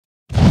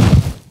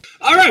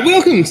right,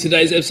 welcome to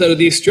today's episode of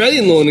the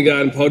Australian Lawn and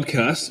Garden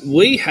Podcast.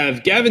 We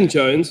have Gavin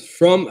Jones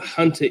from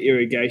Hunter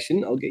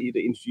Irrigation. I'll get you to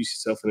introduce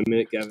yourself in a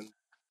minute, Gavin.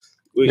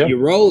 What Yep. your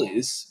role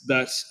is,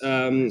 but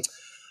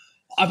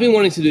I've been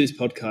wanting to do this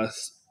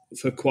podcast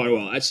for quite a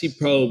while, actually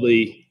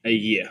probably a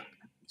year,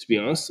 to be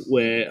honest,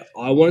 where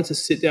I wanted to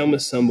sit down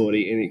with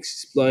somebody and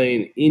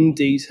explain in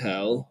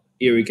detail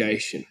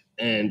irrigation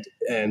and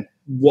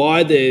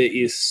why there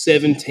is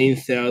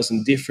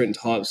 17,000 different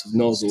types of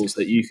nozzles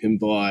that you can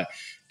buy,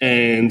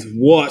 and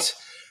what,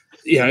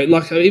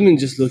 like I'm even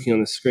just looking on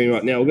the screen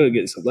right now, we're going to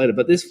get this up later,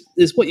 but there's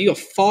what, you got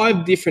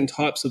 5 different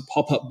types of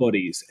pop-up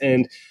bodies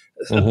and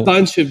a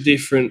bunch of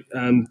different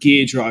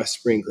gear drive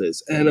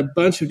sprinklers and a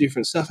bunch of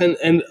different stuff.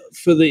 And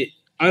for the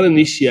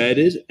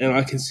uninitiated, and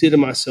I consider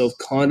myself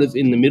kind of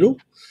in the middle,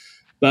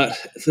 but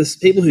for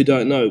people who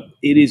don't know,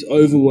 it is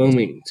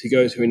overwhelming to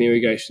go to an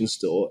irrigation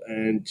store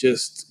and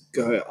just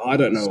go, I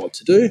don't know what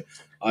to do.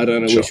 I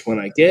don't know which one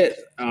I get.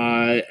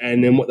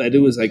 And then what they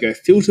do is they go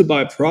filter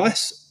by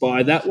price,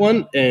 buy that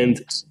one, and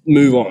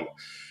move on.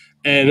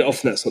 And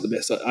often that's not the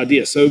best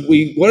idea. So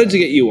we wanted to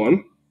get you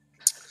on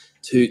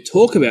to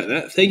talk about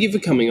that. Thank you for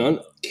coming on.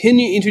 Can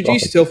you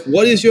introduce yourself?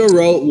 What is your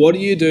role? What do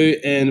you do?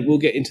 And we'll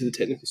get into the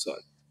technical side.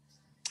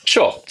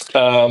 Sure.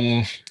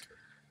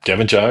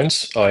 Gavin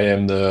Jones. I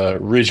am the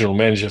regional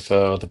manager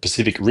for the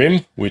Pacific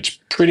Rim, which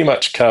pretty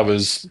much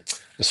covers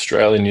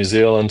Australia, New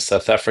Zealand,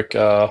 South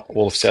Africa,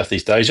 all of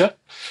Southeast Asia.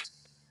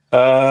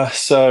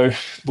 So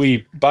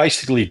we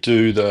basically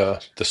do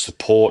the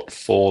support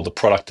for the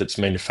product that's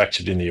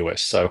manufactured in the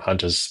US. So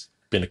Hunter's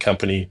been a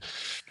company,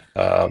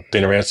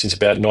 been around since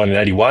about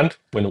 1981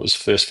 when it was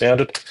first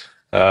founded.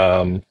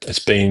 It's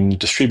been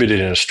distributed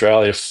in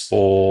Australia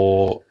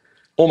for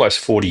almost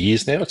 40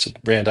 years now. It's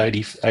around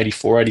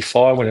 84,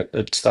 85 when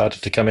it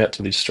started to come out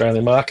to the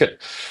Australian market.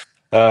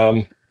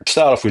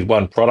 Started off with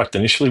one product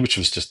initially, which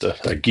was just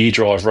a gear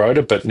drive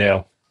rotor, but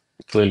now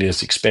clearly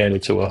has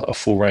expanded to a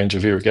full range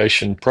of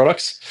irrigation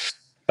products.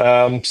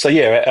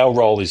 Our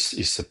role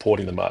is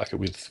supporting the market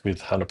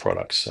with Hunter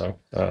products. So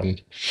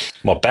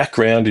my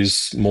background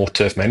is more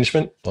turf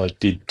management. I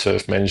did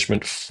turf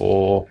management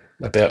for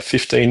about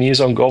 15 years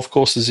on golf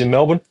courses in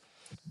Melbourne.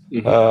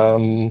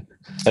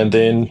 And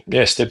then,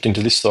 stepped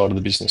into this side of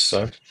the business.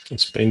 So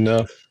it's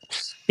been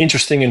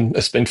interesting and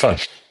it's been fun.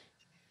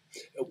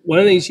 One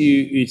of the things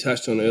you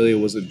touched on earlier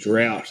was a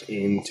drought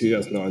in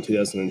 2009,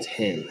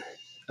 2010.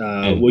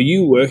 Were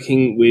you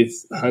working with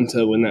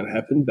Hunter when that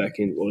happened back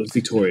in, well, it was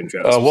Victorian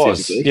drought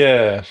specifically?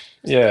 I was,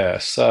 yeah.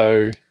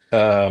 So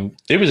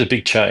it was a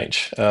big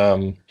change.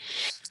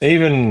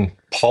 Even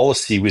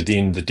policy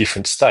within the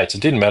different states,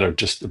 it didn't matter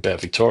just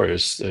about Victoria.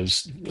 It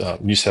was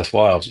New South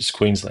Wales, it was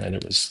Queensland,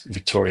 it was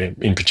Victoria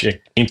in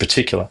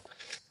particular.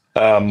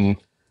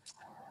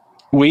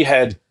 We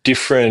had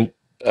different,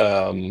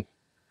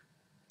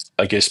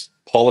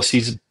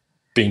 policies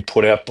being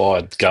put out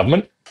by the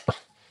government.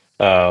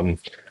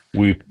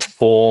 We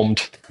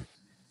formed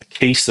a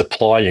key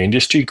supplier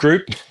industry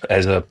group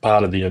as a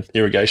part of the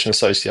Irrigation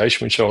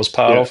Association, which I was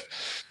part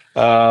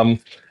of.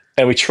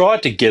 And we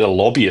tried to get a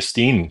lobbyist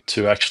in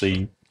to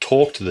actually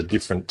talk to the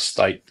different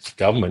state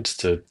governments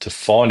to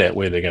find out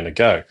where they're going to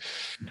go.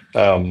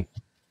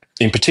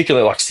 In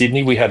particular, like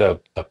Sydney, we had a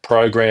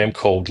program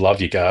called Love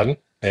Your Garden,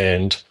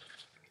 and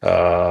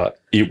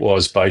it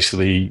was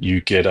basically you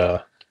get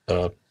a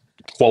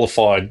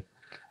qualified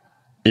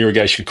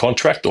irrigation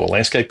contract or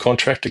landscape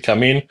contract to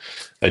come in.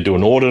 They do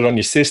an audit on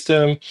your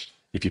system.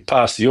 If you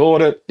pass the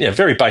audit,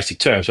 very basic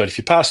terms, but if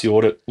you pass the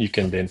audit, you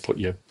can then put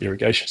your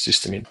irrigation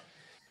system in.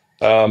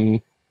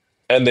 And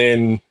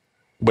then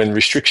when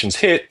restrictions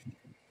hit,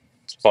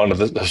 kind of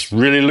those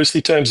really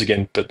loosely terms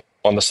again, but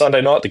on the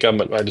Sunday night, the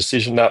government made a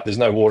decision, no, there's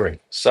no watering.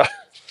 So,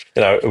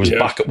 it was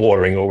bucket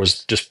watering or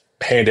was just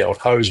handheld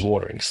hose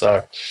watering.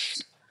 So,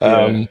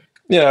 the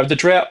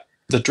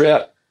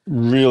drought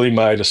really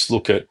made us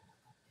look at,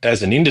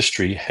 as an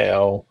industry,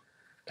 how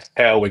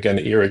we're going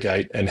to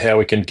irrigate and how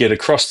we can get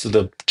across to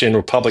the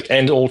general public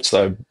and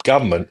also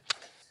government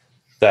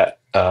that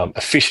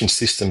efficient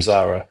systems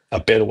are a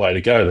better way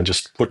to go than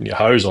just putting your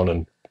hose on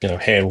and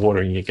hand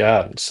watering your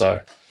garden. So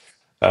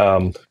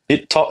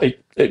we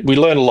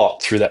learned a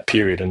lot through that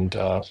period, and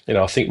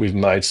I think we've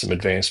made some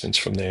advancements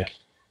from there.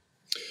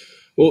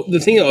 Well, the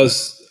thing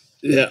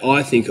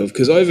I think of,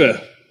 because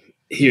over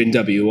here in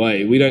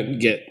WA, we don't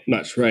get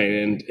much rain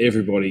and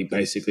everybody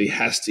basically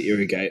has to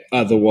irrigate.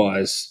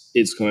 Otherwise,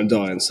 it's going to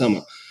die in summer.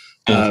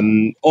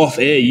 Off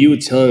air, you were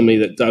telling me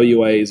that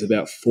WA is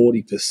about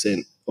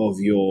 40%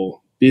 of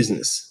your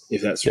business,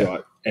 if that's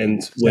right.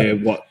 And we're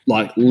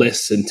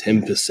less than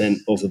 10%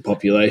 of the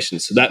population.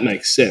 So that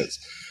makes sense.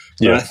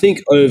 But I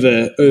think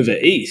over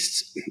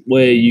east,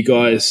 where you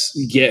guys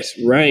get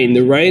rain,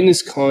 the rain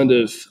is kind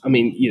of,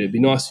 it'd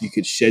be nice if you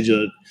could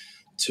schedule it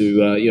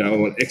to, I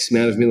want X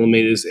amount of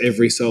millimeters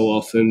every so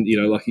often,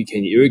 like you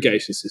can your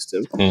irrigation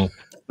system.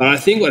 But I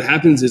think what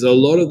happens is a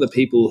lot of the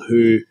people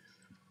who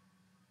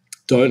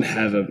don't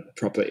have a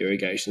proper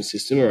irrigation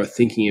system or are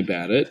thinking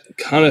about it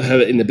kind of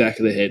have it in the back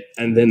of their head,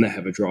 and then they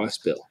have a dry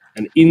spell.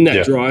 And in that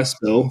Yeah. dry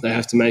spell, they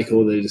have to make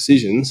all their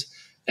decisions.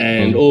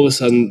 And Mm. all of a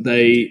sudden,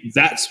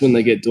 that's when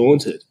they get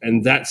daunted.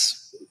 And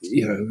that's,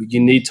 you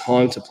need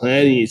time to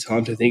plan, you need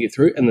time to think it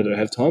through, and they don't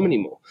have time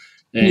anymore.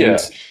 And Yeah.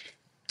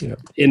 Yeah.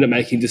 end up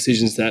making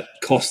decisions that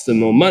cost them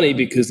more money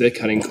because they're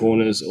cutting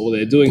corners or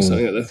they're doing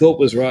something that they thought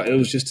was right. And it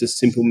was just a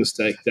simple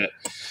mistake that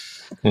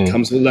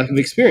comes with lack of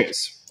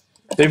experience.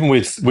 Even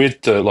with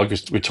like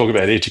we talked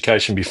about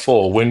education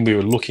before, when we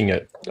were looking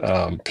at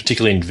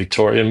particularly in the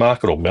Victorian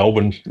market or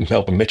Melbourne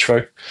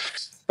Metro,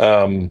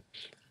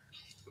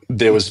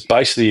 there was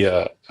basically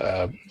a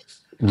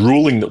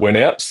ruling that went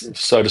out,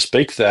 so to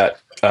speak, that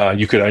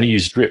you could only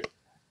use drip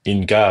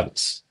in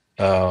gardens.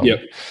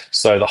 Yep.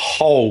 So the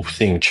whole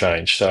thing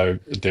changed. So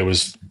there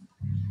was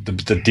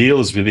the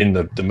dealers within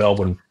the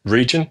Melbourne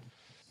region.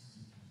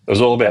 It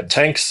was all about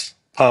tanks,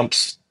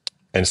 pumps,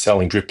 and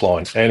selling drip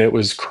line, and it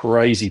was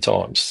crazy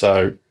times.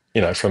 So,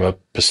 from a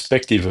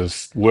perspective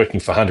of working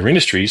for Hunter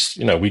Industries,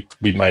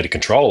 we made a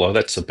controller.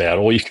 That's about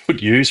all you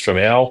could use from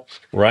our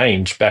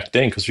range back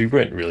then, because we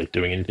weren't really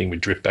doing anything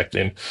with drip back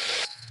then.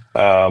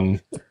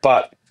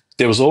 But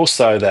there was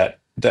also that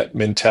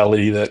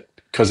mentality that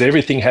because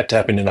everything had to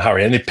happen in a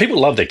hurry, and people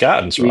love their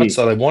gardens, right?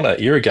 So they want to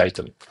irrigate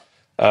them.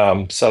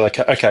 So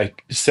okay,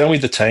 sell me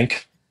the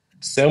tank,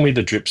 sell me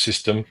the drip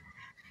system,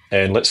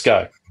 and let's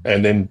go.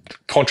 And then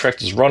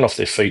contractors run off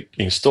their feet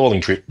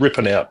installing drip,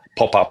 ripping out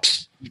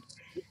pop-ups.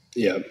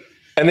 Yeah.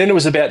 And then it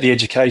was about the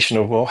education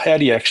of, well, how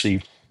do you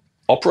actually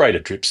operate a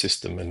drip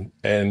system?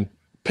 And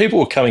people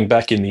were coming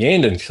back in the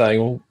end and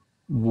saying, well,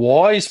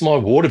 why is my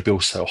water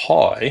bill so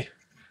high?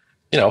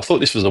 I thought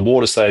this was a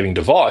water-saving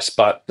device,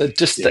 but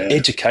just the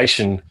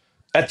education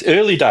at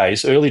early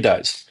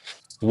days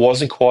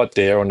wasn't quite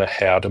there on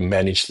how to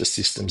manage the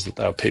systems that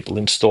they were people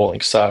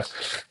installing. So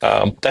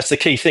that's the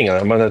key thing.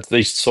 I mean,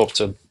 these sorts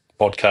of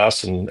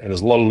podcasts, and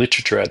there's a lot of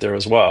literature out there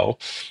as well,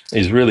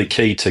 is really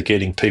key to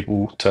getting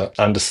people to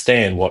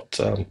understand what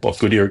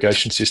good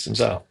irrigation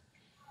systems are.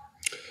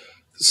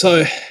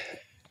 So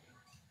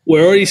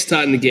we're already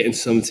starting to get into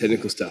some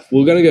technical stuff.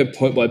 We're going to go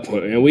point by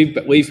point. And we've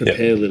prepared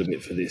a little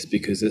bit for this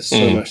because there's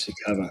so much to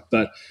cover.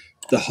 But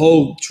the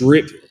whole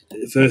drip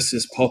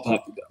versus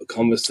pop-up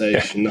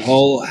conversation, the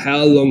whole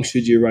how long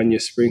should you run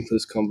your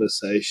sprinklers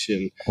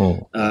conversation,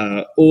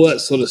 all that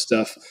sort of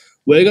stuff.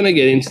 We're going to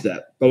get into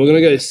that, but we're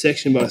going to go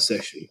section by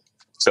section.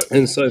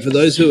 And so for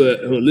those who are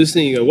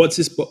listening, you go, what's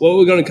this? What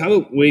we're going to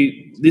cover?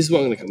 This is what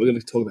we're going to cover. We're going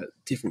to talk about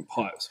different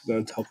pipes. We're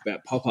going to talk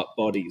about pop-up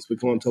bodies. We're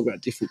going to talk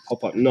about different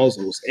pop-up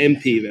nozzles,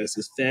 MP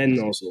versus fan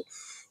nozzle,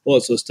 all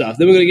that sort of stuff.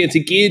 Then we're going to get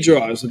into gear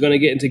drives. We're going to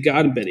get into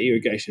garden bed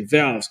irrigation,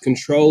 valves,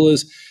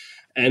 controllers,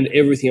 and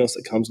everything else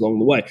that comes along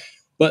the way.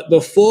 But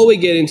before we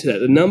get into that,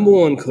 the number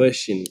one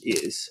question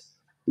is,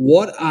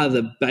 what are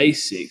the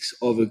basics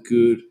of a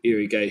good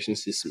irrigation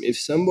system? If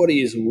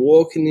somebody is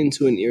walking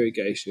into an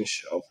irrigation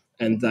shop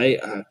and they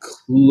are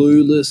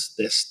clueless,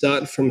 they're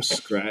starting from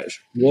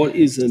scratch, what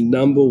is the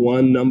number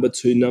one, number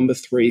two, number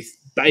three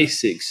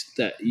basics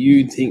that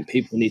you think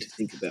people need to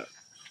think about?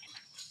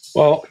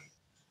 Well,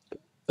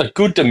 a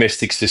good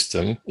domestic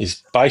system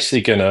is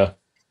basically going to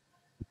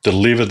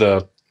deliver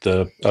the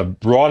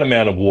right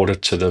amount of water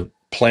to the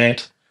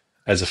plant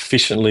as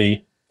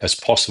efficiently as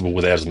possible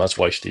without as much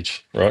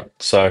wastage, right?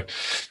 So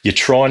you're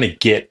trying to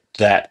get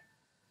that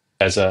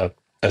as a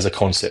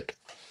concept.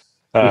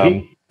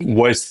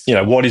 What is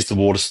the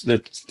water?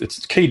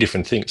 It's key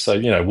different things.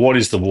 So, what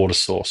is the water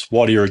source?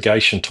 What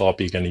irrigation type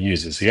are you going to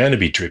use? Is it going to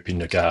be drip in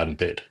the garden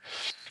bed?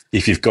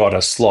 If you've got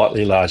a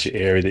slightly larger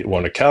area that you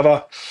want to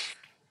cover,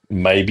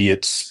 maybe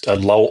it's a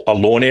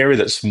lawn area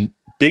that's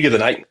bigger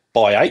than 8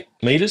 by 8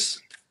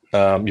 meters.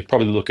 You're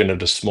probably looking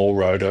at a small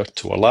rotor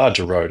to a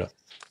larger rotor.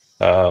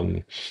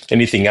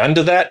 Anything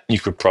under that, you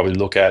could probably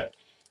look at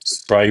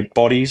spray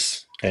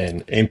bodies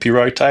and MP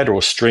rotator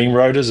or stream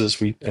rotors, as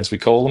we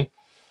call them.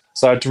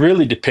 So it's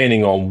really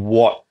depending on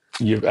what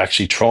you're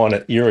actually trying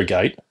to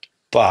irrigate,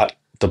 but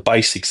the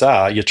basics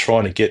are you're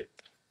trying to get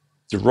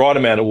the right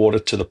amount of water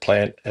to the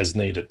plant as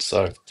needed.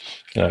 So,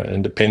 and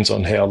it depends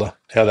on how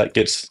that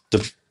gets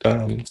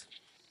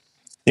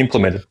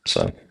implemented.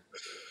 So,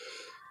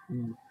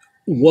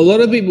 well, a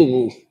lot of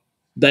people,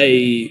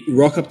 they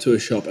rock up to a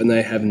shop and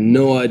they have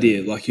no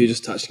idea, like you're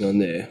just touching on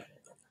there.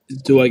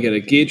 Do I get a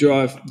gear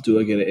drive?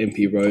 Do I get an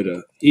MP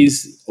rotor?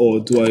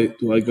 Or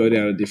do I go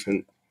down a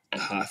different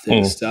path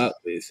to start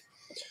with?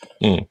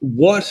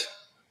 What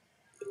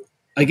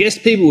I guess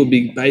people would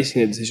be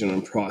basing a decision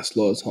on price a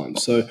lot of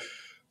times. So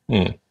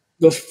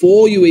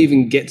before you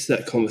even get to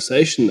that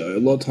conversation, though, a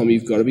lot of time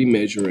you've got to be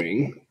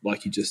measuring,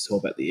 like you just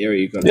talked about the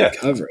area you've got to be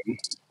covering,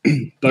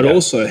 but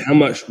also how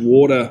much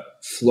water,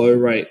 flow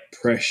rate,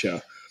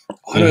 pressure.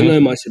 I don't know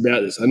much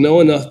about this. I know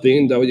enough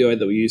being in WA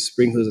that we use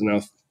sprinklers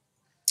enough.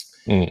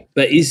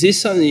 But is this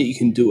something that you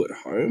can do at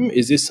home?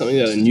 Is this something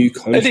that a new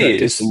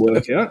contractor can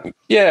work out?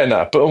 Yeah,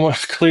 no, but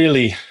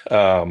clearly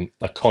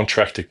a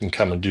contractor can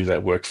come and do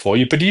that work for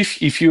you. But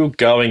if you're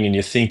going and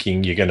you're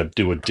thinking you're going to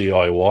do a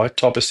DIY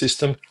type of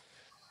system,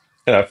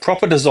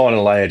 proper design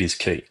and layout is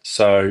key.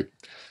 So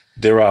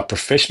there are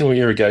professional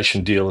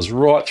irrigation dealers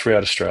right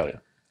throughout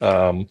Australia.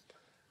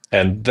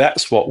 And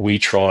that's what we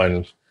try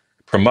and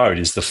promote,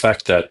 is the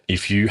fact that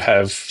if you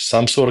have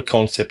some sort of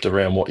concept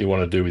around what you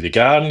want to do with your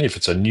garden, if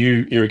it's a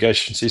new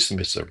irrigation system,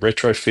 it's a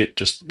retrofit,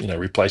 just,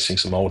 replacing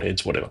some old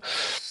heads, whatever,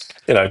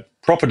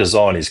 proper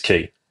design is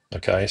key.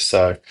 Okay,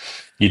 so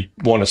you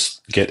want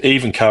to get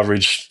even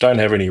coverage, don't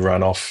have any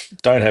runoff,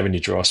 don't have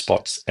any dry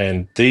spots,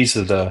 and these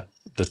are the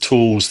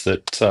tools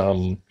that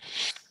an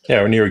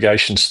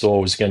irrigation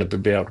store is going to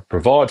be able to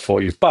provide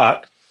for you.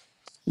 But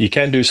you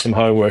can do some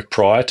homework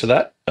prior to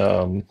that.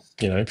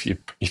 If you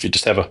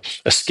just have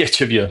a sketch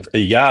of your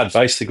yard,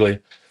 basically,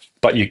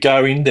 but you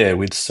go in there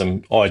with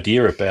some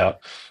idea about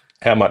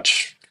how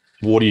much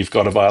water you've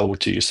got available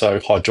to you. So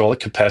hydraulic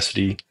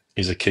capacity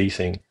is a key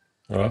thing,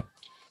 right?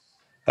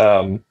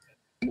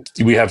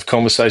 We have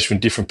conversation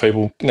with different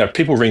people.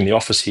 People ring the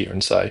office here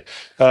and say,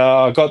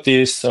 "I got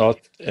this,"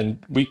 and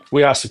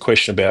we ask the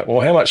question about, well,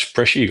 how much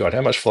pressure you got,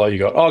 how much flow you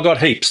got? Oh, I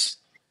got heaps.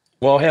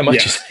 Well, how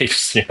much is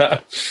heaps?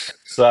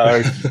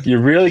 So you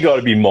really got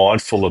to be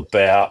mindful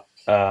about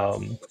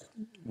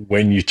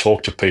when you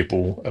talk to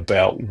people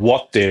about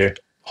what their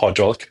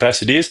hydraulic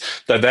capacity is.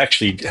 They've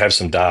actually have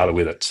some data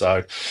with it.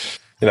 So,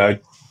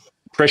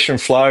 pressure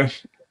and flow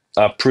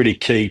are pretty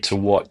key to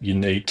what you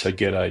need to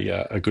get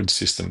a good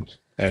system.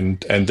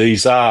 And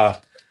these are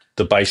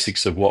the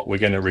basics of what we're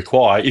going to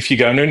require. If you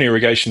go into an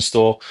irrigation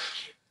store,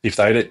 if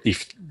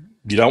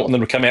you don't want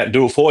them to come out and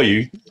do it for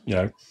you,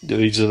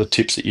 these are the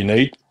tips that you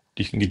need.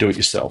 You can do it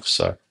yourself.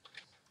 So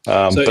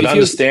but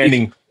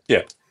understanding,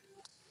 if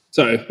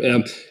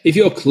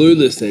you're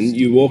clueless, then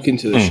you walk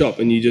into the shop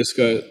and you just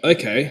go,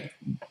 okay,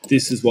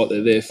 this is what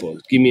they're there for.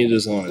 Give me a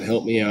design.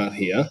 Help me out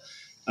here.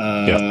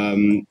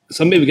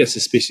 Some people get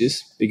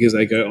suspicious because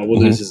they go, oh, well,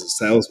 this is a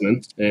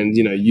salesman. And,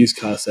 used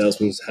car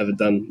salesmen haven't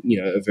done,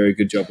 a very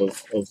good job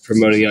of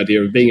promoting the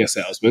idea of being a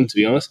salesman, to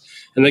be honest.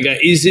 And they go,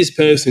 is this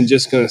person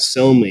just going to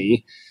sell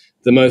me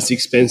the most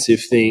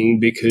expensive thing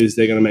because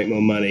they're going to make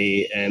more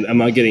money? And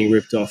am I getting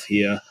ripped off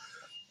here?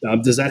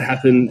 Does that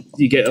happen?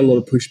 Do you get a lot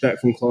of pushback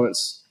from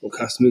clients or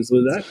customers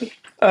with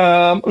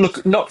that?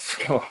 Look, not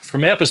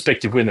from our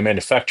perspective, we're the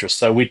manufacturer,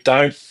 so we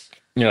don't,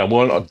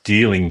 we're not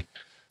dealing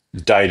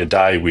day to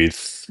day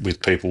with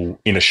people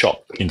in a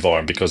shop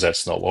environment, because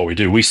that's not what we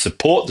do. We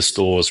support the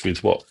stores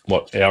with what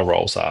our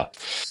roles are.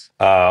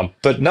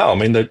 But no, I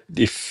mean,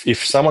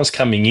 if someone's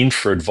coming in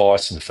for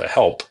advice and for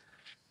help,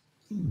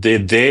 they're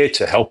there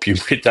to help you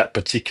with that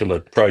particular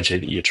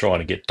project that you're trying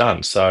to get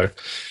done. So,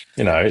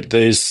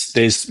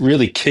 there's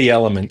really key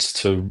elements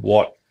to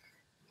what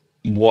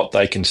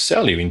they can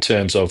sell you in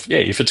terms of,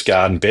 if it's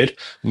garden bed,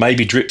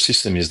 maybe drip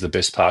system is the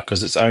best part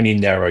because it's only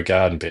narrow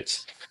garden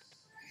beds.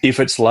 If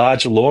it's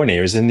larger lawn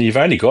areas, then you've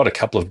only got a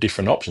couple of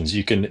different options.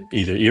 You can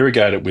either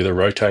irrigate it with a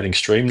rotating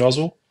stream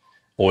nozzle,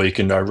 or you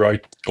can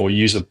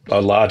use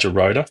a larger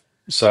rotor.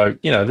 So,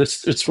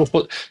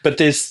 but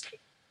there's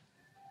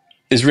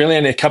really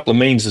only a couple of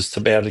means as to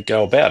be able to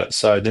go about it.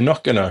 So they're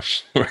not going to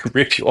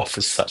rip you off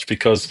as such,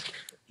 because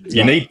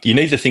you need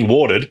the thing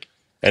watered,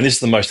 and this is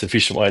the most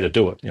efficient way to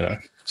do it.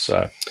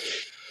 So.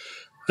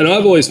 And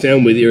I've always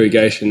found with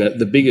irrigation that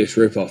the biggest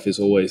rip-off is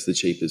always the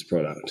cheapest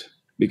product,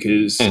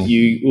 because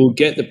you will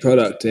get the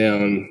product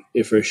down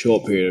for a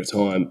short period of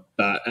time,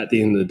 but at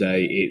the end of the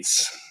day,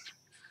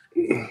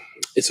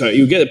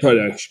 you'll get the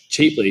product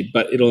cheaply,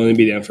 but it'll only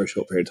be down for a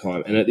short period of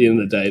time. And at the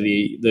end of the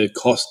day, the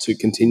cost to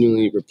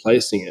continually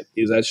replacing it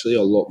is actually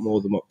a lot more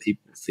than what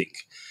people think.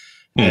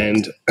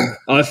 And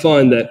I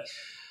find that,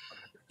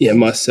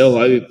 myself,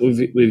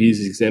 we've used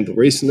this example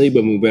recently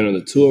when we went on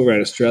the tour around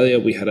Australia.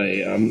 We had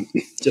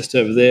just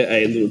over there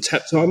a little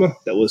tap timer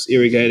that was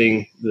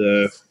irrigating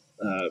the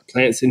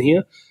plants in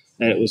here,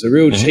 and it was a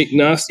real cheap,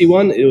 nasty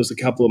one. It was a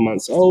couple of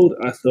months old.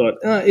 I thought,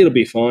 it'll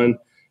be fine.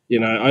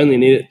 I only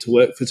need it to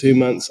work for 2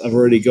 months. I've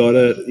already got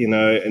it,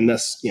 and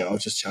that's, I'll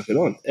just chuck it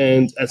on.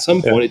 And at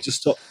some point, it just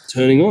stopped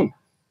turning on.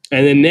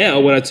 And then now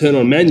when I turn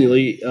on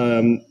manually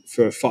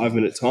for a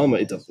 5-minute timer,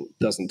 it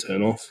doesn't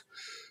turn off.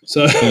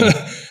 So,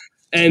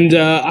 and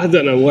I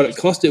don't know what it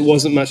cost. It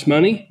wasn't much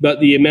money,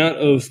 but the amount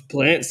of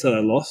plants that I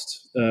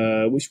lost,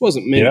 which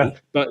wasn't many,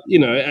 but,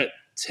 at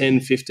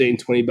 10, 15,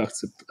 20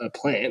 bucks a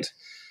plant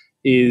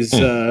is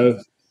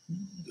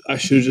I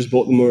should have just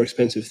bought the more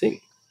expensive thing.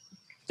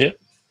 Yep.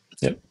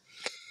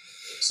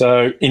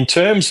 So in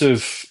terms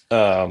of,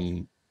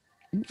 talking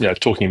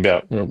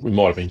about, we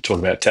might have been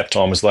talking about tap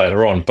timers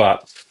later on,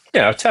 but,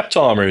 a tap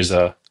timer is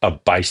a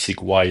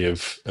basic way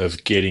of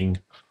getting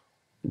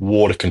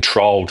water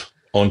controlled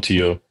onto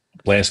your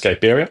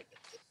landscape area.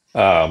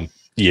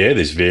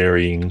 There's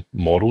varying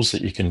models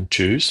that you can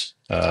choose,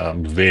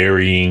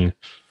 varying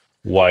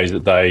ways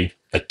that they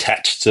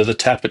attach to the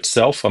tap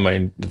itself. I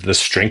mean, the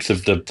strength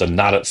of the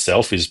nut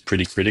itself is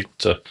pretty critical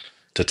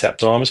to tap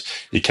timers.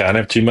 You can't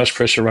have too much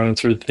pressure running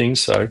through the thing.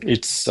 So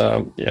it's,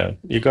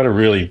 you've got to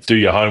really do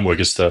your homework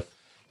as to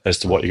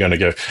what you're going to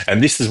go.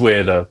 And this is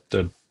where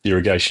the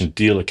irrigation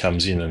dealer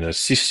comes in and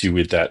assists you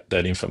with that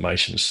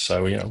information.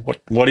 So,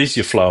 what is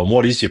your flow and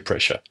what is your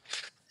pressure?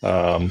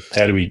 How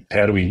do we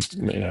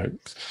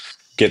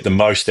get the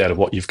most out of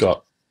what you've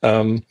got?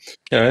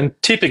 And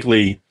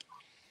typically,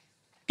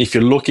 if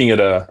you're looking at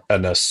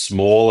a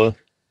smaller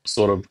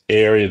sort of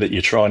area that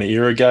you're trying to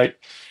irrigate,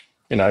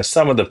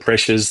 some of the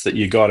pressures that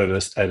you got at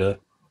a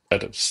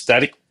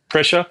static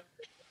pressure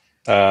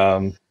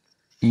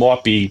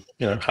might be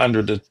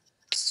 100 to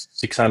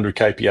 600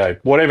 kPa,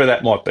 whatever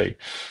that might be.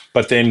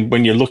 But then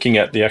when you're looking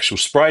at the actual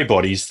spray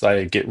bodies,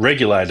 they get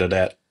regulated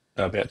at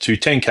about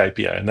 210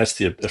 kPa, and that's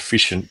the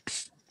efficient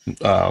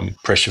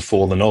pressure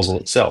for the nozzle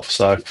itself.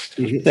 So,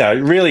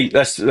 really,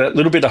 that's that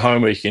little bit of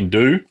homework you can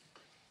do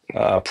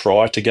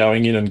prior to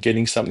going in and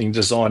getting something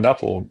designed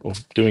up or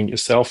doing it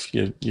yourself.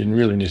 You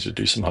really need to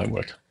do some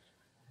homework.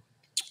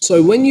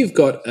 So when you've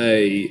got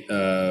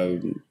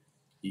you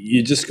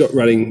just got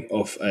running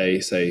off a,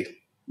 say,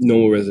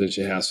 normal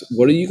residential house,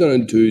 what are you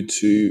going to do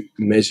to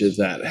measure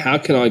that? How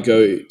can I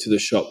go to the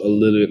shop a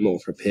little bit more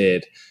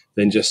prepared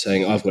than just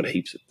saying I've got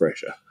heaps of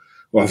pressure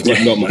or I've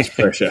got not much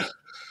pressure?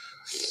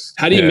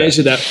 How do you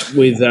measure that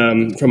with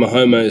from a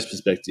homeowner's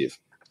perspective?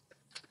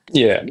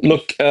 Yeah,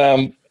 look,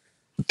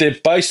 they're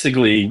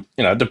basically,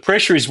 the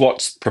pressure is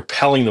what's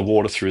propelling the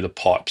water through the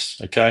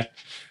pipes, okay?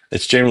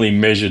 It's generally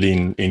measured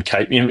in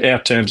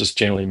our terms, it's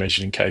generally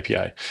measured in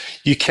kPa.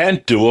 You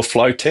can do a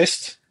flow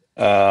test,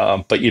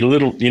 but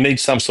you need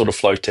some sort of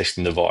flow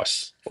testing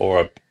device,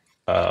 or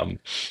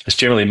it's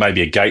generally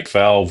maybe a gate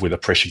valve with a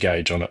pressure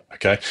gauge on it,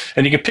 okay?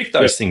 And you can pick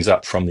those things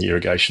up from the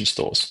irrigation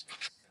stores.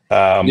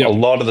 A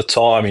lot of the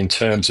time, in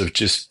terms of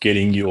just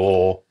getting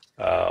your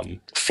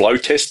flow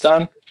test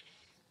done,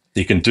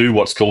 you can do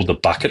what's called the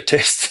bucket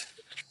test.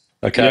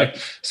 Okay,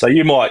 so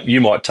you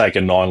might take a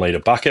 9-litre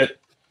bucket.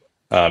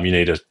 You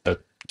need a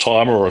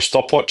timer or a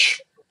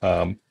stopwatch,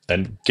 and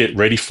get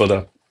ready for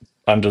the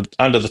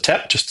under the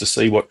tap just to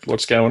see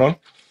what's going on.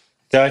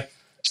 Okay,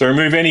 so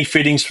remove any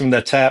fittings from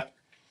the tap.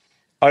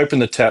 Open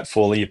the tap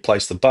fully. You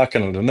place the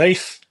bucket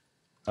underneath,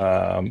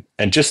 and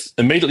just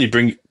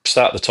immediately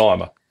start the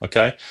timer.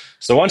 Okay,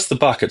 so once the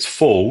bucket's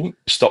full,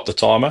 stop the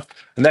timer,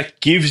 and that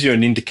gives you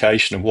an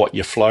indication of what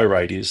your flow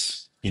rate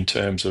is in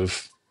terms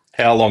of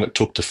how long it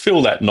took to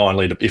fill that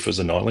 9-litre, if it was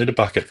a 9-litre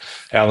bucket,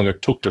 how long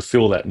it took to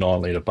fill that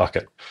 9-litre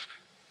bucket.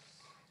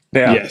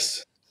 Now,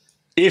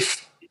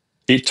 if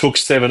it took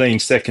 17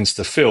 seconds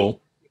to fill,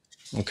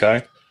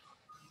 okay,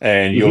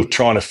 and you're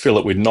trying to fill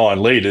it with 9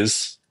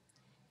 litres,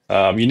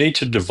 you need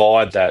to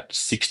divide that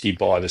 60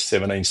 by the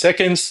 17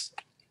 seconds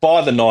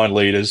by the 9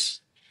 litres.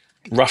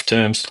 Rough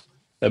terms,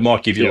 that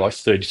might give you like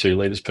 32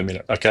 litres per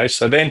minute. Okay,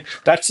 so then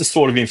that's the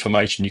sort of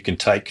information you can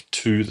take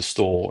to the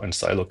store and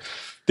say, look,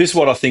 this is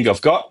what I think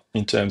I've got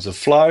in terms of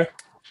flow.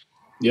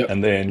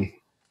 And then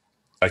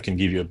I can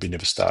give you a bit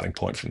of a starting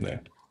point from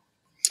there.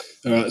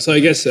 All right, so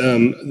I guess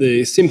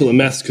the simpler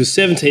maths, because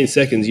 17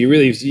 seconds,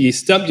 you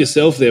stumped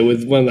yourself there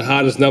with one of the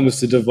hardest numbers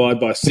to divide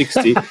by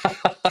 60.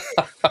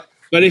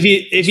 But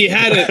if you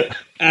had it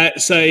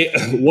at, say,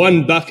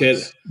 one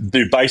bucket,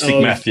 do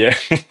basic math,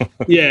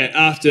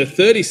 after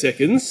 30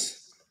 seconds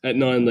at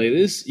 9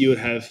 litres, you would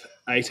have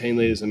 18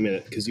 litres a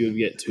minute because you would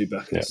get 2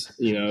 buckets.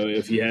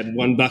 If you had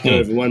one bucket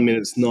over 1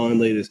 minute, it's 9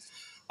 litres.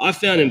 I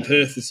found in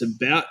Perth it's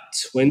about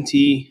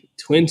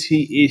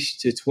 20-ish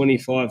to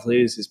 25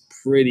 litres is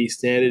pretty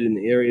standard in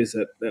the areas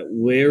that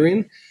we're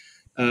in.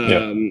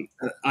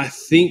 I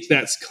think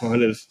that's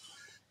kind of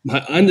my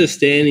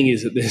understanding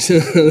is that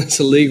there's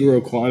a legal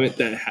requirement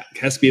that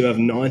has to be above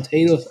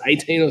 19 or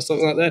 18 or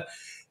something like that.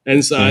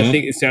 And so I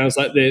think it sounds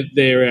like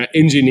they're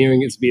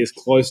engineering it to be as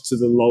close to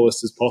the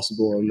lowest as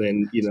possible, and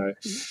then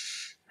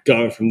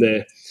going from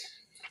there.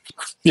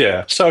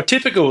 Yeah. So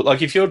typical,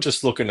 like if you're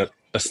just looking at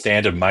a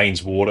standard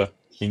mains water,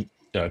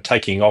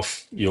 taking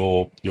off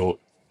your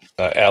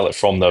outlet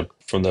from the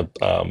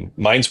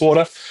mains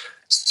water,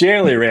 it's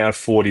generally around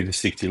 40 to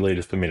 60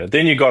 litres per minute.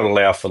 Then you've got to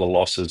allow for the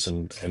losses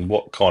and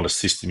what kind of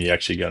system you're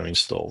actually going to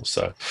install.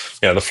 So,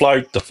 the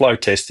flow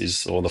test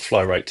is, or the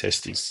flow rate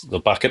test is, the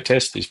bucket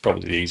test is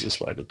probably the easiest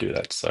way to do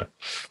that. So,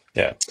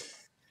 yeah.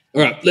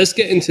 All right, let's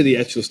get into the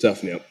actual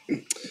stuff now.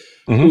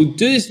 We'll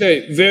do this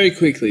very, very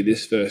quickly,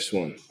 this first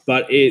one,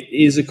 but it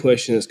is a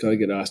question that's going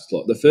to get asked a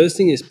lot. The first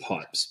thing is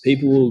pipes.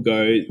 People will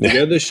go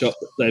to the shop,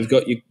 you've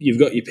got your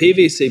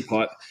PVC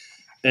pipe,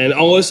 and I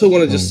also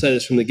want to just say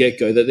this from the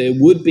get-go, that there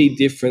would be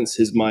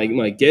differences. My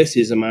guess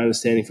is, and my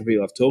understanding from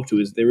people I've talked to,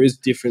 is there is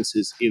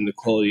differences in the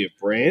quality of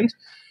brand.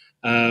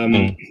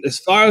 As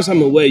far as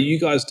I'm aware, you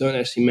guys don't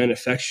actually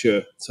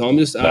manufacture, so I'm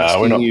just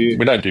asking you.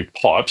 We don't do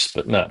pipes,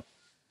 but no.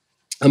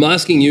 I'm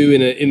asking you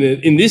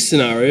in this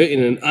scenario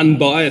in an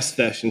unbiased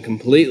fashion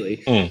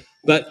completely,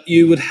 but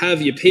you would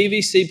have your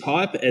PVC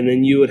pipe, and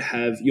then you would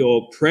have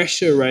your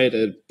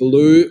pressure-rated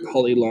blue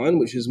poly line,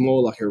 which is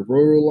more like a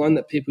rural line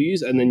that people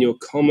use, and then your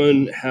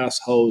common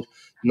household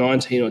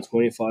 19 or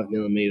 25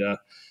 millimeter,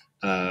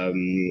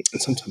 and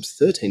sometimes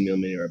 13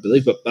 millimeter, I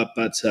believe, but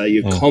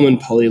your common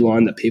poly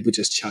line that people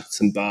just chuck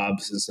some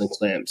barbs and some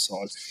clamps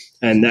on,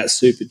 and that's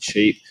super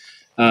cheap.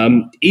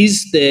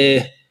 Is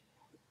there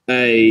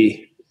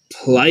a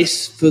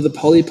place for the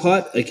poly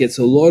pipe? It gets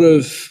a lot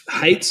of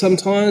hate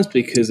sometimes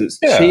because it's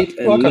cheap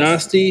and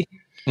nasty.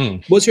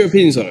 What's your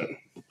opinions on it?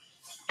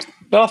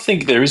 But I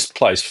think there is a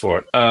place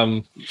for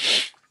it.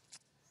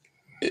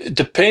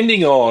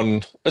 Depending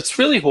on, it's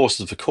really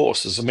horses for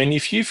courses. I mean,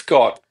 if you've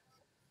got,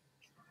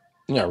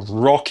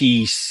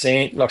 rocky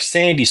sand, like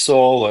sandy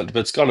soil, but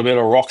it's got a bit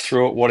of rock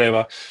through it,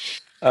 whatever.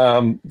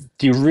 Do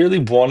you really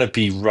want to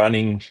be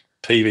running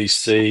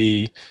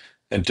PVC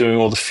and doing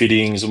all the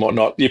fittings and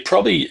whatnot? You're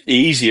probably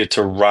easier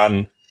to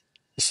run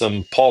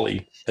some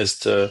poly as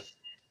to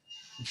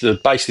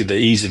basically the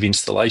ease of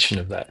installation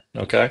of that.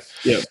 Okay.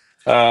 Yeah.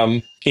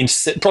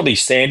 Probably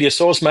sandier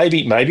soils,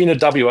 maybe in a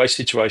WA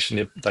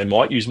situation they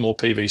might use more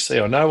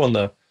PVC. I know on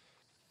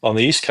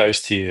the east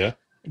coast here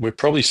we're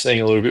probably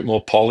seeing a little bit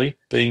more poly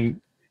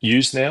being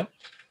used now.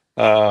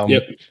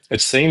 Yep.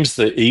 It seems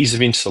the ease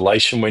of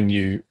installation when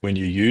you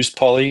use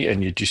poly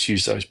and you just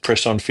use those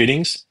press-on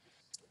fittings.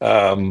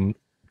 Even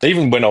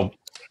when I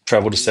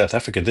travel to South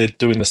Africa, they're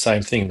doing the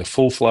same thing. The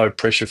full flow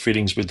pressure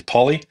fittings with the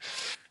poly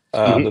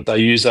that they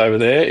use over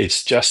there.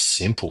 It's just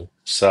simple.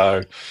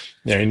 So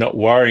you're not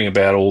worrying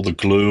about all the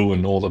glue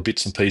and all the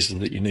bits and pieces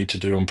that you need to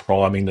do in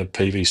priming the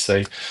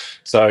PVC.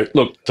 So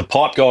look, the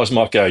pipe guys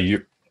might go,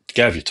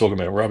 Gav, you're talking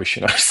about rubbish,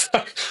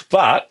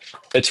 but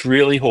it's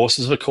really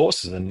horses for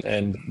courses,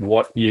 and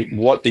what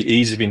the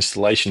ease of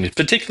installation is,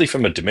 particularly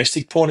from a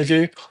domestic point of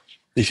view.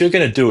 If you're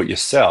going to do it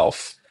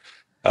yourself,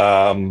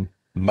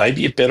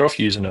 maybe you're better off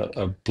using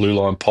a blue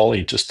line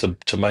poly just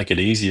to make it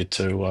easier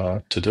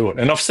to do it.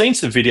 And I've seen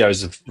some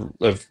videos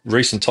of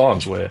recent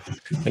times where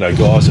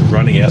guys are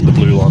running out the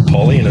blue line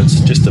poly, and it's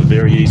just a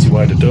very easy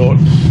way to do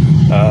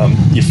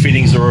it. Your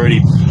fittings are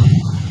already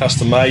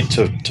custom made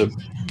to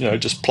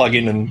just plug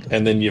in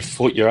and then you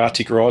put your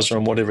Arctic riser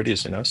on whatever it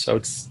is, So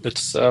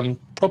it's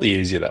probably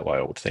easier that way,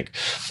 I would think.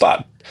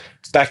 But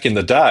back in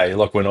the day,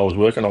 like when I was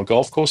working on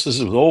golf courses,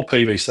 it was all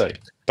PVC,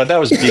 but that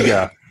was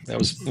bigger. That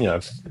was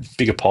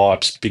bigger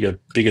pipes, bigger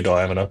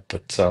diameter.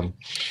 But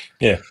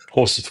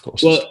horses of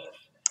course. Well,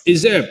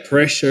 is there a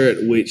pressure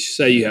at which,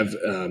 say, you have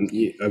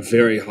a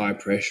very high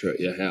pressure at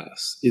your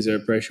house? Is there a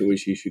pressure at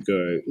which you should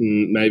go?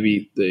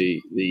 Maybe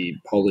the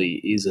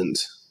poly isn't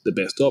the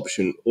best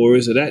option, or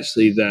is it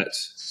actually that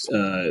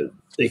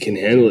it can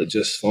handle it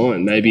just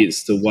fine? Maybe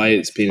it's the way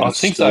it's been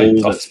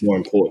installed that's more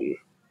important.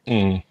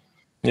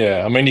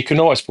 Yeah, I mean, you can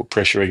always put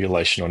pressure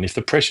regulation on. If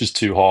the pressure's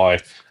too high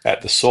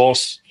at the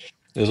source,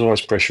 there's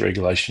always pressure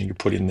regulation you can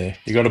put in there.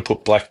 You've got to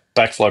put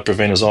backflow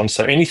preventers on.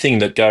 So anything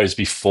that goes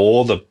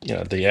before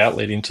the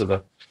outlet into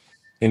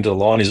the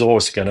line is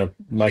always going to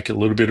make a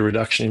little bit of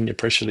reduction in your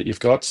pressure that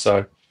you've got.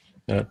 So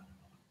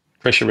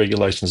pressure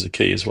regulation is the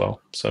key as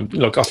well. So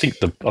look, I think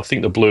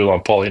the blue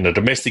line poly in a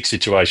domestic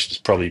situation is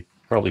probably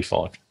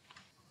fine.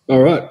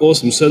 All right,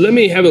 awesome. So let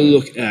me have a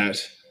look at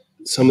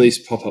some of these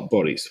pop-up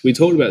bodies. We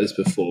talked about this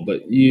before,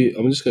 but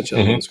I'm just going to show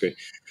you on the screen.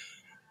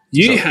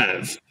 You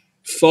have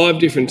 5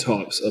 different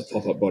types of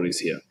pop-up bodies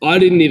here. I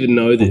didn't even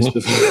know this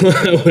before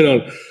I went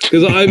on,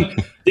 because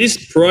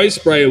this Pro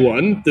Spray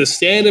one, the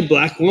standard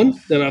black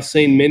one that I've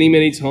seen many,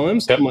 many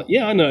times. Yep. I'm like,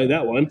 yeah, I know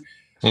that one.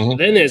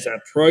 Then there's a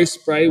Pro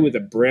Spray with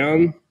a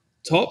brown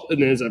top,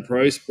 and there's a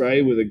Pro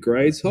Spray with a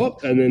grey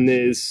top, and then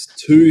there's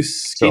 2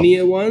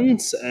 skinnier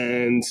ones.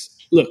 And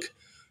look,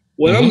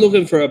 when I'm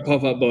looking for a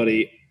pop-up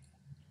body,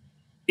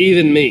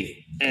 even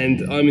me,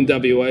 and I'm in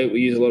WA,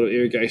 we use a lot of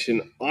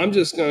irrigation, I'm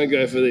just going to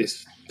go for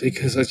this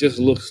because it just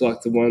looks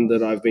like the one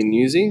that I've been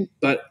using.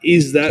 But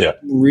is that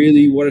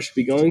really what I should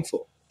be going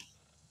for?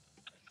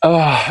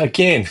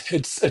 Again,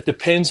 it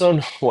depends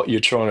on what you're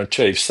trying to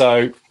achieve.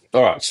 So,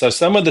 all right, so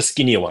some of the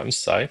skinnier ones,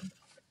 say,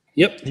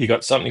 you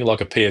got something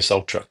like a PS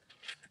Ultra.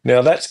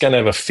 Now, that's going to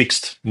have a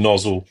fixed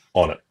nozzle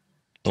on it,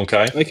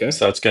 okay?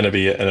 So it's going to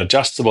be an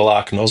adjustable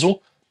arc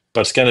nozzle,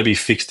 but it's going to be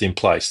fixed in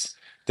place.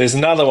 There's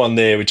another one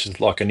there, which is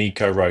like an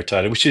eco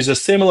rotator, which is a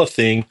similar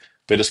thing,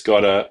 but it's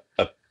got a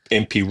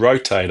MP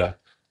rotator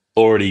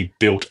already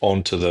built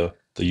onto the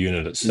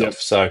unit itself.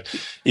 So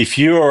if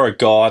you are a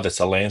guy that's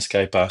a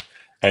landscaper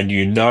and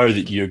you know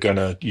that you're going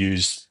to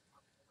use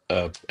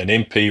an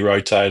MP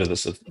rotator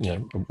that's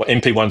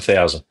MP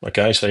 1000,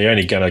 okay? So you're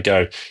only going to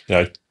go,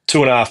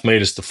 2.5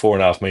 meters to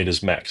 4.5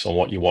 meters max on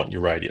what you want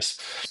your radius.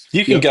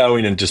 You can go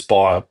in and just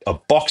buy a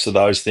box of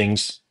those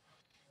things.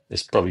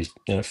 There's probably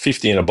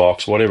 50 in a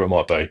box, whatever it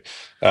might be,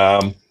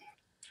 and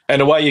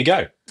away you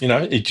go.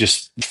 You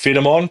just fit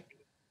them on.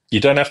 You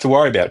don't have to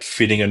worry about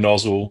fitting a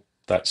nozzle,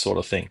 that sort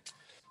of thing.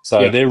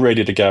 So they're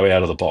ready to go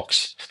out of the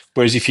box.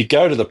 Whereas if you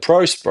go to the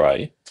Pro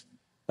Spray,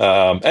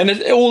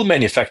 and all the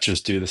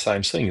manufacturers do the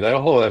same thing. They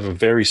all have a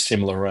very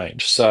similar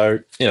range. So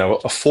a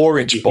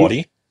 4-inch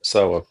body,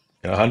 so a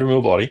 100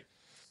 mil body,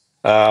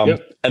 and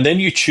then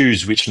you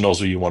choose which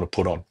nozzle you want to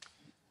put on.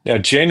 Now,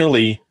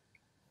 generally,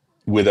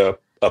 with a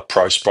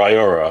Pro Spray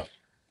or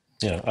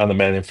other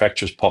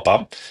manufacturers pop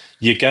up,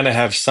 you're going to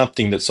have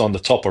something that's on the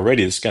top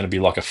already that's going to be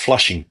like a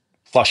flushing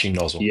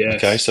nozzle.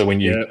 Okay, so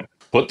when you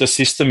put the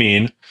system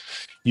in,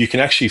 you can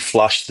actually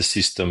flush the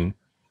system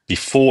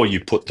before you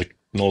put the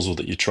nozzle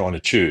that you're trying to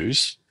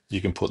choose.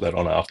 You can put that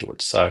on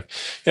afterwards. So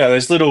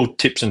there's little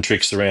tips and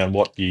tricks around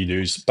what you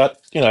use,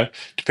 but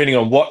depending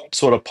on what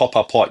sort of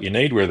pop-up height you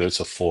need, whether it's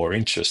a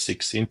 4-inch, a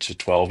 6-inch, a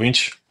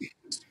 12-inch,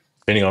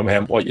 depending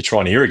on what you're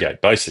trying to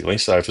irrigate, basically.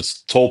 So if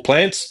it's tall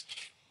plants,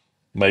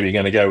 maybe you're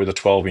going to go with a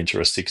 12-inch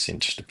or a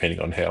 6-inch, depending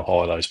on how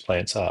high those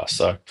plants are.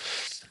 So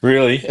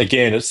really,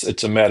 again,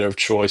 it's a matter of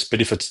choice. But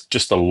if it's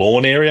just a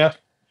lawn area,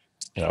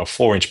 a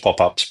 4-inch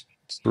pop-up's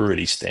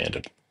pretty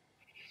standard.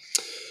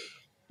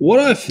 What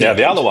I found... Now,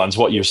 the other ones,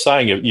 what you're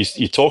saying,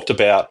 you talked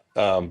about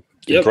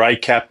grey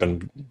cap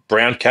and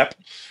brown cap.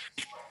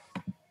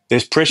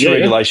 There's pressure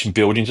regulation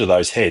built into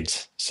those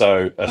heads.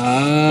 So,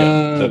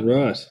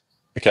 right.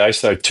 Okay,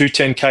 so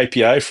 210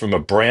 kPa from a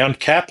brown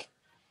cap,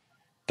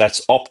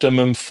 that's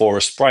optimum for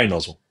a spray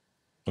nozzle.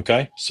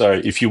 Okay, so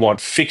if you want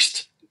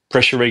fixed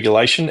pressure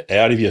regulation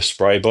out of your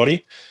spray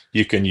body,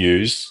 you can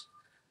use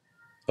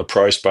a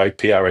Pro Spray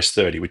PRS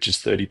 30, which is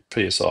 30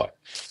 psi.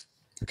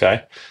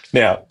 Okay,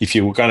 now if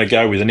you were going to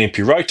go with an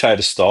MP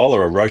rotator style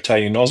or a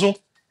rotating nozzle,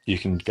 you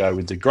can go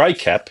with the grey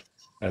cap,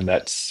 and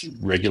that's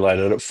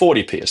regulated at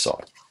 40 psi.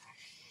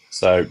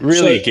 So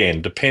really,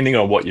 again, depending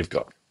on what you've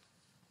got.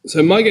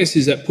 So my guess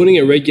is that putting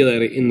a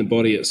regulator in the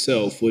body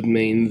itself would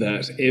mean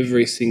that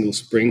every single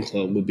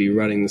sprinkler would be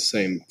running the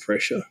same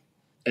pressure,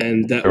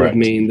 and that would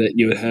mean that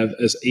you would have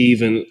as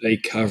even a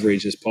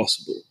coverage as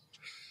possible.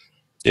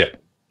 Yeah,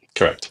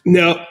 correct.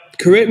 Now,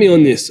 correct me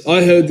on this.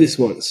 I heard this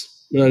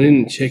once, and I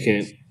didn't check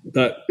it,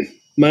 but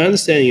my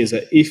understanding is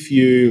that if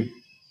you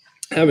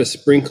have a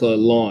sprinkler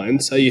line,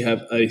 say you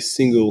have a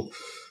single,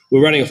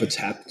 we're running off a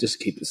tap, just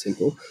to keep it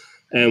simple,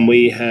 and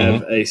we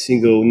have a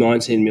single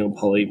 19 mil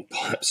poly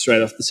pipe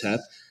straight off the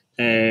tap,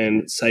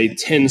 and say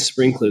 10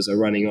 sprinklers are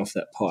running off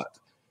that pipe.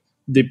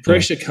 The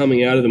pressure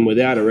coming out of them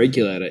without a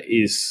regulator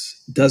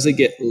does it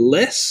get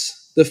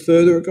less the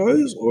further it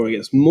goes, or it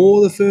gets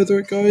more the further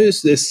it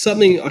goes? There's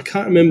something, I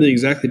can't remember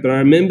exactly, but I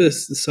remember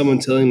someone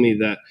telling me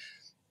that,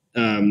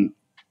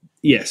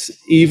 yes,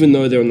 even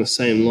though they're on the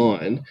same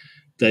line,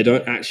 they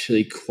don't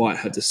actually quite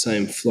have the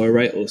same flow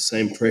rate or the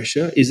same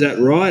pressure. Is that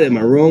right? Am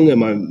I wrong?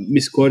 Am I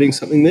misquoting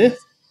something there?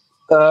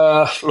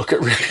 Look, it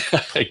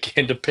really,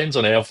 again, depends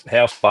on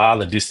how far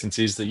the distance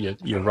is that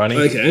you're running.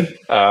 Okay.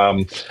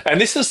 And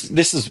this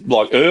is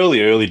like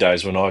early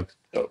days when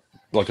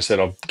like I said,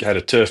 I've had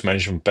a turf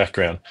management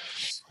background.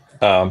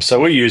 So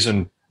we're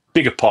using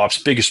bigger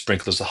pipes, bigger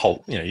sprinklers, the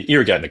whole, you're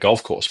irrigating a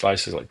golf course,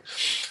 basically.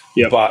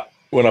 Yeah. But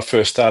when I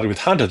first started with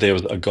Hunter, there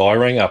was a guy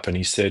rang up and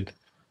he said,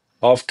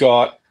 I've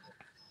got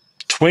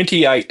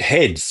 28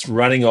 heads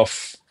running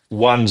off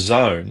one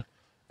zone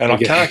and I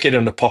can't get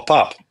them to pop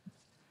up.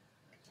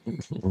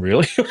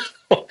 Really?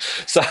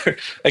 So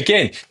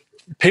again,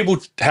 people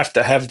have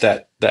to have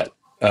that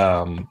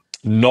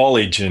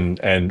knowledge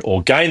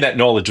or gain that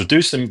knowledge, or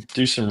do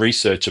some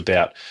research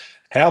about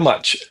how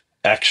much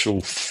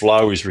actual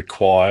flow is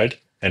required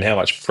and how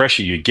much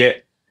pressure you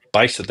get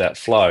based on that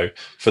flow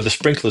for the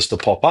sprinklers to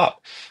pop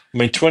up. I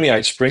mean,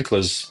 28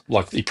 sprinklers,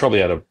 like he probably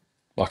had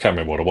I can't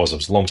remember what it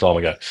was a long time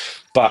ago,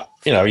 but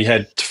he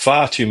had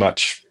far too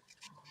much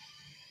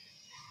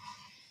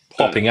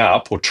popping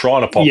up or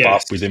trying to pop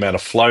up with the amount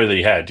of flow that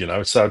he had,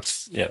 so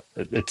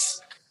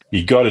it's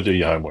you got to do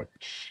your homework.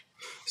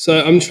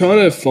 So I'm trying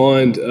to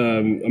find,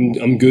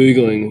 I'm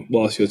Googling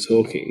whilst you're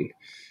talking.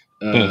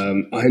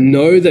 I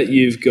know that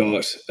you've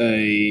got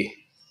a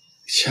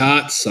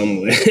chart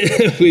somewhere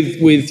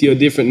with your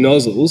different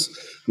nozzles.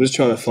 I'm just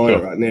trying to find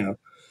it right now,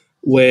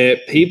 where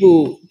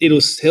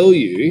it'll tell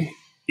you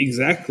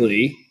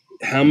exactly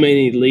how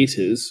many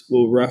liters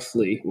will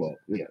roughly,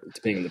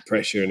 depending on the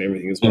pressure and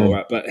everything as well,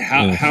 right? But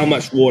how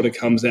much water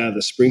comes out of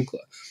the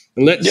sprinkler.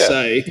 And let's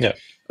say,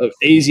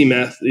 easy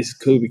math, this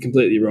could be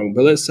completely wrong,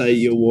 but let's say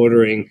you're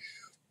watering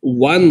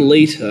 1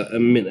 liter a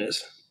minute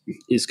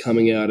is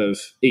coming out of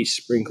each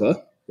sprinkler,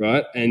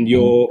 right? And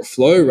your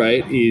flow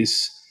rate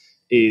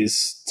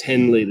is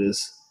 10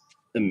 liters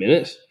a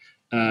minute.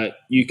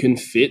 You can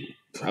fit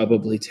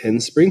probably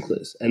 10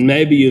 sprinklers, and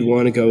maybe you'd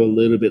want to go a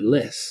little bit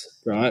less,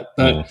 right?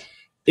 But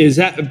is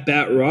that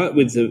about right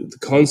with the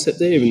concept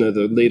there, even though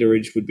the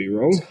literage would be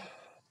wrong?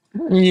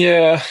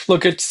 Yeah,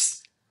 look,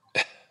 it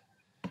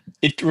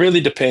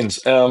really depends.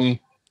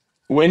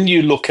 When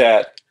you look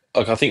at,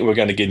 I think we're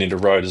going to get into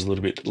rotors a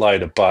little bit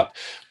later, but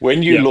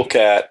when you look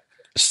at,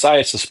 say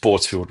it's a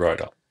sports field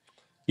rotor,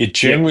 you're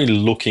generally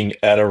looking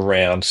at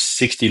around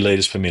 60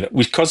 litres per minute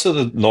because of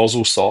the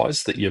nozzle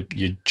size that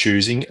you're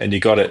choosing, and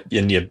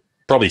you're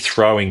probably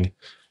throwing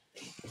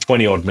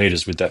 20 odd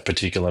metres with that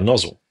particular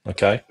nozzle,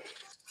 okay?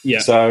 Yeah.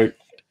 So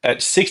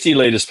at 60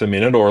 litres per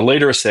minute or a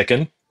litre a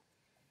second,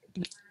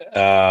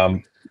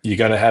 you're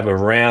going to have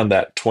around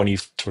that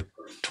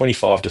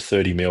 25 to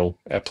 30 mil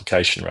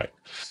application rate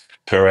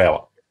per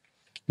hour.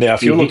 Now,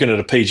 if you're looking at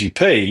a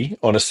PGP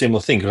on a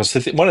similar thing, because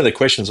one of the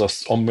questions I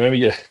remember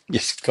you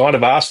kind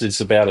of asked this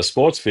about a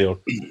sports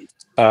field,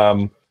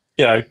 if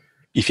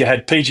you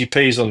had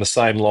PGPs on the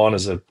same line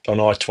as an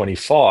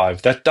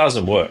I-25, that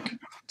doesn't work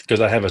because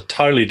they have a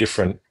totally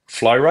different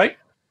flow rate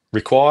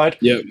required,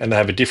 and they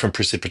have a different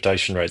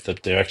precipitation rate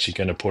that they're actually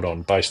going to put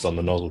on based on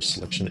the nozzle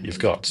selection that you've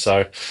got.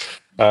 So,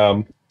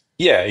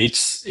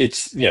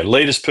 it's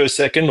litres per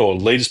second or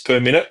litres per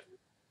minute.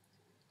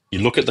 You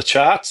look at the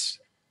charts,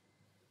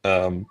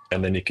 and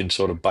then you can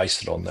sort of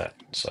base it on that.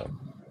 So,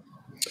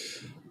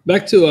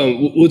 Back to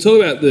we'll talk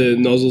about the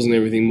nozzles and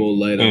everything more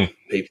later,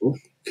 people,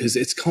 because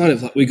it's kind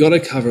of like we got to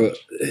cover.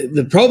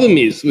 The problem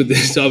is with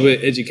this type of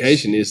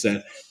education is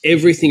that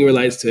everything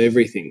relates to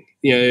everything.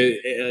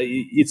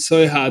 It's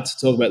so hard to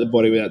talk about the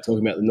body without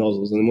talking about the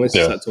nozzles, and then once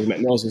you start talking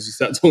about nozzles, you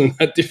start talking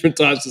about different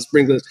types of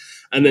sprinklers,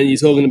 and then you're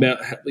talking about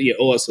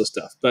all that sort of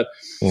stuff. But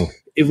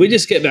if we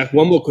just get back,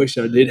 one more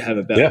question I did have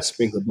about the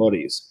sprinkler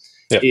bodies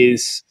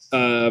is.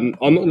 I'm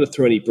not going to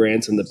throw any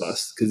brands on the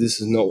bus because this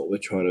is not what we're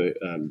trying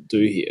to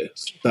do here.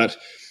 But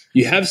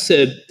you have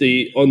said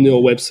on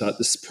your website,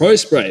 the Pro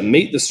Spray,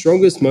 meet the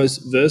strongest,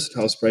 most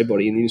versatile spray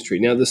body in the industry.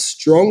 Now, the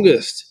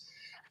strongest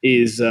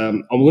is,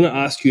 I'm going to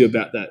ask you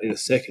about that in a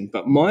second,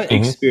 but my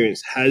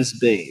experience has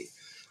been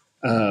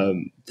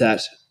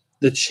that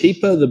the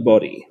cheaper the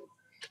body,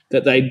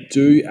 that they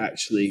do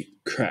actually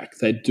crack,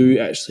 they do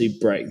actually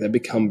break, they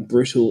become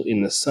brittle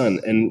in the sun.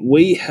 And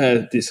we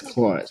had this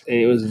client, and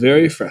it was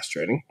very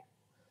frustrating.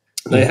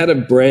 They had a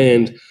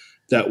brand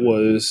that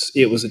was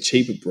a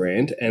cheaper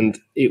brand, and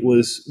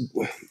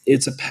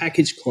it's a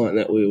package client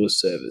that we were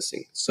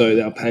servicing. So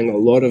they were paying a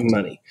lot of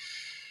money.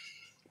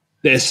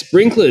 Their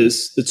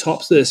sprinklers, the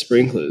tops of their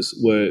sprinklers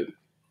were,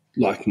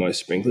 like most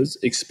sprinklers,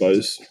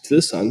 exposed to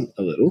the sun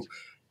a little.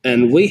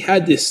 And we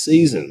had this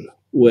season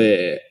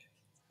where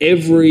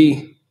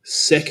every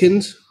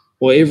second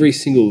or every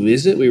single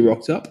visit we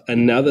rocked up,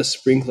 another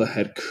sprinkler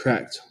had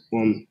cracked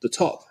on the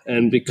top.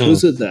 And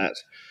because of that,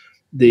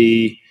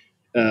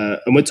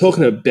 and we're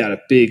talking about a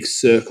big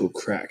circle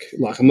crack.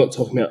 Like, I'm not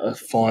talking about a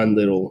fine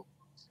little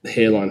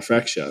hairline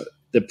fracture.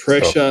 The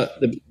pressure,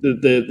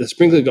 the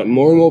sprinkler got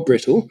more and more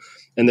brittle,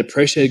 and the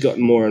pressure had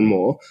gotten more and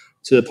more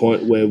to the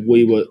point where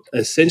we were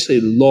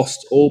essentially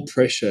lost all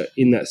pressure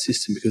in that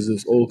system because it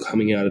was all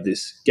coming out of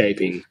this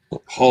gaping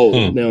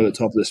hole now on the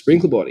top of the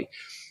sprinkler body.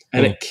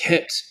 And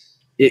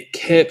it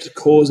kept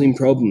causing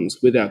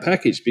problems with our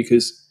package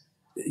because,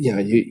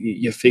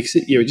 you fix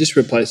it, you just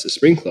replace the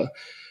sprinkler.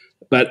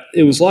 But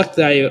it was like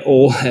they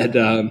all had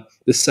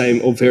the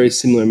same or very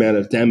similar amount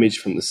of damage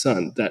from the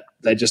sun, that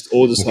they just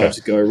all decided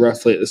to go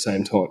roughly at the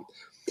same time.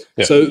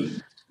 Yeah. So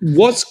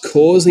what's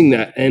causing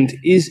that? And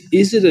is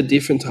it a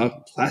different type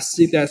of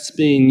plastic that's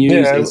being used?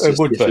 Yeah, it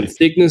would be.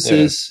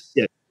 Thicknesses?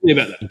 Yeah, tell me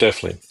about that.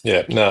 Definitely.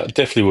 Yeah, no, it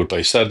definitely would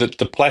be. So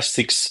the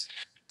plastics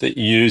that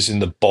you use in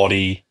the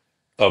body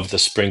of the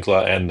sprinkler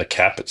and the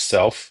cap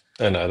itself,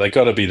 they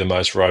got to be the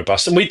most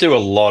robust. And we do a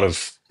lot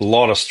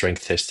of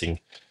strength testing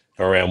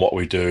around what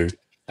we do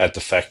at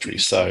the factory.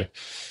 So,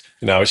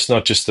 it's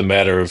not just a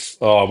matter of,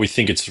 we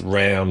think it's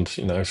around,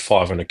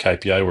 500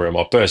 kPa where it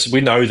might burst.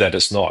 We know that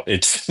it's not.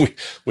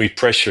 We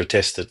pressure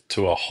test it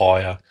to a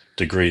higher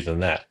degree than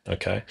that.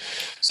 Okay.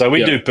 So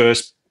we do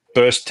burst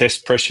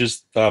test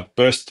pressures,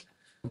 burst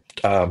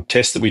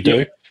tests that we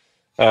do.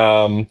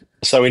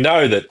 So we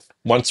know that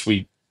once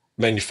we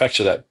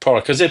manufacture that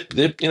product, because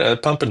they're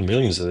pumping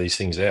millions of these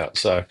things out.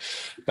 So,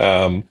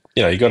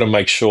 you got to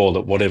make sure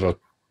that whatever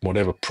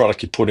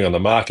product you're putting on the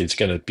market is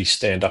going to be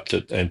stand up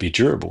to and be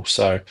durable.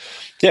 So,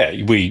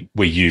 we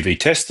UV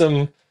test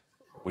them.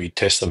 We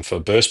test them for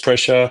burst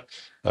pressure.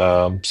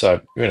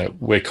 So,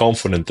 we're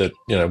confident that,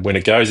 when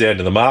it goes out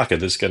in the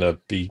market, it's going to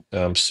be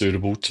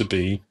suitable to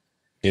be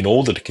in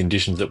all the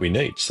conditions that we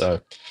need.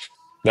 So,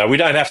 now, we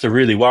don't have to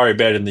really worry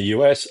about it in the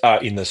US,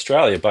 in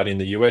Australia, but in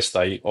the US,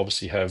 they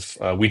obviously have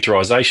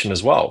winterization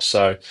as well.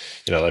 So,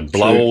 they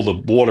blow all the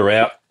water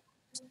out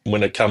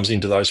when it comes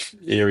into those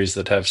areas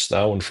that have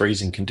snow and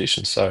freezing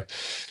conditions. So,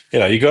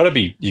 you got to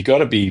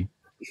be,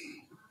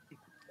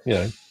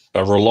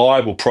 a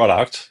reliable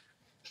product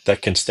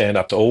that can stand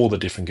up to all the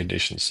different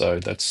conditions. So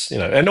that's,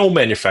 and all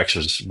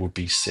manufacturers would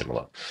be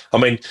similar. I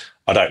mean,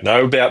 I don't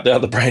know about the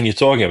other brand you're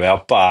talking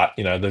about, but,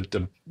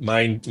 the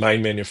main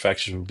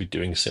manufacturers will be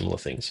doing similar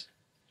things.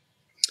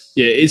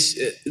 Yeah,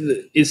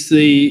 it's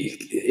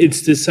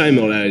the same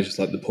old adage,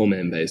 like the poor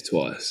man pays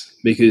twice,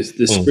 because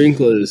the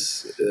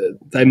sprinklers,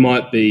 they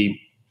might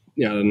be,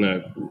 I don't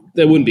know,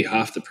 they wouldn't be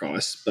half the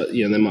price, but,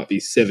 they might be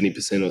 70%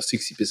 or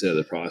 60% of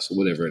the price or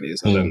whatever it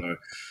is. I don't know.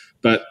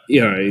 But,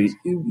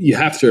 you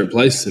have to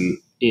replace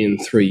them in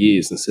 3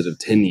 years instead of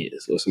 10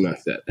 years or something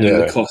like that. And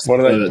the cost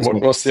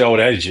what's the old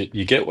adage?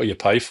 You get what you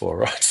pay for,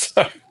 right?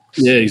 So.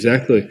 Yeah,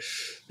 exactly.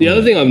 The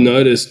other thing I've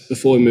noticed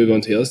before we move on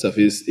to the other stuff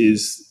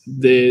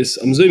is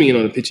I'm zooming in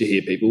on a picture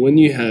here, people. When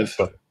you have,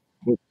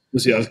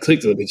 I've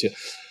clicked on the picture.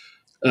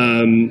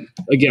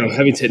 Again, I'm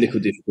having technical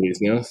difficulties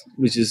now,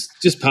 which is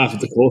just part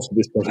of the course of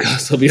this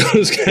podcast, I'll be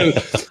honest.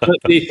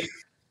 But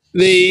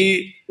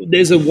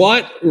there's a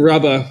white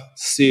rubber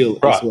seal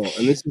as well,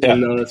 and this is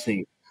another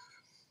thing.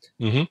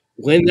 Mm-hmm.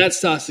 When that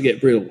starts to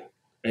get brittle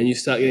and you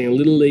start getting a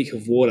little leak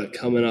of water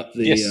coming up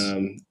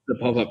the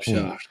pop-up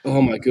shaft,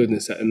 oh my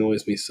goodness, that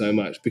annoys me so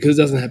much because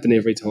it doesn't happen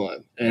every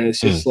time. And it's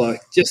just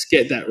just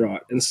get that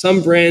right. And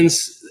some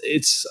brands,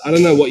 I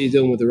don't know what you're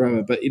doing with the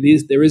rubber, but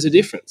there is a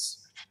difference.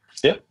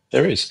 Yeah,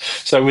 there is.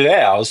 So with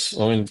ours,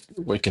 I mean,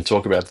 we can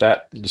talk about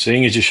that.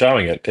 Seeing as you're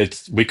showing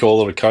it, we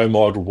call it a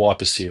co-molded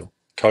wiper seal.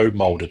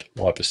 co-molded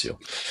hyperseal.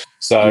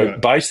 So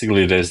Right.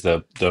 basically there's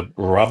the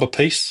rubber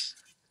piece,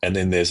 and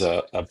then there's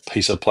a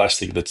piece of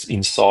plastic that's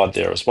inside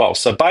there as well.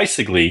 So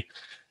basically,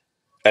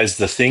 as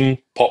the thing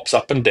pops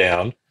up and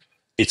down,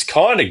 it's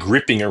kind of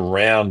gripping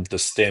around the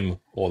stem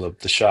or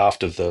the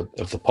shaft of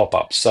the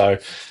pop-up. So,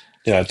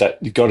 that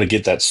you've got to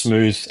get that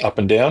smooth up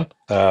and down,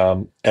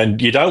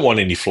 and you don't want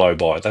any flow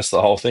by. That's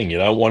the whole thing. You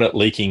don't want it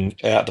leaking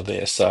out of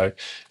there. So,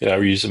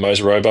 we use the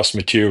most robust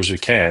materials we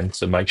can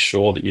to make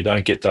sure that you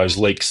don't get those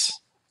leaks,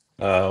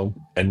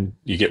 and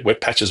you get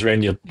wet patches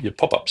around your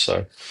pop-up.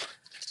 So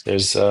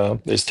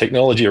there's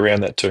technology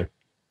around that too.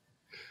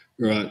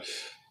 Right.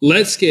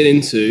 Let's get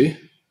into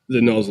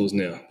the nozzles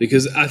now,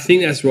 because I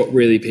think that's what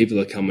really people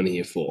are coming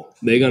here for.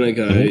 They're going to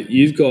go,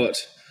 you've got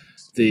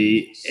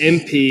the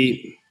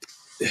MP.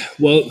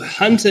 Well,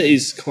 Hunter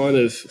is kind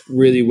of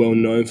really well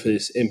known for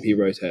this MP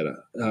rotator.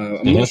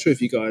 I'm not sure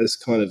if you guys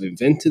kind of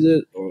invented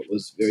it or it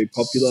was very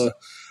popular.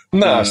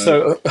 No,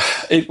 so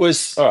it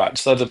was, all right.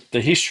 So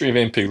the history of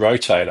MP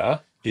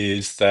rotator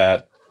is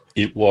that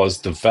it was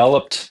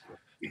developed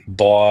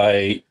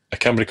by a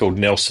company called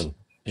Nelson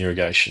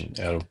Irrigation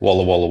out of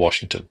Walla Walla,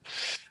 Washington.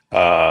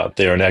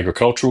 They're an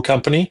agricultural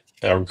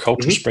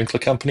sprinkler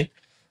company.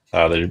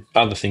 There are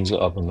other things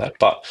other than that,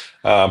 but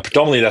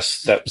predominantly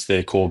that was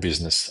their core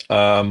business.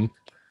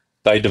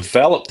 They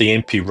developed the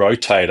MP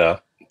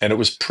rotator, and it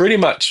was pretty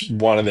much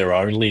one of their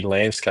only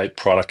landscape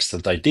products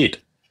that they did.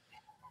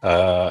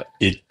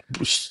 It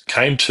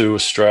came to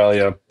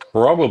Australia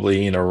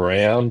probably in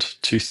around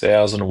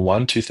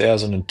 2001,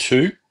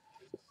 2002.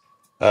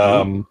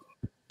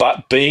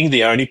 But being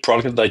the only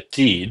product that they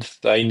did,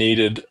 they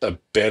needed a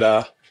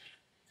better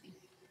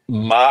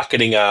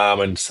marketing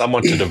arm and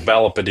someone to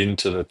develop it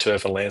into the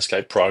turf and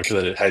landscape product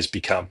that it has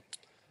become.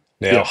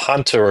 Now,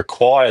 Hunter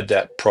acquired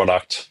that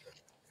product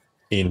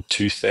in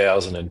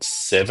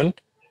 2007,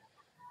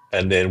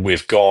 and then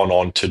we've gone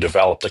on to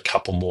develop a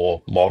couple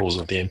more models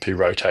of the MP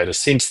rotator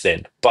since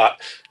then. But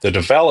the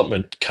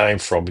development came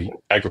from the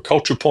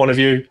agricultural point of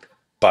view,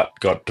 but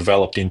got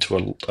developed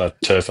into a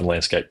turf and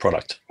landscape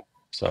product.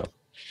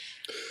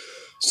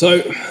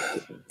 So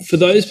for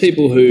those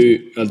people who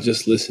are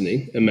just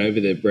listening and maybe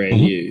they're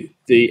brand new,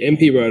 the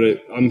MP rotor,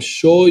 I'm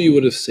sure you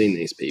would have seen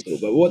these people,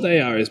 but what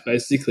they are is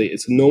basically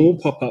it's a normal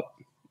pop-up,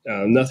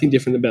 nothing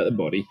different about the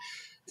body.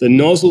 The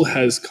nozzle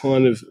has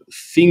kind of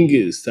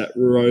fingers that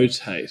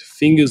rotate,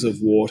 fingers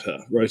of water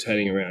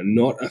rotating around,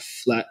 not a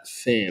flat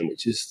fan,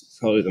 which is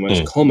probably the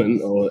most common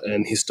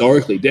and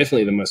historically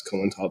definitely the most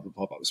common type of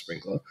pop-up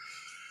sprinkler.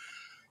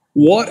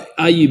 What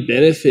are you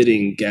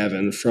benefiting,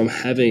 Gavin, from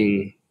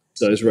having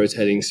those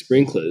rotating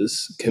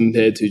sprinklers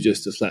compared to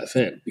just a flat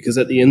fan? Because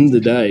at the end of the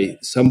day,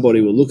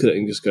 somebody will look at it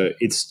and just go,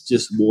 it's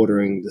just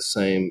watering the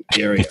same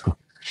area. What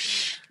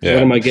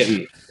am I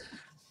getting?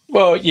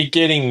 Well, you're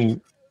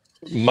getting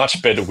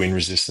much better wind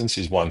resistance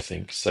is one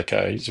thing.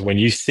 Okay, so when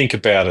you think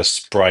about a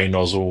spray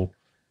nozzle,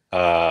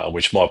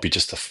 which might be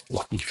just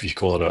if you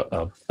call it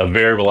a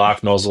variable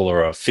arc nozzle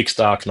or a fixed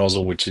arc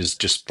nozzle, which is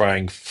just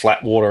spraying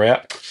flat water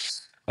out,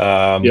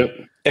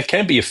 it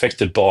can be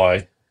affected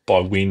by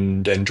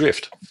wind and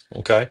drift.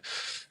 Okay,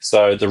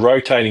 so the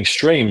rotating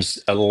streams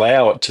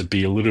allow it to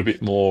be a little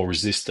bit more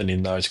resistant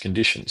in those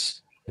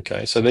conditions.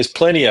 Okay, so there's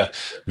plenty of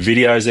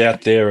videos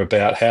out there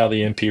about how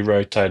the MP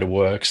rotator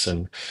works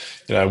and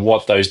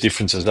what those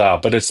differences are.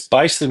 But it's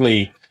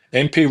basically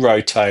MP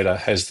rotator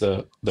has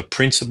the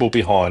principle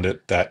behind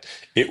it that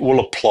it will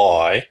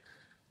apply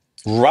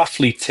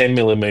roughly 10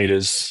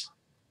 millimeters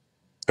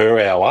per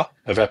hour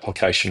of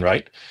application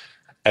rate,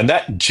 and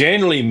that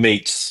generally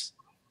meets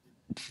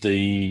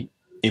the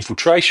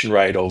infiltration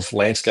rate of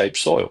landscape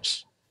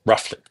soils,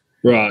 roughly.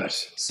 Right.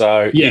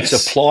 So it's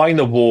applying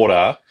the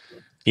water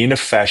in a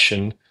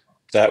fashion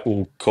that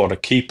will kind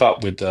of keep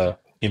up with the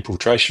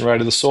infiltration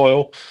rate of the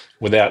soil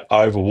without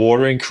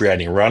overwatering,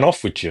 creating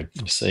runoff, which you're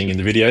seeing in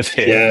the video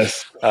there.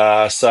 Yes.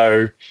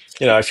 So,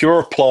 if you're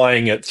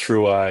applying it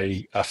through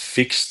a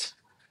fixed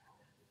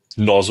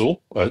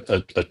nozzle,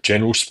 a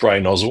general spray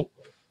nozzle,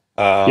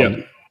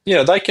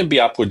 they can be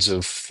upwards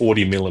of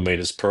 40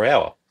 millimeters per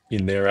hour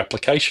in their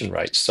application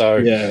rate.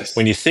 So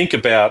when you think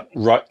about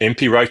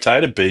MP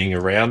rotator being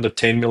around the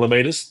 10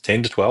 millimeters,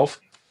 10 to 12,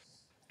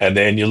 and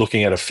then you're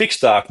looking at a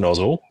fixed arc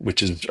nozzle,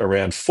 which is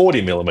around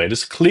 40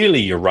 millimeters, clearly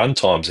your run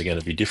times are going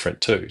to be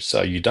different too.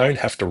 So you don't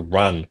have to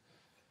run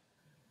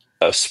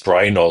a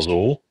spray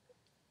nozzle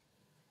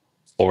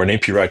or an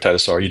MP rotator,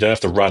 sorry, you don't have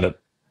to run it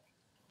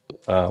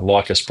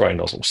like a spray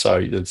nozzle.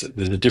 So there's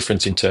a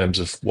difference in terms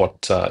of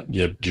what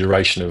your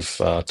duration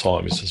of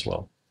time is as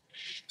well.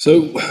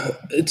 So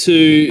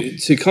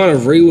to kind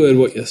of reword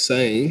what you're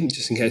saying,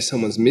 just in case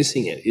someone's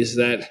missing it, is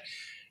that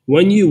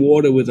when you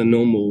water with a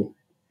normal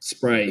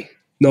spray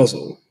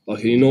nozzle,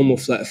 like a normal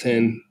flat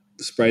fan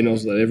spray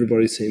nozzle that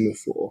everybody's seen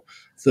before,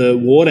 the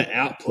water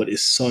output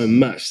is so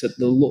much that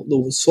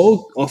the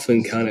soil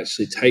often can't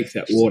actually take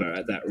that water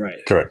at that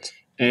rate. Correct.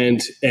 And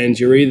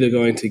you're either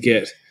going to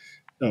get,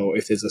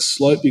 if there's a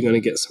slope, you're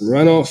going to get some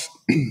runoff,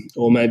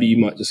 or maybe you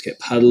might just get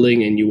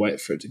puddling and you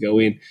wait for it to go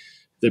in.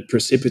 the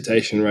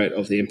precipitation rate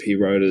of the MP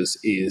rotors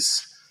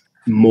is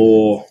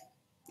more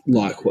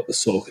like what the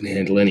soil can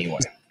handle anyway.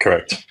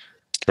 Correct.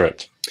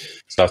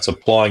 So it's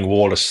applying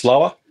water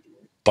slower,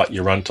 but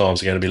your run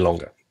times are going to be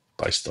longer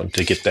based on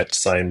to get that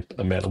same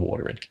amount of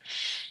water in.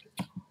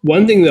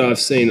 One thing that I've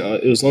seen,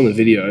 it was on the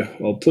video,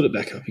 I'll put it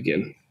back up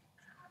again,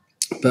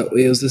 but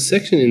there was a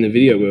section in the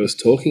video where it was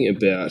talking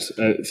about,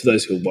 for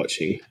those who are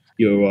watching,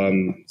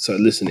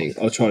 listening,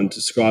 I'll try and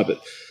describe it,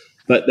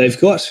 but they've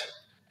got,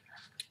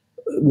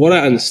 what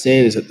I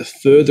understand is that the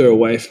further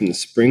away from the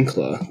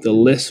sprinkler, the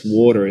less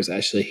water is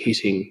actually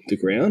hitting the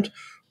ground,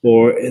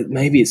 or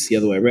maybe it's the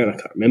other way around, I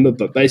can't remember,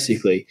 but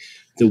basically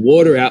the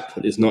water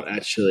output is not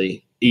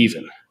actually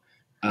even.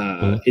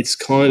 It's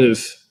kind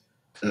of...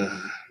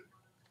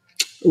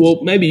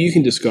 well, maybe you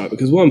can describe it,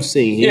 because what I'm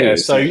seeing here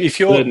is so if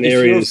you're certain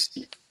areas.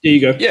 There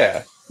you go.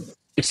 Yeah.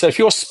 So if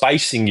you're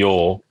spacing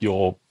your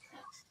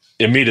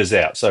emitters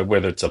out, so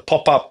whether it's a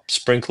pop-up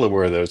sprinkler,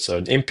 whether it's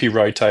an MP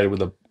rotator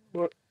with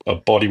a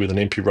body with an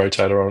MP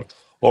rotator on it,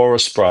 or a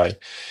spray,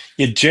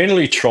 you're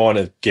generally trying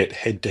to get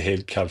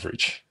head-to-head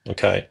coverage.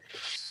 Okay. Right.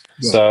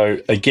 So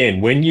again,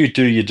 when you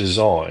do your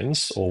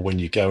designs, or when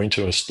you go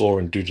into a store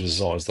and do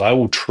designs, they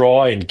will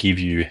try and give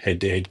you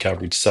head-to-head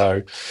coverage.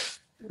 So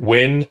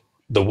when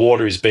the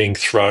water is being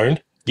thrown,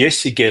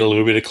 yes, you get a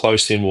little bit of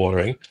close-in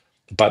watering,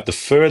 but the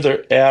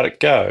further out it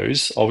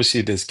goes,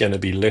 obviously there's going to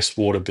be less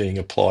water being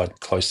applied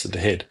close to the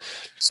head.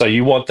 So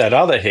you want that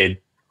other head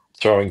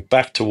throwing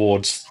back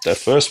towards that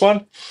first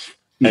one,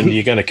 and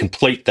you're going to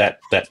complete that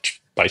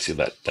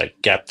basically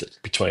that gap that's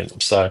between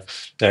them. So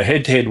now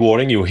head-to-head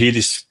watering, you'll hear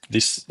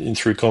this in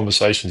through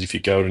conversations if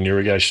you go to an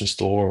irrigation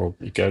store or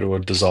you go to a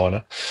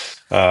designer.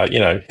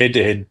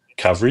 Head-to-head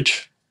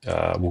coverage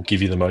will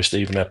give you the most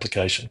even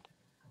application.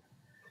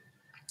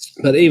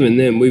 But even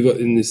then, we've got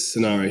in this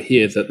scenario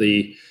here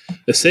that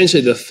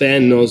essentially the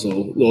fan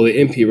nozzle or the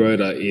MP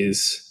rotor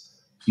is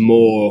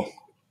more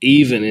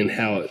even in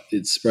how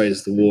it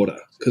sprays the water.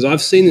 Because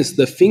I've seen this,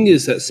 the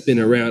fingers that spin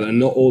around are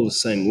not all the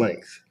same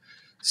length.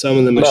 Some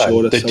of them are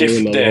shorter, some of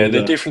them are longer.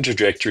 They're different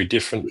trajectory,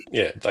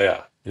 they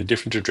are. They're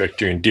different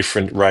trajectory and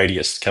different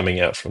radius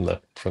coming out from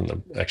the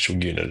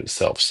actual unit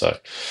itself. So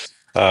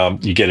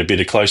you get a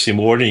bit of close-in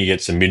watering, you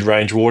get some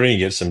mid-range watering, you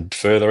get some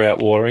further out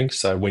watering.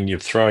 So when you're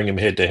throwing them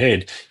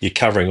head-to-head, you're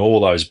covering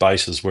all those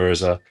bases,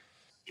 whereas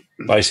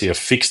basically a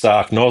fixed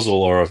arc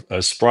nozzle or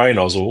a spray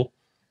nozzle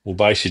will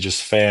basically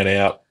just fan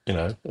out,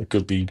 it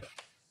could be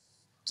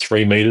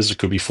 3 meters, it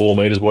could be 4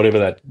 meters,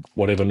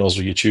 whatever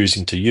nozzle you're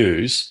choosing to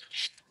use.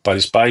 But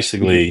it's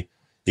basically,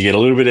 you get a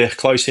little bit of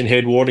close-in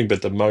head watering,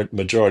 but the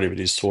majority of it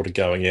is sort of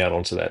going out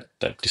onto that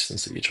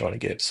distance that you're trying to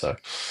get. So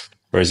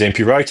whereas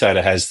MP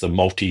rotator has the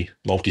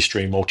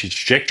multi-stream,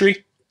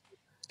 multi-trajectory,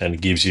 and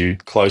it gives you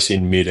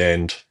close-in, mid,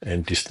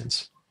 and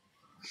distance.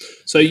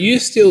 So you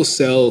still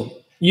sell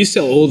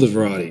all the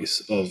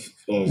varieties of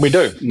we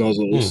do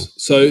nozzles.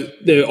 So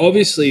there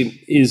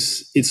obviously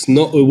it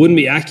wouldn't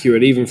be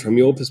accurate even from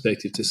your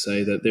perspective to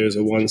say that there's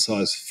a one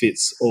size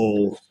fits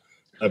all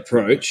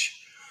approach.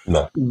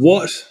 No.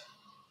 What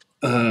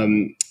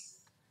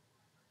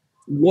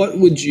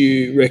would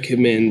you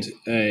recommend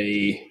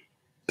a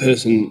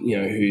person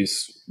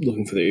who's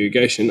looking for the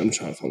irrigation? I'm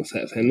trying to find the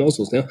flat fan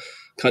nozzles now.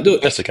 Can't do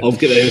it. That's okay. I'll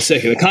get there in a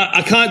second.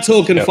 I can't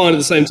talk and find at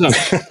the same time.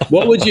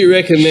 What would you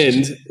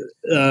recommend,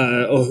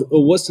 or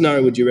what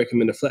scenario would you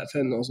recommend a flat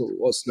fan nozzle?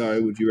 What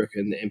scenario would you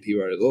recommend the MP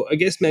rotors? Well, I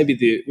guess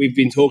maybe we've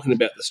been talking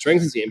about the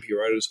strengths of the MP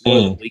rotors. What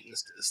are the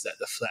weaknesses that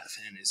the flat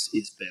fan is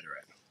better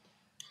at?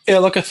 Yeah,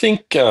 look, I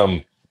think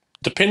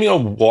depending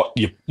on what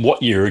you're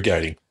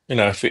irrigating,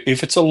 if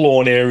it's a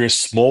lawn area,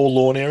 small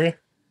lawn area,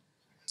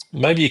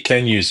 maybe you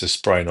can use a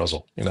spray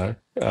nozzle.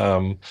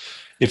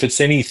 If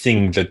it's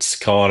anything that's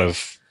kind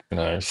of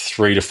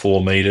 3 to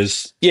 4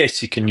 meters,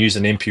 yes, you can use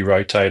an MP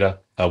rotator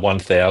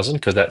 1000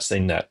 because that's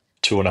in that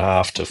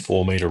 2.5 to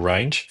 4 meter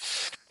range.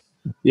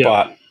 Yeah.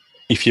 But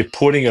if you're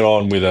putting it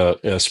on with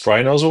a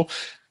spray nozzle,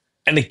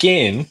 and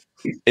again,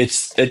 it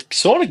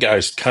sort of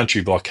goes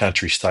country by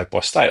country, state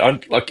by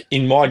state. Like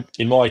in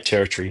my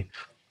territory,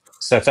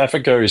 South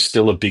Africa is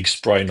still a big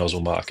spray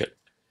nozzle market.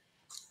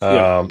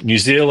 New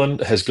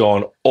Zealand has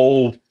gone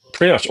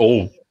pretty much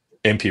all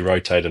MP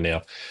rotator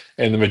now,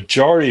 and the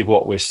majority of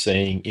what we're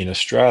seeing in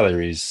Australia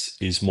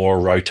is more a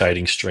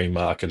rotating stream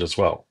market as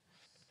well.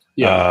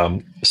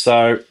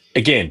 So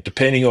again,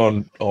 depending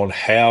on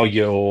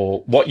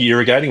what you're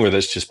irrigating, whether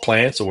it's just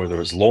plants or whether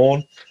it's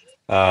lawn,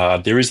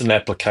 there is an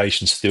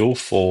application still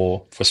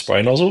for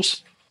spray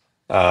nozzles,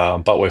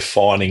 but we're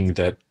finding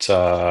that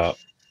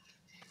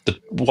the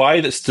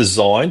way that's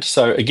designed.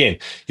 So again,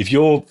 if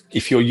you're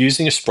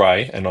using a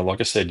spray, and like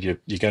I said,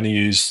 you're going to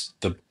use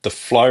the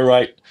flow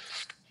rate,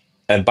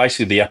 and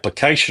basically the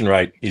application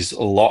rate is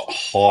a lot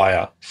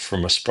higher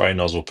from a spray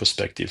nozzle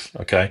perspective.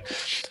 Okay,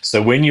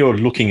 so when you're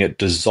looking at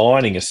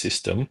designing a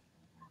system,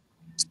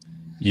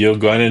 you're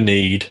going to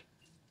need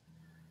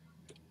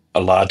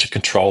a larger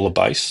controller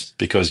base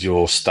because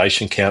your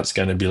station count's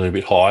going to be a little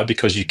bit higher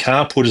because you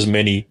can't put as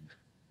many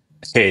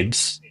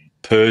heads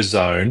per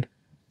zone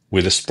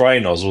with a spray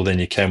nozzle than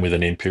you can with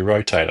an NP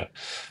rotator.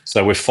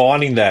 So we're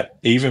finding that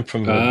even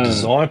from a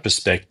design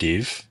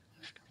perspective,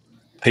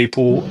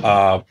 people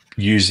are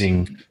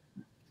using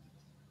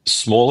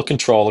smaller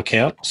controller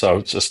count, so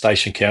it's a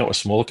station count with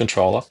smaller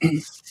controller,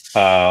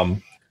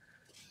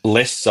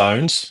 less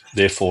zones,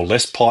 therefore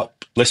less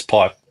pipe, less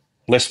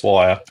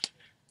wire,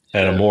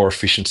 and a more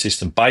efficient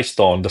system based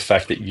on the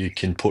fact that you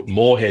can put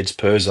more heads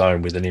per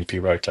zone with an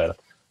NP rotator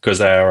because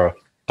they are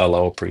a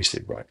lower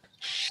precip rate.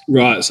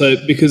 Right. So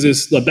because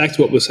it's like back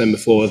to what we were saying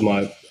before with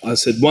I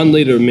said 1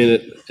 litre a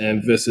minute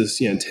and versus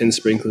 10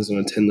 sprinklers on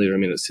a 10 litre a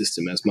minute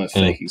system as my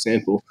fake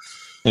example.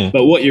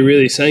 But what you're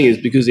really saying is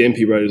because the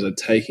NP rotors are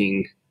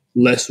taking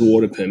less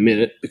water per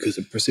minute because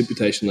the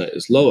precipitation rate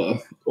is lower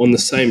on the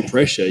same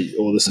pressure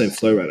or the same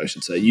flow rate, I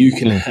should say, you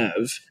can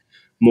have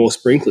more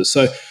sprinklers.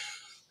 So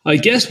I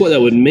guess what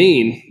that would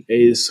mean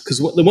is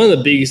because one of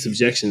the biggest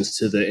objections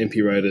to the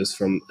NP rotors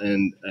from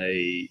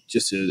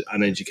just an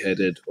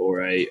uneducated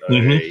or a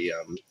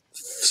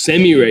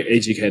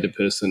semi-educated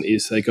person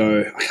is they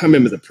go, I can't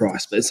remember the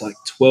price, but it's like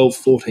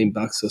 $12-14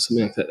 or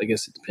something like that. I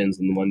guess it depends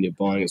on the one you're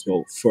buying as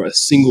well for a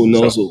single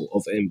nozzle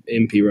of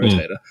NP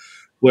rotator.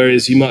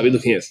 Whereas you might be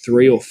looking at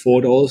 $3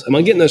 or $4. Am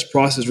I getting those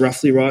prices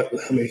roughly right?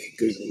 I mean,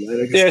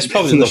 yeah, it's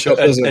probably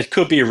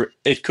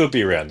it could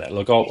be around that.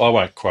 Look, I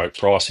won't quote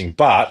pricing,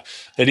 but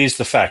it is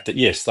the fact that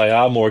yes, they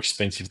are more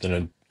expensive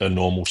than a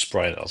normal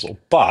spray nozzle.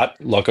 But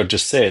like I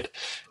just said,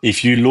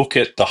 if you look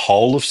at the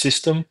whole of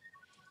system,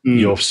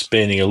 you're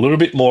spending a little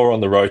bit more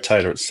on the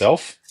rotator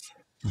itself.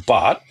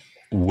 But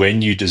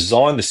when you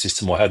design the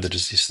system or have the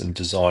system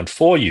designed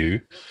for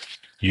you,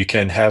 you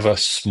can have a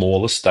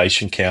smaller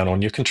station count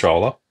on your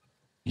controller.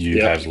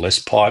 You have less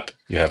pipe,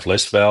 you have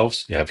less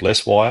valves, you have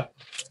less wire.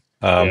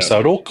 So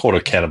it all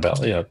kind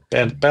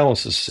of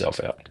balances itself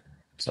out.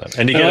 So,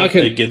 and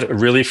you get a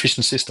really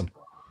efficient system.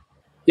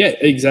 Yeah,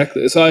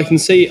 exactly. So I can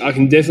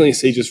definitely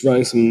see just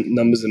running some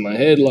numbers in my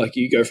head. Like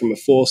you go from a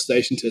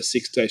 4-station to a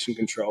 6-station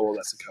controller,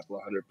 that's a couple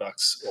of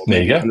 $100 or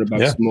maybe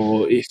 $100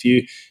 more. If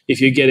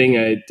you're getting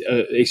a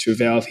extra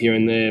valve here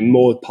and there,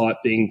 more pipe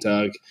being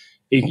dug,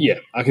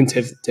 I can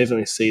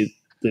definitely see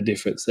the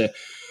difference there.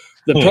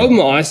 The problem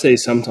I see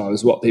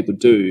sometimes, what people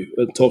do,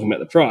 talking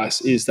about the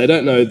price, is they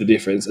don't know the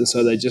difference, and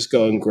so they just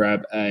go and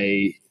grab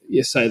say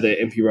the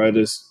NP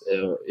rotors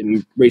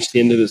reach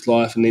the end of its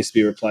life and needs to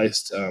be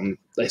replaced.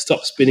 They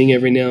stop spinning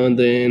every now and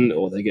then,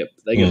 or they get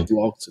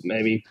blocked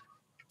maybe,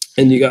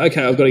 and you go,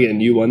 okay, I've got to get a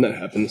new one. That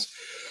happens.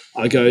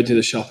 I go to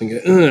the shop and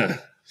go,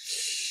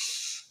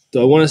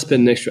 do I want to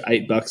spend an extra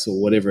 $8 or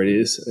whatever it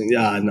is? And,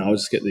 no, I'll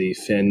just get the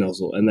fan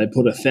nozzle, and they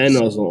put a fan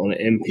nozzle on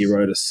an NP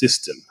rotor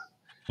system.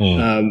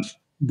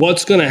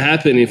 What's going to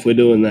happen if we're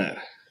doing that?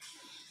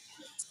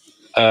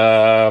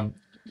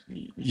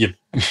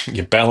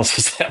 You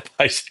balance out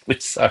basically.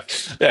 So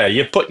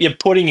you're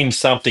putting in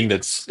something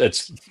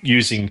that's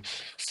using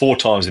 4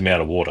 times the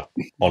amount of water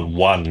on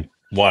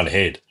one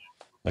head.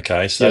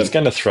 Okay, so it's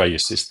going to throw your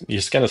system.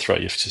 It's going to throw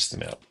your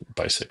system out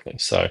basically.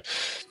 So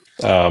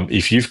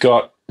if you've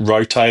got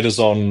rotators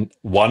on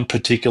one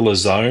particular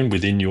zone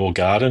within your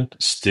garden,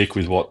 stick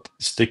with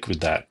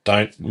that.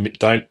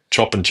 Don't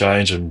chop and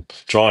change and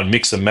try and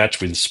mix and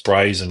match with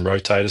sprays and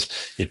rotators.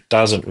 It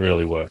doesn't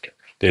really work.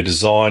 They're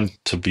designed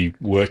to be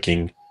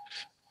working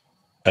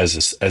as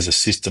a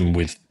system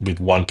with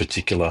one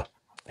particular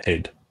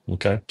head.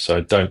 Okay,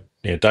 so don't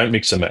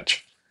mix and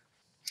match.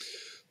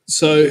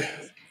 So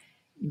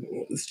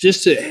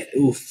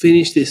we'll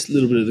finish this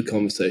little bit of the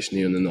conversation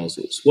here on the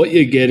nozzles. What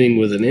you're getting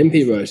with an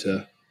NP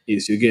rotor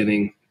is you're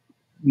getting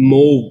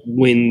more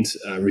wind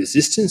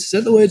resistance. Is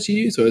that the word you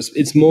use? Or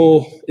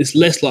it's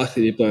less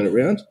likely to be blown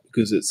around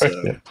because it's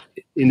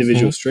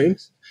individual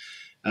streams.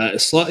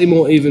 Slightly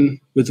more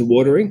even with the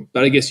watering,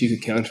 but I guess you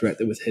could counteract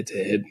that with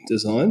head-to-head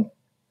design.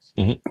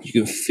 You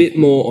can fit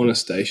more on a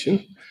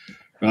station,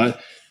 right?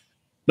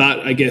 But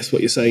I guess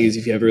what you're saying is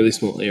if you have a really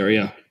small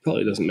area, it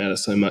probably doesn't matter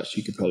so much.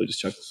 You could probably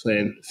just chuck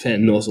a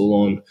fan nozzle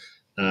on,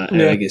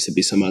 and I guess there'd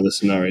be some other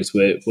scenarios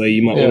where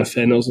you might want a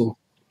fan nozzle.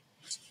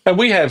 And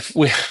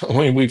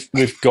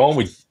we've gone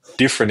with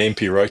different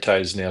NP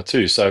rotators now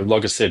too. So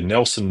like I said,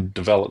 Nelson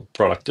developed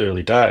product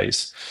early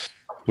days.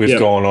 We've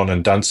gone on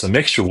and done some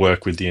extra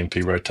work with the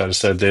NP rotator.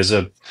 So there's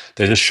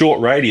a short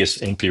radius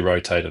NP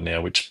rotator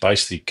now, which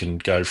basically can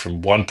go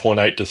from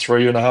 1.8 to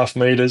 3.5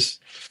 meters,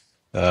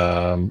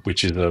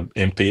 which is a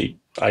NP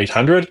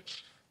 800.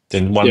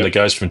 Then one that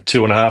goes from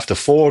 2.5 to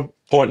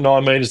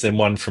 4.9 meters. Then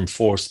one from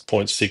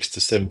 4.6 to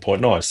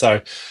 7.9.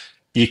 So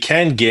you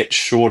can get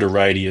shorter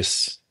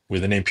radius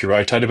with an NP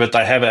rotator, but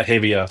they have a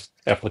heavier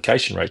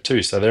application rate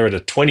too. So they're at a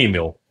 20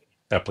 mil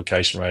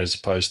application rate as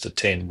opposed to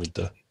 10 with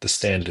the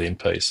standard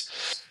NPs.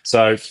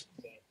 So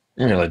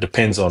it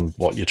depends on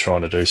what you're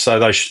trying to do. So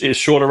those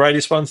shorter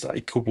radius ones,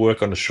 they could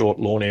work on a short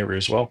lawn area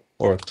as well,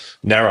 or a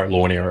narrow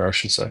lawn area, I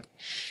should say.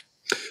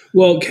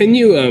 Well, can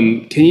you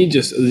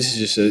just, this is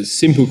just a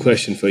simple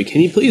question for you.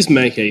 Can you please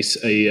make a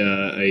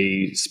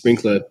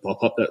sprinkler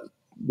pop up that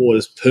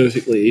waters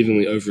perfectly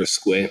evenly over a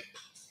square?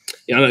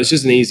 Yeah, I know it's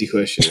just an easy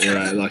question,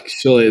 right? Like,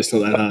 surely it's not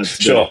that hard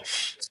to do.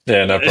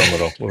 Yeah, no problem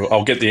at all.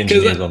 I'll get the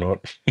engineers on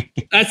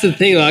it. That's the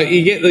thing. Like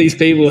you get these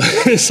people,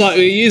 it's like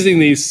we're using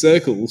these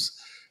circles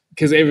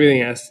because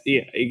everything has.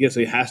 Yeah, I guess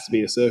it has to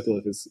be a circle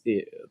if it's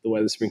the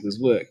way the sprinklers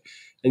work.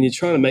 And you're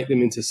trying to make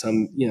them into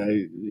some,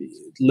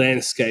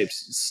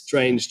 landscapes,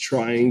 strange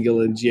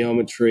triangular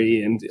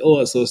geometry and all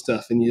that sort of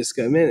stuff. And you just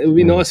go, man, it would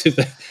be nice if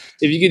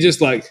you could just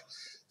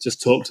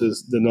talk to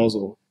the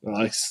nozzle,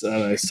 like I don't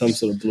know, some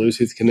sort of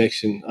Bluetooth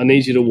connection. I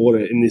need you to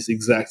water in this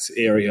exact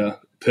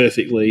area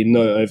perfectly,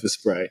 no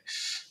overspray.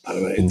 I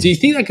don't know. Do you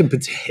think that could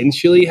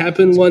potentially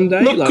happen one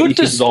day? Look, like good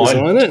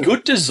design.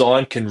 Good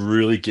design can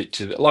really get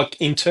to that.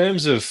 Like in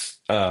terms of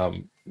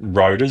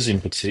rotors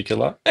in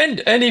particular, and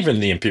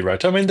even the MP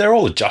rotor. I mean, they're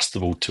all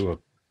adjustable to a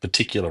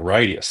particular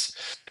radius.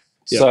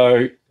 Yep.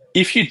 So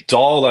if you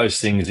dial those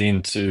things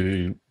in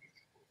to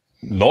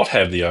not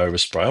have the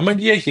overspray, I mean,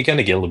 yeah, you're going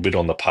to get a little bit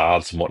on the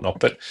paths and whatnot,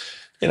 but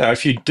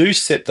if you do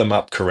set them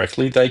up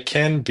correctly, they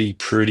can be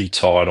pretty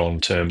tight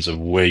on terms of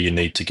where you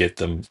need to get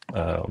them,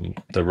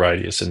 the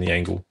radius and the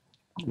angle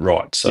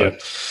right. So,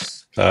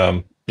 it's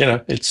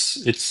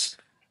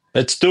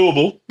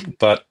doable,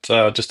 but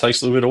just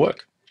takes a little bit of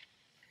work.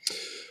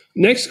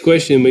 Next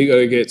question, we got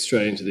to get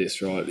straight into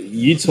this, right?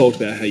 You talked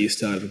about how you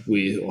started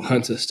with, or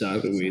Hunter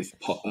started with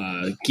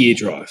gear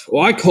drive.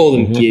 Well, I call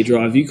them gear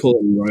drive. You call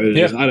them rotors.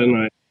 Yeah. I don't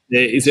know.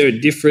 Is there a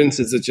difference?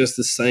 Is it just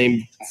the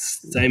same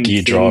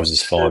gear drives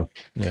is fine.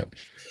 Yeah.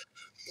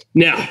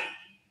 Now,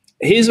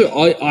 here's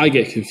where I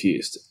get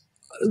confused.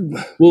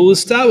 Well, we'll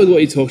start with what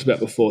you talked about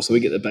before, so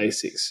we get the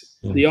basics.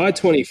 The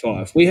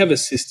I-25, we have a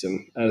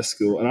system at a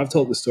school, and I've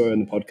told the story on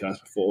the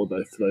podcast before,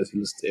 though, for those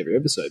who listen to every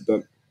episode,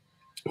 but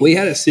we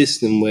had a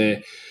system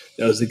where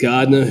there was a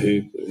gardener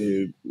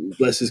who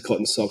bless his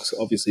cotton socks,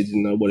 obviously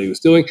didn't know what he was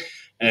doing,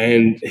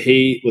 and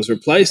he was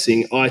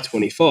replacing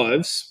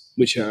I-25s,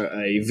 which are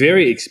a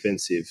very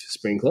expensive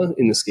sprinkler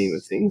in the scheme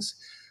of things,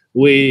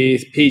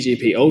 with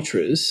PGP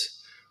Ultras,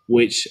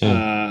 which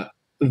are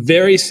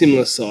very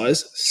similar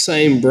size,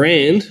 same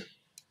brand,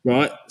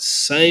 right?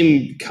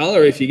 Same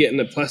color if you're getting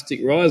a plastic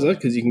riser,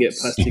 because you can get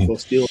plastic or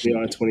steel on the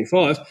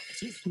I-25.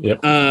 Yep.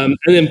 And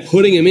then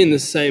putting them in the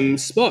same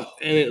spot.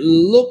 And it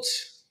looked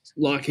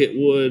like it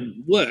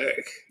would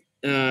work.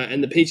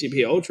 And the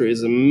PGP Ultra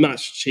is a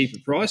much cheaper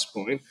price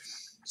point.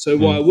 So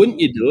why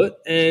wouldn't you do it?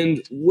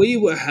 And we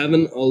were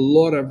having a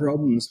lot of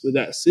problems with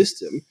that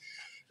system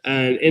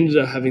and ended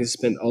up having to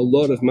spend a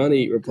lot of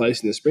money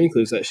replacing the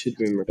sprinklers that should have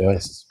been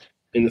replaced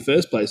in the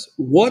first place.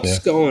 What's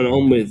going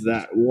on with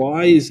that?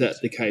 Why is that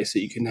the case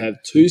that you can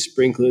have two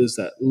sprinklers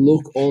that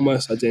look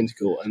almost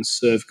identical and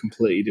serve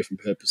completely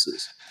different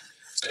purposes?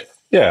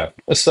 Yeah.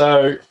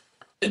 So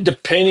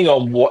depending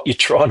on what you're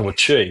trying to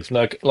achieve,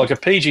 like a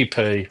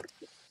PGP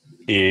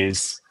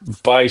is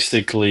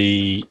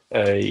basically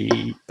a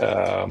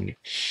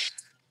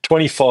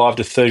 25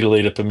 to 30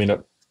 litre per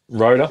minute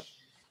rotor,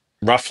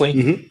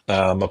 roughly,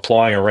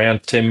 applying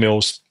around 10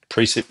 mils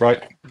precip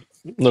rate,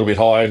 a little bit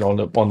higher on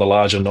the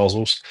larger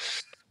nozzles.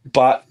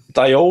 But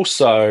they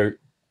also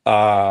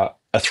are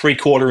a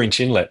 3/4 inch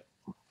inlet.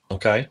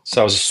 Okay,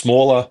 so it's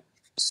a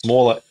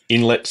smaller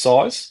inlet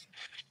size.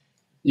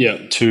 Yeah.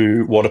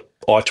 To what an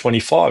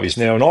I-25 is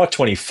now. An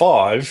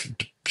I-25,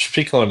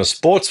 particularly on a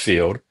sports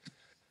field,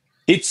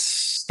 it's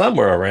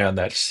somewhere around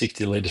that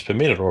 60 litres per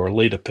minute or a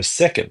litre per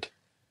second.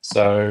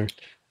 So,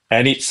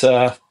 and it's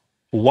a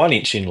 1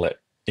 inch inlet.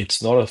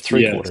 It's not a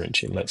 3/4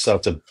 inch inlet. So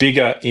it's a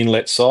bigger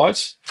inlet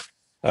size.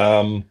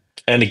 And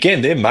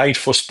again, they're made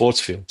for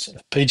sports fields.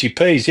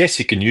 PGPs, yes,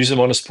 you can use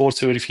them on a sports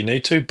field if you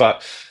need to,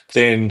 but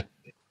then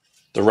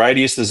the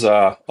radiuses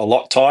are a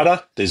lot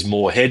tighter. There's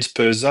more heads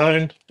per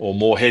zone or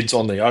more heads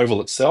on the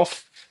oval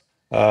itself.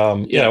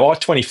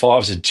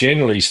 I-25s are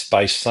generally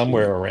spaced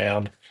somewhere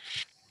around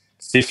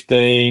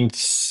 15,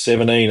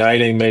 17,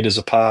 18 metres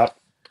apart,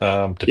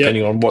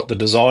 depending on what the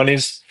design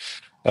is.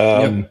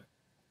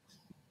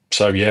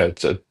 So, yeah,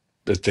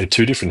 they're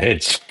two different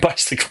heads,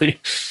 basically.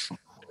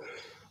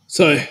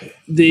 So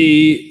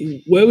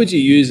where would you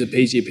use a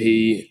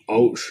PGP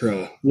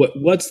Ultra?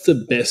 What's the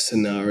best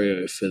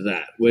scenario for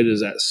that? Where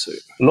does that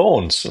suit?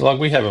 Lawns, like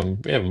we have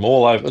them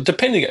all over.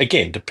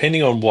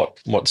 Depending on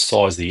what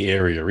size the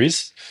area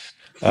is,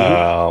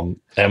 how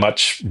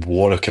much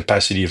water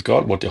capacity you've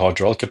got, what the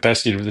hydraulic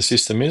capacity of the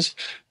system is.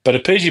 But a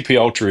PGP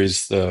Ultra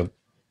is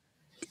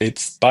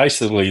it's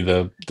basically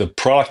the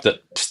product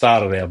that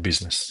started our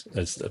business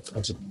as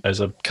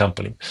a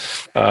company.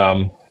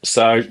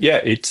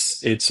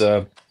 It's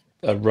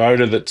a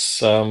rotor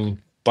that's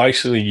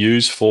basically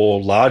used for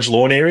large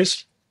lawn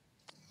areas,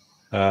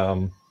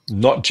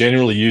 not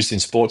generally used in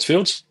sports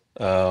fields.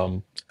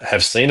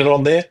 Have seen it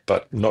on there,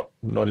 but not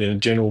in a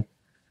general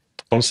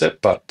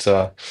concept. But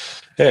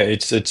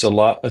it's a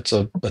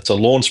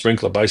lawn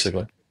sprinkler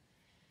basically.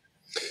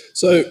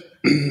 So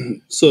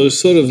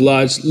sort of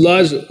large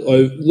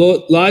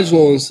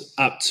lawns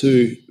up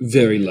to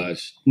very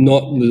large,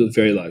 not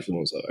very large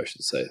lawns, I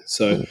should say.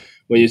 So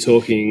when you're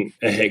talking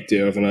a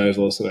hectare of an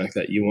oval or something like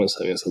that, you want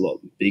something that's a lot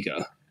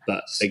bigger.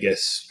 But I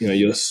guess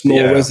your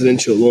small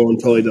residential lawn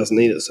probably doesn't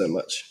need it so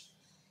much.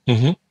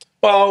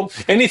 Well,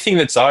 anything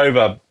that's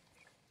over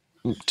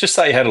just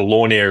say you had a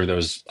lawn area that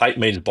was 8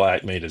 meters by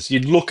 8 meters,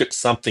 you'd look at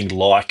something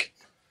like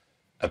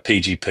a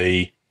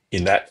PGP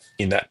in that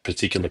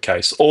particular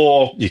case,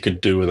 or you could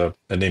do with an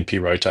NP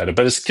rotator.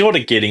 But it's sort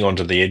of getting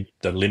onto the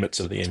limits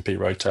of the NP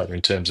rotator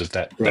in terms of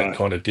that Right.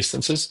 kind of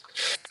distances.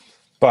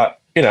 But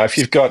if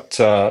you've got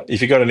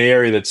an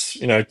area that's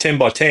 10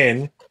 by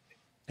 10,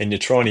 and you're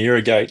trying to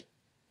irrigate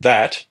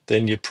that,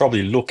 then you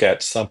probably look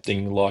at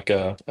something like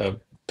a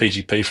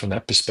PGP from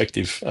that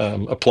perspective,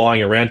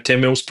 applying around 10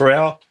 mils per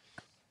hour.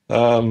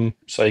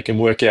 So you can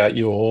work out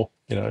your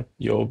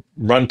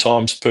run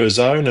times per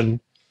zone, and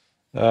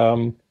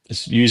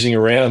it's using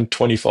around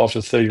 25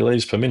 to 30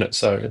 litres per minute.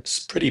 So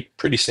it's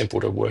pretty simple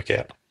to work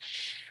out.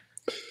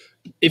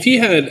 If you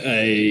had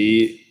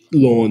a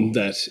lawn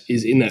that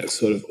is in that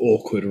sort of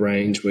awkward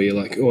range where you're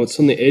like, oh, it's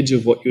on the edge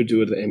of what you'll do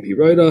with the MP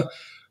rotor,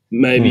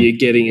 maybe you're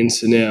getting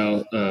into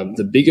now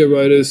the bigger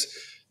rotors.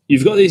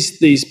 You've got these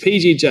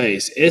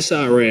PGJs,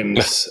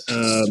 SRMs.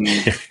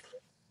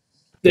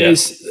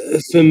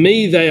 For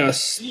me,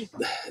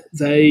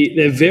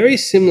 they're very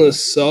similar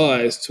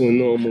size to a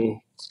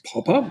normal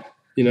pop-up.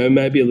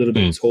 Maybe a little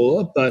bit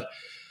taller, but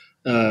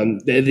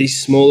they're these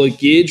smaller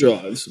gear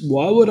drives.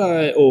 Why would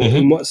I, or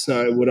in what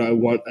scenario would I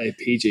want a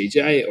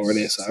PGJ or an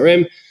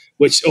SRM?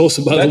 Which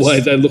also, by the way,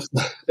 they look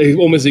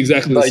almost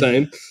exactly the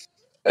same.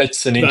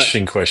 It's an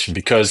interesting question,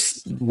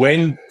 because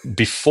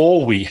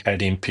before we had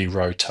MP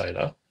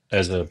rotator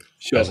as a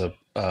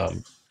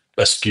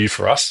SKU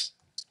for us,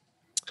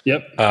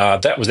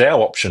 that was our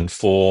option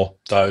for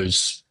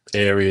those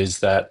areas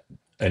that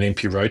an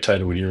MP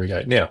rotator would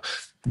irrigate. Now,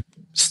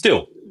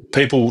 still,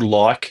 people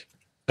like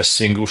a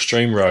single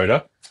stream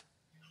rotor.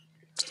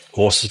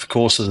 Horses for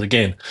courses,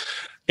 again,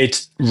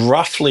 it's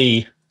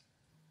roughly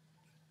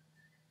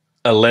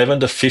 11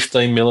 to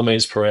 15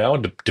 millimeters per hour,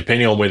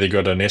 depending on whether you've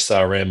got an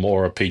SRM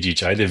or a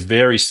PGJ. They're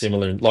very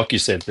similar. Like you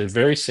said, they're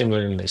very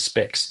similar in their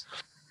specs.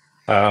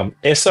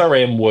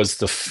 SRM was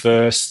the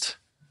first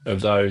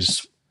of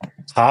those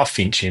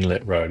half-inch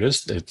inlet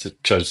rotors.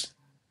 Because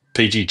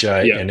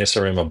PGJ and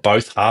SRM are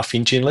both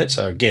half-inch inlet.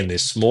 So, again, they're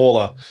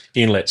smaller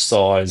inlet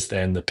size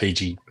than the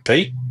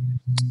PGP.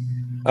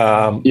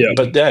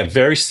 But they're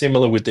very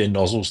similar with their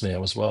nozzles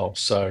now as well.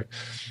 So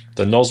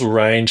the nozzle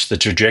range, the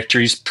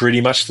trajectory is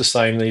pretty much the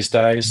same these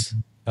days.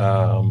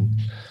 The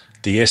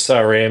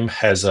SRM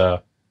has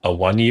a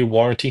 1-year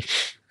warranty,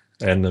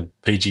 and the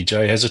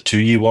PGJ has a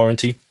 2-year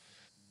warranty.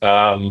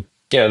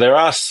 There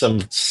are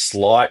some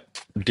slight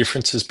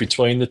differences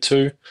between the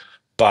two,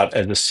 but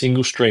as a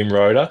single stream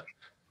rotor,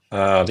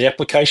 the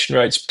application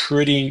rate's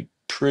pretty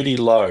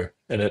low,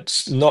 and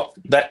it's not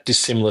that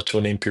dissimilar to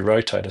an MP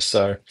rotator.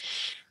 So,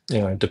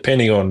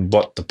 depending on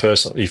what the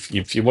person, if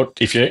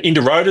you're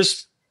into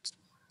rotors,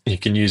 you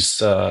can use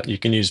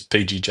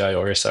PGJ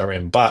or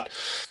SRM, but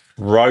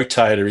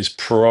rotator is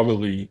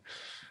probably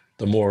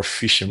the more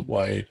efficient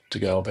way to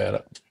go about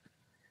it.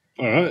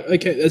 All right,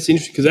 okay, that's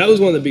interesting, because that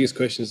was one of the biggest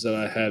questions that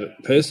I had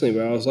personally,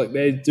 where I was like,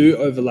 they do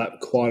overlap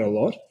quite a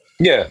lot.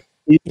 Yeah.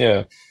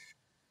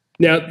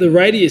 Now, the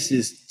radius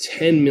is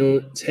 10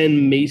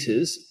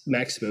 meters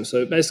maximum,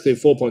 so basically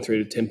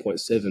 4.3 to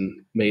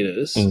 10.7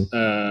 meters.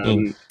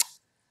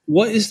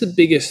 What is the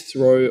biggest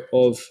throw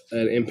of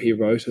an MP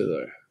rotor,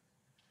 though?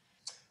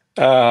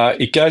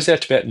 It goes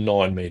out to about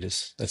 9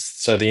 meters.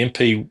 So the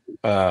MP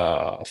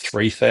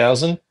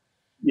 3000.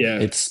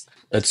 Yeah,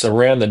 it's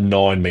around the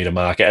 9 meter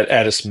mark at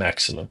its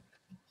maximum.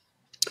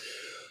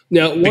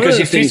 Now, because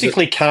you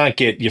physically can't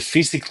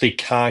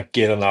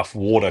get enough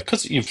water,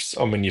 because you've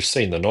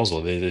seen the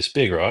nozzle, they're this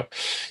big, right?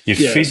 You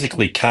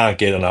physically can't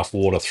get enough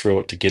water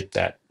through it to get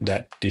that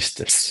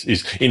distance.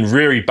 Is in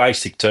very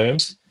basic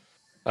terms.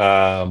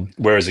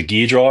 Whereas a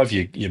gear drive,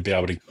 you'd be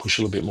able to push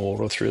a little bit more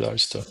water through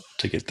those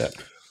to get that.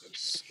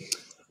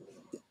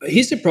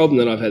 Here's the problem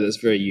that I've had that's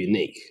very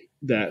unique.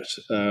 That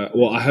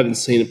I haven't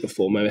seen it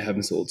before. Maybe it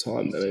happens all the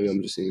time. Maybe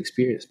I'm just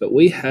inexperienced. But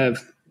we have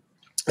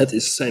at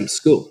this same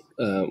school,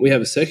 we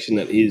have a section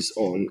that is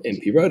on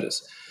MP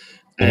rotors,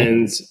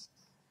 and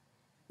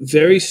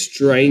very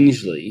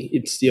strangely,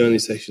 it's the only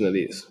section that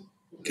is.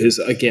 Because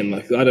again,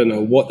 I don't know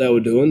what they were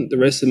doing. The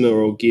rest of them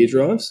are all gear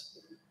drives.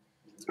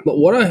 But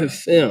what I have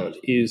found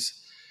is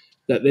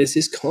that there's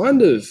this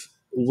kind of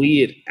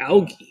weird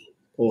algae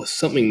or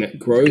something that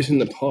grows in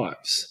the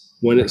pipes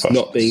when it's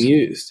not being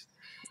used.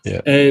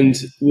 Yeah. And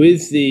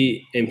with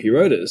the MP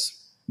rotors,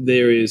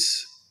 there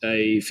is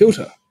a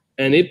filter,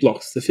 and it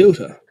blocks the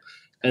filter.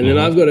 And then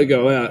I've got to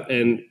go out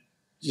and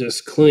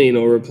just clean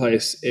or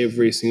replace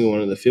every single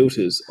one of the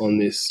filters on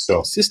this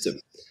system.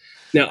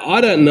 Now,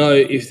 I don't know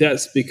if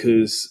that's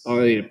because I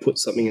need to put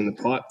something in the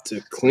pipe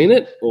to clean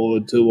it, or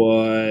do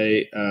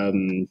I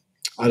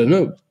don't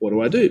know, what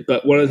do I do?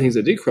 But one of the things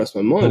that did cross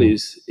my mind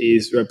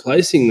is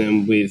replacing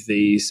them with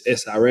these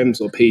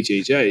SRMs or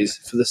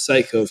PGJs for the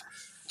sake of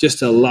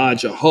just a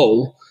larger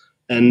hole,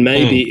 and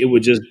maybe it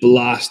would just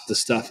blast the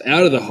stuff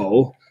out of the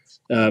hole,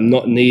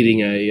 not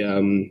needing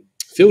a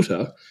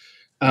filter.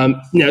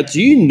 Now,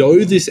 do you know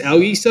this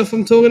algae stuff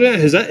I'm talking about?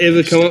 Has that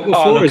ever come up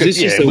before? Or is this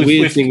just a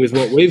weird thing with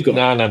what we've got?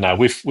 No.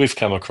 We've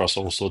come across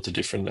all sorts of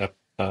different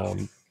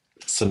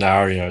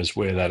scenarios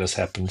where that has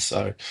happened.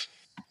 So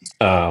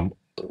um,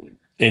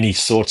 any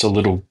sorts of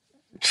little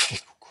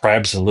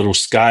crabs and little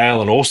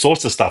scale and all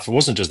sorts of stuff. It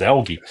wasn't just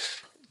algae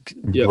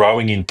Yep.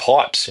 growing in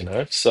pipes, you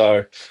know.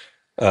 So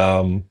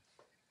um,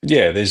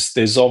 yeah,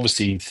 there's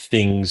obviously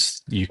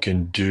things you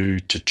can do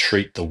to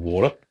treat the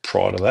water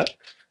prior to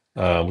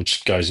that,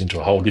 which goes into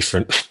a whole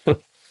different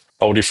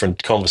whole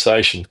different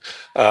conversation.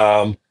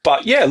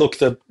 But yeah, look,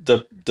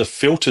 the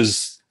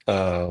filters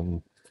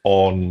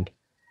on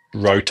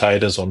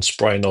rotators on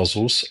spray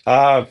nozzles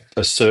are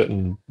a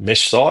certain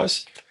mesh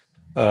size,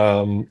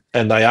 and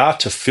they are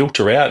to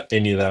filter out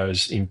any of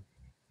those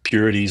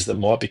impurities that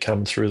might be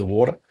coming through the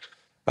water.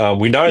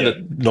 We know Yep.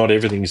 that not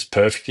everything is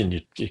perfect,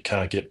 and you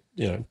can't get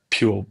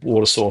pure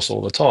water source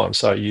all the time.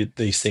 So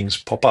these things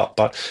pop up,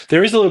 but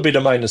there is a little bit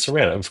of maintenance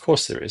around it. Of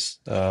course, there is.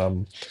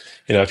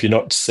 If you're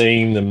not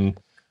seeing them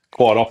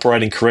quite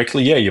operating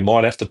correctly, yeah, you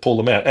might have to pull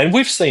them out. And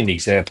we've seen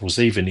examples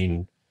even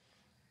in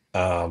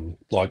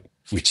like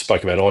we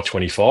spoke about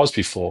I-25s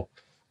before,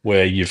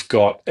 where you've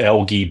got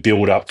algae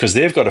build up because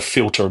they've got a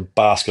filter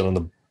basket on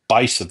the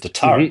base of the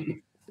turret. Hmm.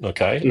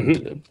 Okay,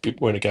 Hmm.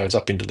 when it goes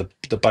up into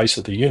the base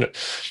of the unit,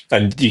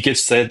 and you get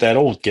that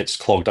all gets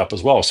clogged up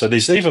as well. So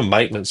there's even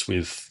maintenance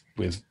with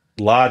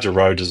larger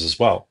rotors as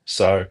well.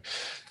 So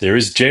there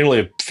is generally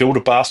a filter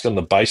basket on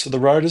the base of the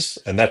rotors,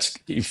 and that's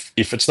if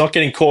it's not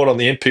getting caught on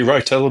the NP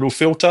rotor little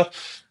filter,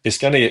 it's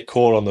going to get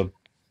caught on the,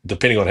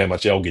 depending on how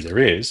much algae there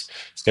is,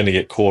 it's going to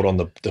get caught on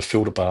the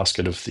filter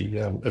basket of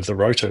the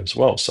rotor as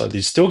well. So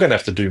they're still going to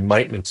have to do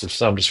maintenance of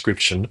some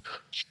description.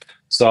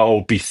 So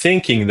I'll be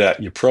thinking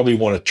that you probably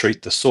want to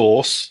treat the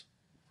source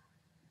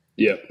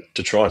Yep.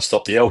 to try and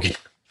stop the algae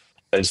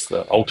as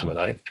the ultimate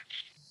aim.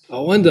 I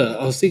wonder.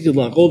 I was thinking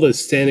like all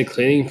those standard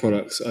cleaning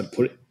products I'd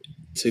put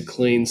to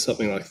clean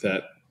something like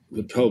that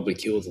would probably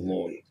kill the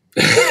lawn.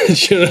 Do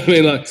you know what I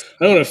mean? Like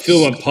I don't want to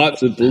fill my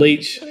pipes with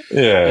bleach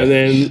Yeah,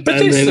 but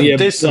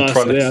there's some blast it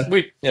products.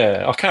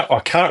 out. I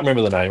can't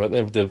remember the name.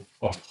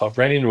 I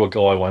ran into a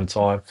guy one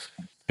time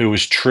who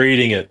was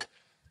treating it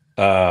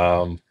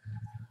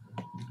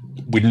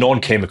with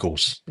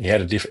non-chemicals. He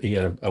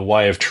had a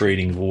way of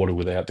treating water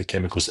without the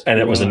chemicals, and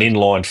it was an Right.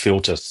 inline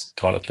filter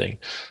kind of thing.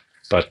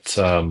 But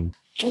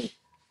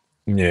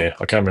yeah,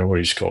 I can't remember what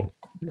he's called.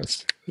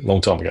 That's a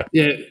long time ago.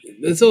 Yeah,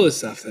 there's all this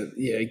stuff that,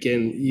 yeah,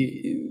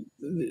 again,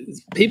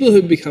 people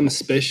who become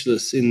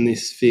specialists in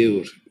this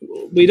field,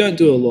 we don't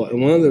do a lot.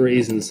 And one of the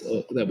reasons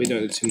that we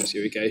don't do too much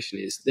irrigation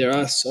is there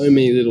are so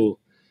many little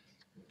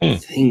Hmm.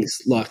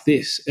 things like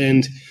this.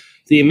 And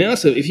the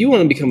amount of, if you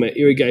want to become an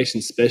irrigation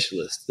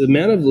specialist, the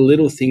amount of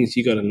little things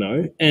you got to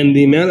know and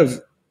the amount of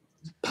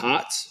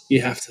parts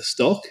you have to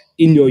stock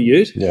in your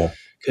ute, Yeah.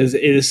 because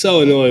it is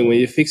so annoying when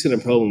you're fixing a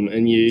problem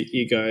and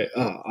you go,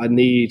 oh, I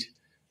need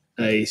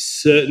a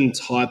certain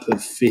type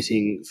of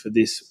fitting for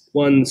this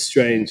one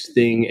strange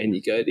thing, and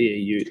you go to your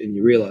ute and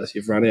you realize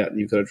you've run out and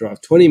you've got to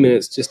drive 20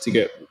 minutes just to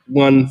get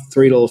one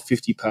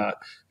 $3.50 part,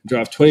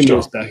 drive 20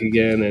 minutes Sure. back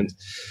again. And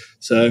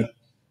so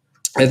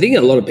I think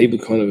a lot of people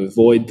kind of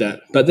avoid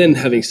that. But then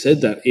having said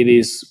that, it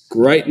is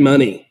great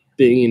money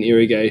being in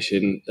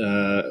irrigation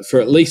for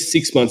at least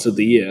 6 months of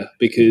the year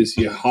because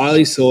you're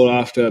highly sought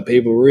after.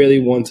 People really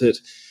want it,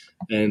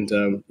 and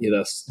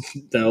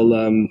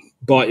they'll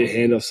bite your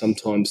hand off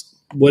sometimes.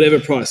 Whatever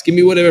price, give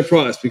me whatever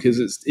price because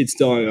it's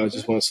dying. I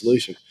just want a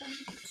solution.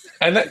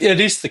 And it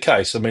is the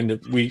case. I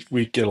mean,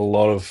 we get a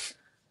lot of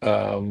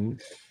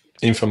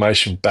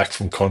information back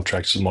from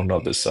contractors and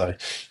whatnot that say,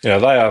 they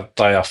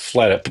are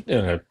flat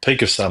out.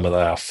 Peak of summer,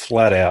 they are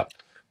flat out.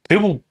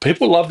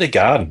 People love their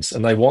gardens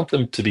and they want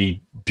them to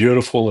be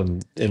beautiful,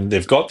 and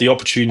they've got the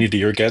opportunity to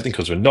irrigate them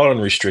because we're not on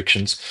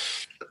restrictions.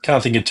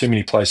 Can't think of too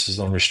many places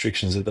on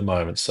restrictions at the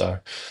moment. So,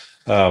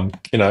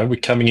 we're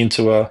coming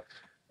into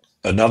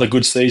another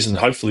good season,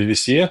 hopefully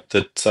this year,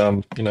 that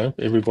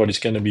everybody's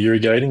going to be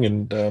irrigating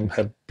and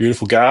have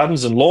beautiful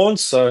gardens and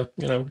lawns. So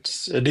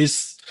it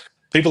is,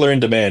 people are in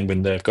demand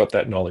when they've got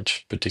that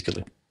knowledge,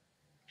 particularly.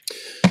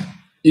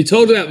 You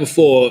talked about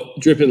before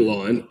drip and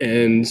line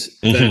and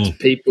that Hmm.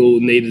 people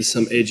needed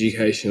some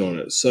education on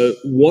it. So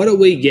what are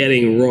we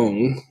getting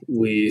wrong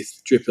with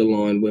drip and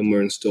line when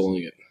we're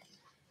installing it?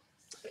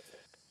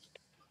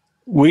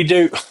 We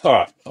do. All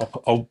right.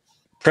 I'll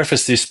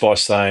preface this by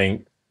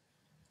saying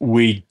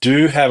we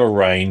do have a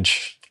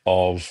range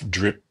of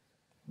drip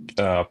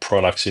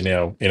products in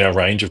our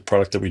range of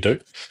product that we do.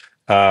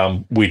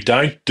 We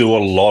don't do a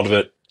lot of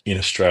it in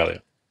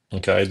Australia.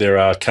 Okay, there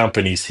are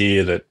companies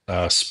here that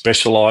are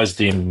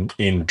specialised in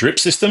drip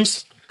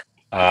systems,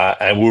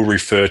 and we'll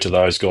refer to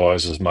those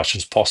guys as much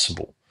as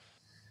possible.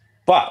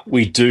 But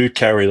we do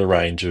carry the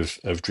range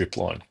of drip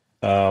line.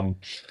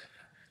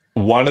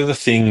 One of the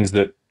things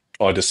that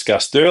I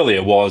discussed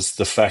earlier was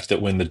the fact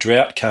that when the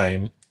drought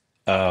came,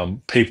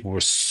 people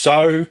were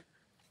so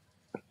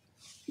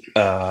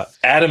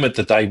adamant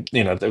that they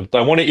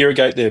want to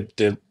irrigate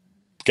their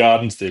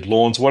gardens, their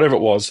lawns, whatever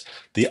it was.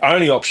 The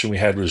only option we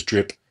had was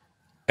drip.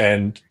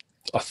 And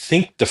I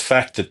think the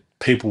fact that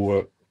people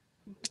were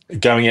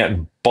going out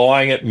and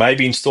buying it,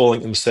 maybe installing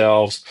it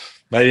themselves,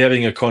 maybe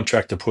having a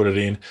contractor put it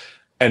in,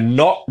 and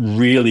not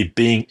really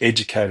being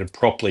educated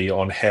properly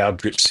on how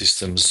drip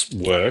systems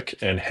work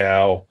and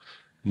how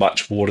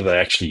much water they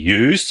actually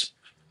use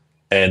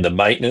and the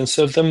maintenance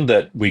of them,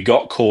 that we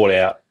got caught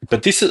out.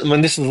 But this is, I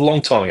mean, this is a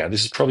long time ago.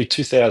 This is probably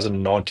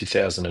 2009,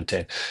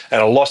 2010.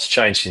 And a lot's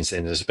changed since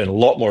then. There's been a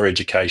lot more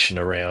education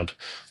around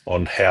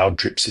on how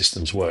drip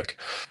systems work.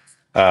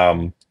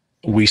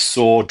 We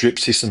saw drip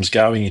systems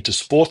going into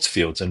sports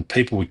fields, and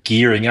people were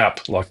gearing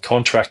up, like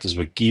contractors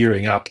were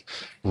gearing up,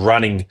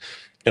 running,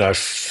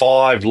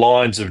 5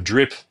 lines of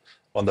drip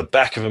on the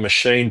back of a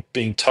machine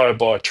being towed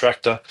by a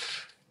tractor.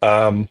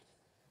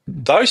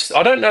 Those,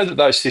 I don't know that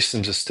those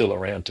systems are still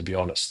around, to be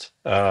honest.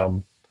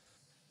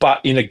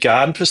 But in a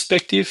garden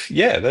perspective,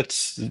 yeah,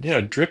 that's,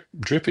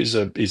 drip is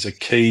a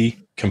key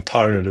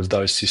component of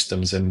those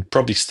systems, and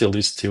probably still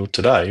is till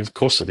today. Of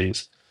course it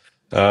is.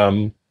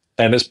 And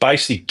it's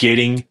basically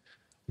getting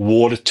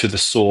water to the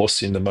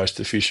source in the most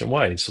efficient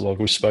way. So, like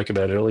we spoke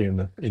about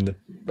earlier in the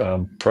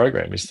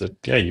program, is that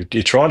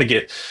you're trying to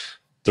get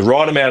the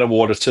right amount of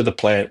water to the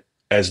plant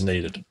as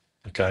needed.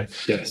 Okay.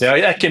 Yes. Now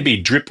that can be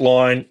drip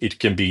line. It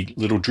can be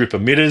little drip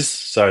emitters.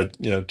 So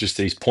just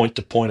these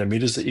point-to-point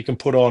emitters that you can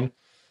put on.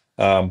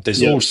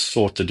 There's all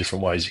sorts of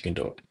different ways you can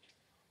do it.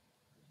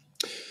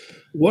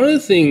 One of the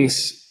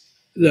things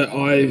that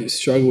I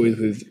struggle with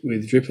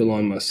dripper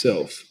line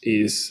myself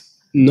is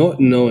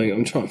not knowing.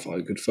 I'm trying to find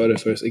a good photo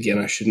first. Again,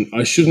 I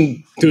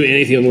shouldn't do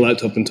anything on the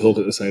laptop and talk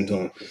at the same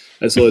time.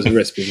 That's always a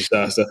recipe for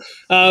disaster.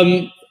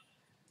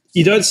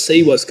 You don't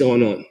see what's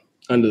going on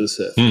under the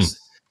surface.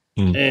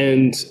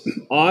 And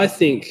I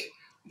think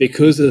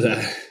because of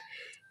that,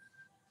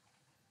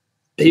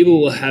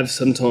 people will have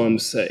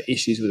sometimes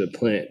issues with a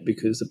plant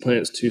because the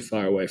plant's too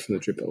far away from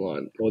the dripper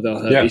line, or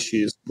they'll have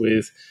issues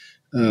with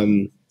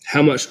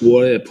how much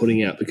water they're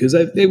putting out because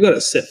they've got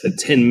it set for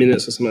 10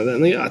 minutes or something like that.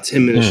 And they go,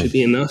 10 minutes should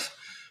be enough.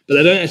 But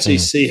they don't actually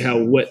see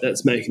how wet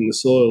that's making the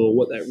soil or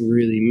what that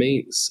really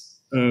means.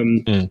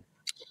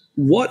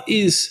 What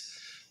is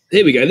 –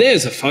 there we go.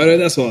 There's a photo.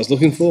 That's what I was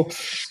looking for.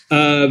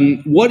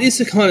 What is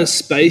the kind of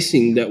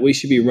spacing that we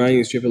should be running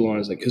these dripper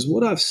lines like? Because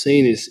what I've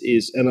seen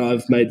is, and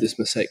I've made this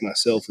mistake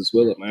myself as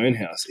well at my own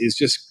house, is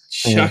just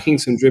chucking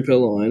some dripper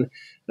line,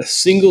 a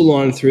single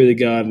line through the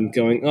garden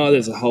going,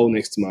 there's a hole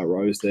next to my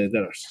rose there.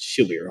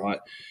 She'll be right.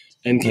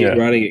 And keep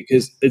running it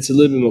because it's a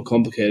little bit more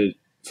complicated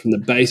from the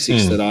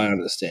basics that I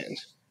understand.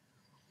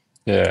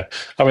 Yeah.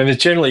 I mean, there's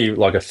generally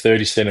like a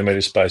 30 centimetre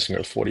spacing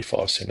or a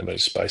 45 centimetre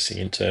spacing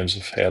in terms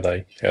of how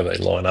they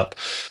line up.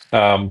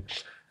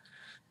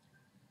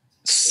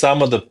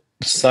 Some of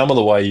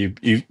the way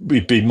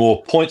you'd be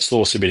more point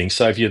source emitting.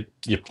 So if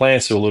your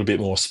plants are a little bit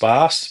more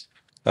sparse,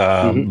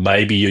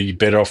 maybe you're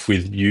better off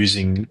with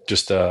using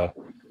just a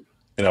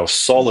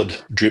solid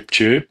drip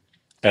tube,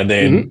 and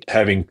then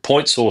having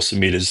point source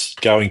emitters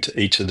going to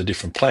each of the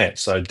different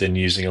plants. So then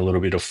using a little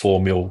bit of 4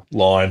 mil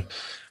line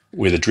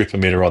with a drip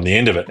emitter on the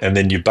end of it, and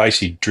then you're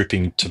basically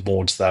dripping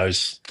towards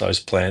those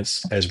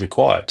plants as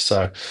required.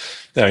 So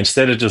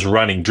instead of just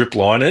running drip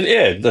line,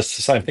 and that's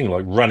the same thing,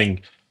 like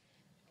running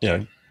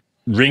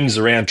rings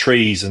around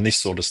trees and this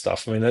sort of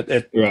stuff. I mean,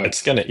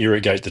 it's going to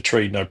irrigate the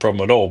tree, no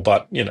problem at all.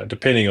 But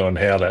depending on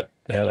how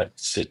that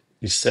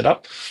is set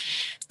up,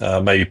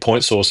 maybe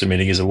point source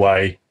emitting is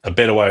a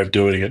better way of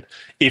doing it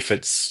if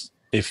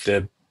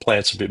the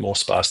plants are a bit more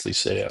sparsely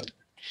set out.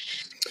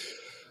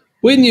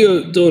 When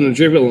you're doing a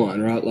dripper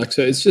line, right? Like,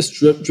 so it's just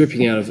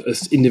dripping out of an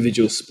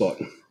individual spot,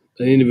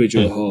 an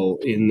individual hole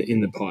in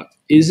the pipe.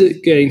 Is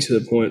it getting to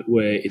the point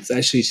where it's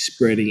actually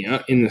spreading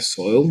out in the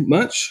soil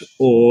much,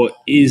 or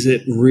is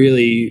it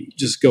really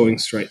just going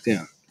straight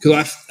down?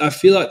 Because I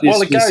feel like this.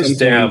 Well, it goes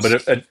down,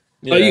 but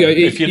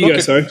if you look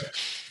at sorry.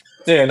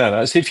 Yeah,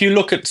 no. So if you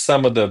look at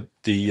some of the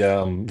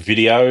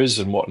videos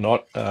and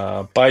whatnot,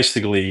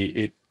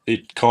 basically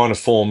it kind of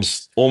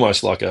forms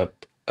almost like a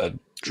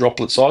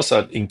droplet size,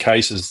 so it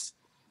encases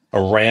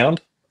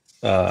around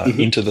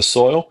into the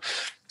soil.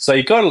 So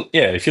you got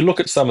if you look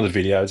at some of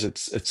the videos,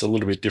 it's a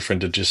little bit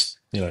different to just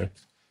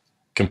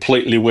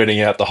completely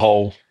wetting out the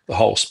whole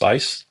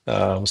space.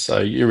 So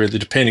you're really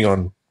depending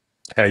on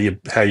how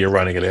you're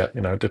running it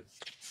out.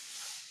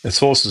 It's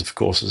horses for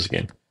courses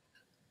again.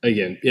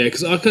 Yeah,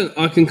 because I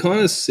can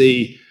kind of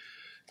see,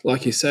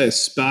 like you say, a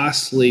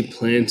sparsely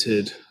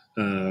planted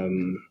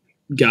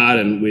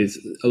garden with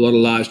a lot of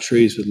large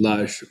trees with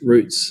large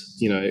roots.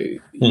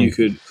 You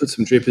could put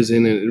some drippers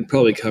in and it would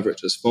probably cover it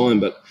just fine.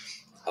 But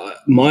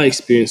my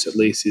experience, at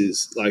least,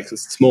 is like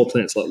small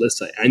plants, like let's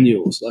say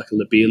annuals, like a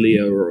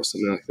lobelia or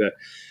something like that,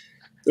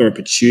 or a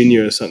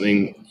petunia or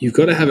something. You've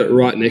got to have it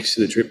right next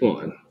to the drip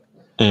line,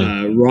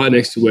 right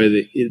next to where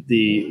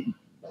the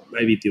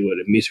maybe the word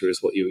emitter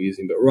is what you were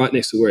using, but right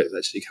next to where it's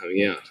actually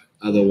coming out.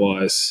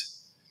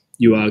 Otherwise,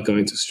 you are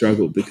going to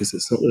struggle because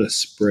it's not going to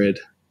spread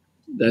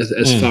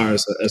as far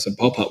as a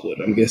pop-up would,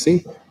 I'm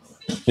guessing.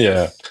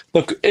 Yeah.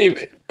 Look,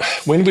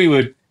 when we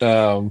would,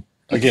 again,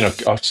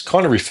 I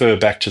kind of refer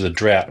back to the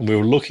drought, and we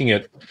were looking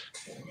at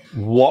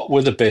what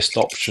were the best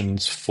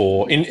options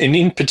for,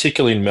 in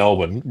particular in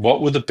Melbourne,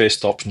 what were the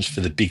best options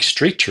for the big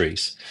street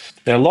trees?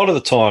 Now, a lot of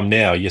the time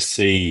now you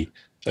see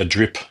a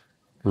drip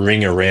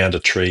ring around a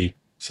tree,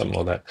 something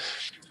like that.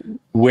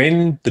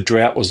 When the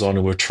drought was on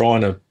and we are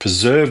trying to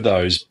preserve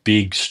those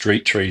big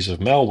street trees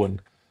of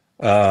Melbourne,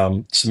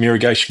 some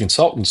irrigation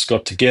consultants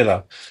got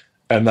together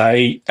and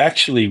they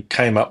actually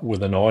came up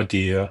with an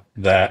idea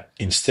that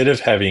instead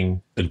of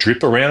having a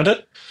drip around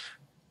it,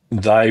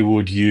 they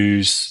would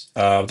use,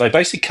 they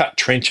basically cut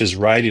trenches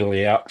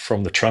radially out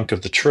from the trunk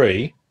of the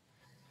tree,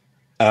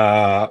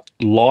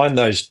 line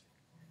those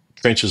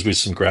trenches with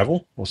some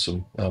gravel or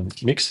some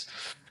mix,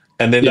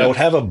 and then they Yeah. would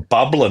have a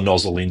bubbler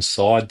nozzle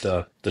inside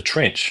the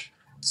trench.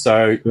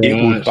 So it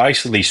would Right.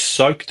 basically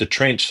soak the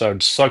trench, so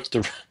it'd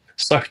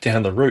soak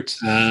down the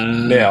roots. Uh,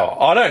 Now,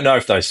 I don't know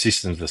if those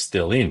systems are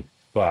still in,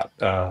 but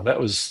that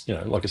was,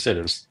 like I said,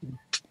 it was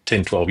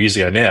 10, 12 years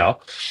ago now.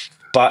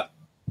 But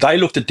they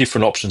looked at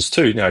different options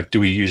too. Do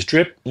we use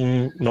drip?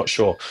 Not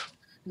sure.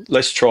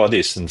 Let's try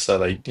this. And so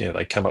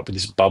they come up with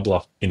this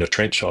bubbler in a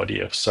trench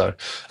idea. So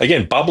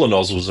again, bubbler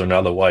nozzles are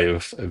another way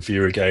of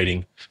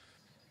irrigating,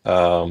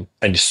 and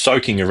you're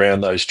soaking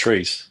around those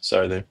trees.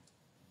 So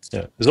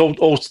there's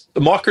all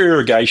micro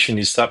irrigation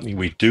is something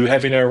we do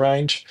have in our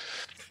range,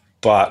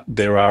 but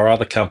there are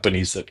other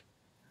companies that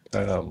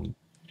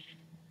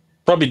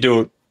probably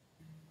do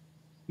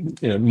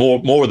it,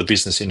 more of the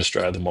business in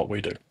Australia than what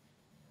we do.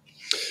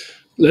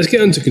 let's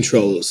get into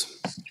controllers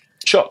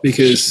Sure.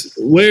 because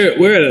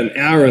we're at an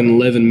hour and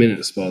 11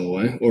 minutes, by the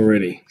way,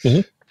 already,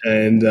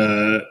 and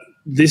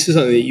this is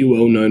something that you're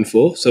well known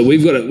for. So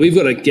we've got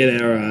to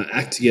get our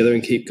act together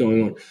and keep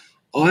going on.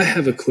 I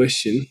have a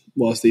question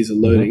whilst these are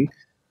loading.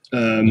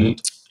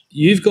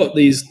 You've got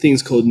these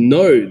things called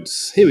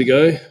nodes. Here we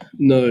go.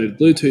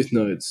 Bluetooth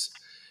nodes.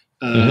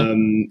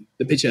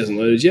 The picture hasn't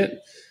loaded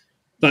yet.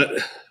 But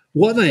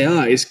what they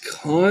are is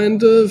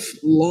kind of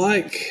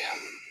like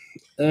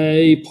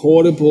a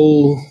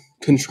portable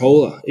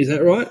controller. Is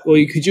that right? Or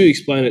could you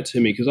explain it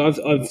to me? Because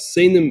I've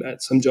seen them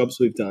at some jobs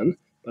we've done,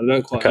 but I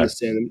don't quite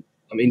understand them.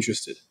 I'm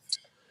interested.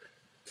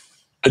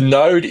 A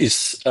node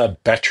is a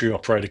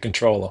battery-operated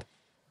controller.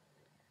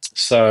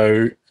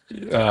 So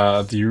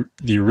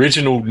the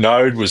original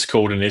node was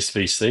called an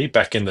SVC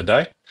back in the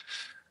day.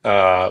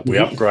 We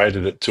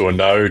upgraded it to a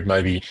node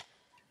maybe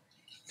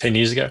 10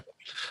 years ago.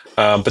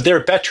 But they're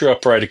a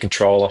battery-operated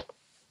controller,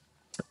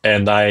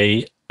 and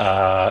they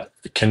are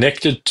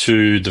connected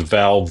to the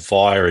valve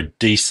via a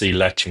DC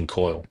latching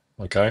coil,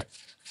 okay?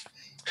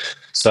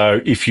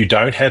 So if you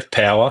don't have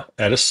power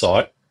at a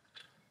site,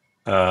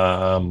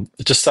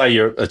 just say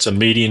it's a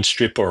median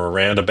strip or a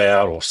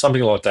roundabout or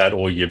something like that,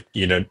 or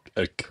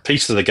a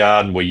piece of the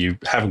garden where you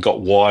haven't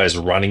got wires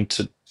running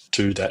to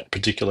that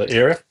particular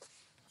area.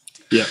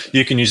 Yeah,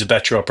 you can use a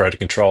battery operated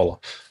controller,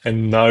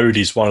 and Node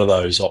is one of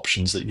those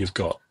options that you've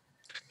got.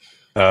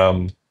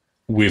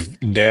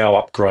 We've now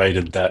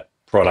upgraded that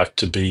product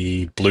to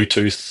be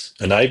Bluetooth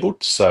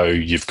enabled, so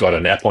you've got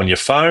an app on your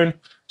phone,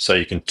 so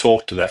you can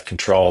talk to that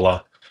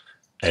controller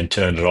and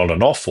turn it on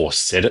and off, or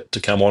set it to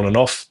come on and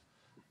off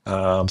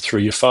through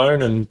your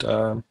phone. And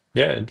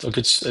look,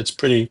 it's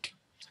pretty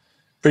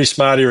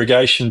smart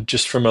irrigation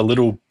just from a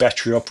little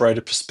battery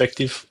operated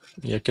perspective.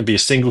 It can be a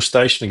single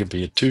station, it can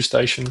be a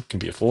 2-station, it can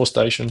be a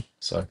 4-station.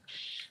 So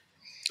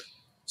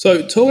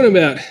talking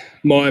about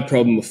my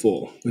problem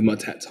before with my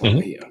tap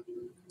timer here,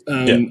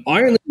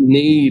 I only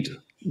need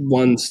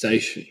one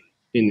station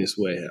in this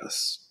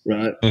warehouse,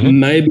 right?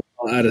 Maybe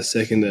I'll add a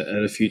second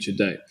at a future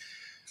date.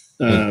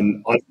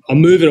 I'm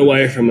moving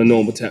away from a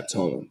normal tap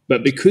timer,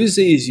 but because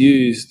these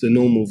use the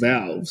normal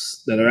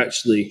valves that are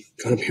actually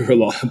going to be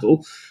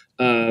reliable,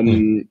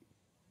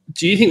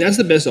 do you think that's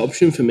the best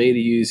option for me to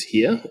use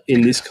here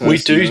in this kind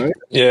of scenario?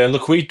 Yeah,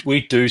 look,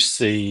 we do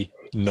see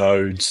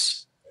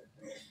nodes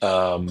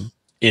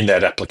in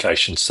that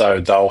application. So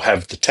they'll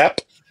have the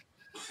tap.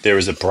 There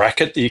is a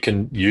bracket that you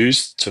can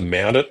use to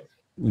mount it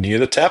near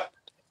the tap.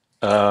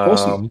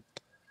 Awesome.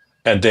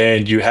 And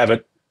then you have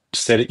it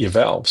set at your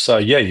valve. So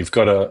yeah, you've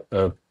got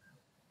a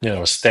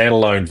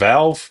standalone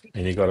valve,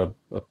 and you've got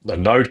a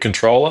node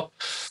controller.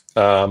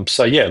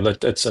 So yeah,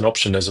 that's an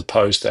option as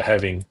opposed to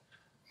having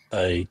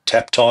a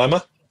tap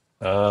timer,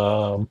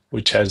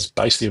 which has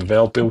basically a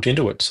valve built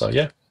into it. So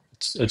yeah,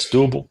 it's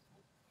doable.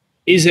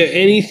 Is there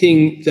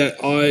anything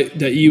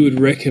that you would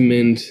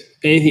recommend?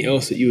 Anything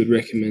else that you would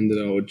recommend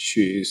that I would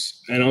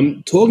choose? And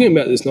I'm talking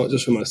about this not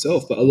just for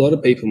myself, but a lot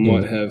of people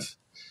might have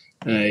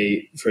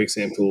for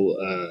example,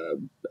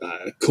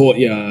 a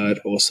courtyard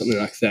or something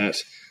like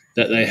that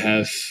they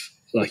have,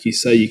 like you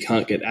say, you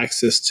can't get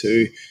access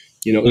to.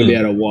 You're not going to be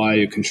able to wire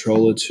your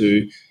controller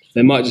to.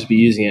 They might just be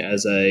using it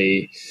as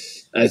a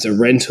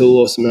rental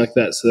or something like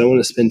that, so they don't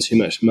want to spend too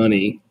much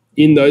money.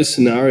 In those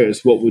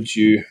scenarios, what would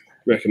you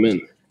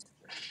recommend?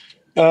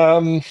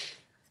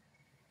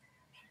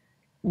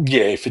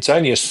 Yeah, if it's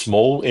only a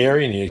small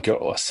area and you've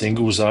got a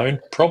single zone,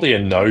 probably a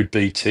node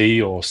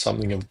BT or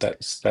something of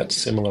that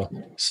similar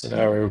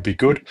scenario would be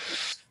good.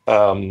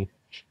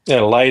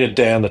 Later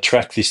down the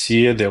track this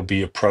year, there'll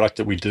be a product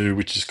that we do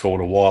which is called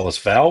a wireless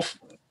valve.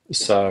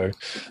 So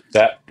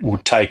that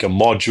would take a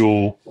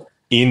module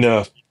in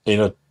a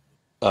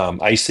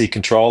AC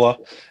controller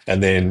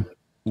and then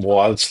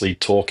wirelessly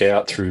talk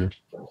out through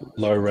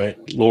LoRa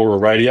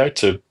radio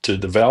to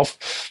the valve.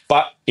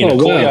 But in a Oh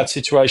wow. courtyard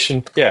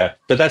situation, yeah.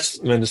 But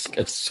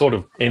it's sort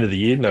of end of the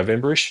year,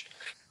 November-ish.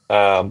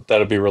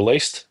 That'll be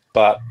released.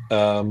 But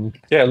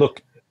yeah,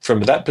 look,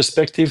 from that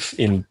perspective,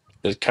 in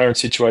the current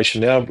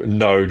situation now,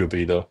 no to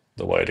be the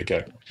way to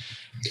go.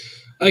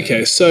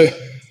 Okay, so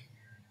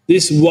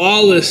this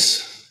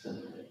wireless,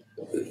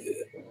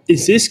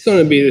 is this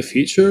going to be the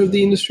future of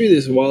the industry?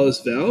 This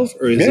wireless valve,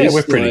 or is Yeah,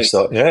 we're this pretty like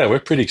excited. Yeah, we're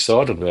pretty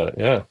excited about it.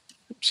 Yeah.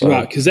 So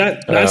right? Because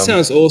that um,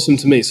 sounds awesome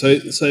to me. So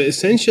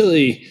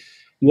essentially,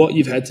 what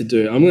you've had to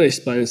do, I'm going to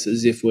explain this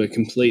as if we're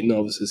complete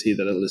novices here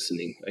that are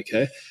listening.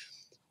 Okay,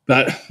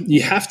 but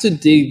you have to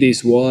dig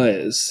these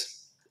wires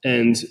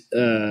and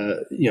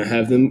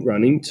have them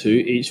running to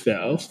each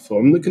valve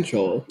from the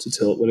controller to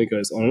tell it when it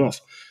goes on and off.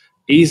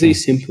 Easy,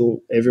 simple.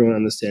 Everyone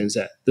understands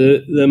that.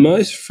 The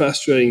most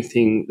frustrating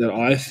thing that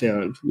I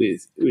found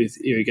with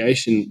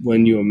irrigation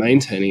when you are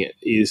maintaining it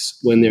is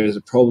when there is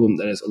a problem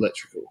that is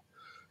electrical,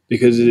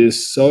 because it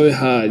is so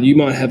hard. You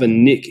might have a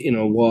nick in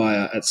a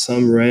wire at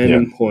some yeah,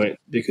 random point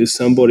because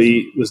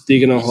somebody was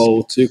digging a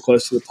hole too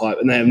close to the pipe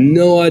and they have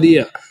no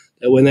idea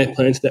that when they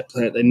planted that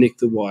plant, they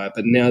nicked the wire,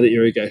 but now the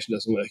irrigation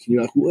doesn't work. And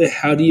you're like, well,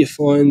 how do you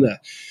find that?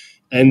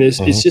 And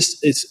mhm.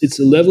 it's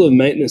a level of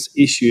maintenance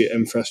issue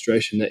and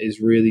frustration that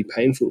is really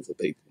painful for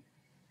people.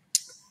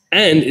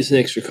 And it's an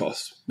extra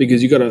cost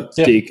because you've got to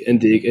Yeah. dig and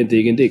dig and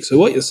dig and dig. So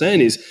what you're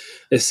saying is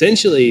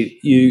essentially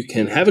you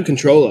can have a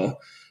controller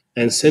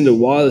and send a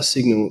wireless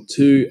signal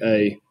to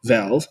a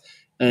valve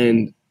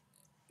and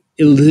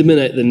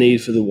eliminate the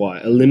need for the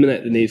wire,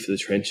 eliminate the need for the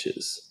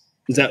trenches.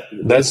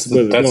 That's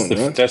where we're going,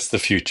 right? That's the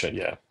future.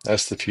 Yeah,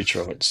 that's the future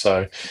of it.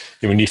 So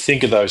when you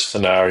think of those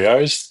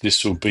scenarios,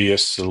 this will be a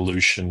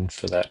solution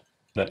for that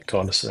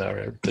kind of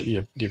scenario that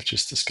you've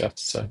just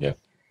discussed. So yeah.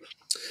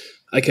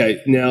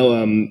 Okay, now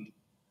I'm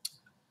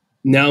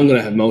going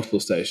to have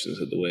multiple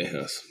stations at the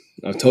warehouse.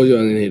 I've told you I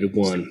only needed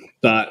one,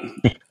 but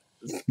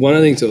one of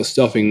the things that was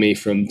stopping me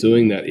from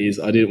doing that is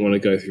I didn't want to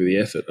go through the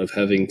effort of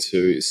having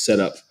to set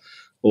up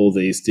all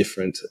these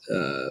different.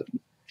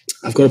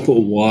 I've got to put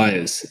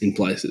wires in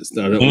places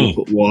that I don't want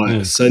to put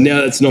wires. So now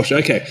it's an option.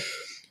 Okay,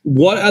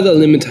 what other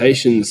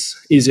limitations?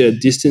 Is there a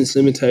distance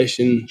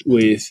limitation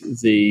with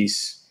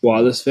these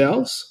wireless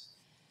valves?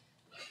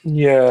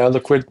 Yeah,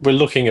 look, we're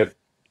looking at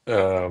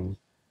kind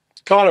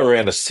of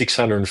around a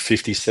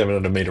 650,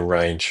 700 meter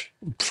range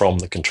from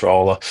the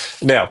controller.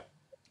 Now,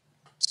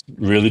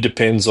 really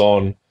depends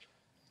on,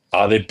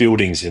 are there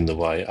buildings in the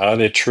way? Are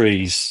there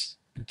trees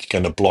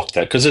going to block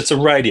that? Because it's a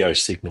radio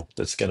signal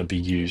that's going to be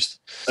used.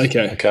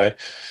 Okay. Okay,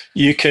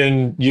 you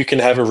can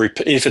have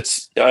if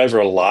it's over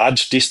a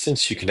large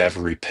distance, you can have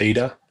a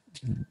repeater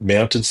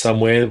mounted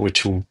somewhere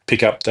which will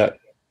pick up that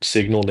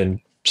signal and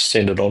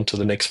send it on to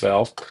the next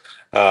valve.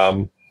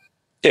 Um,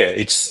 yeah,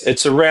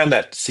 it's around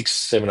that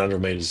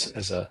 600-700 meters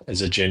as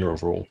a general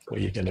rule where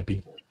you're going to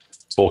be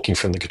talking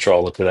from the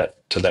controller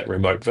to that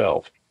remote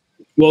valve.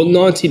 Well,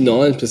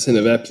 99%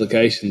 of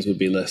applications would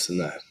be less than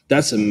that.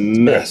 That's a Correct.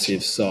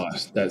 massive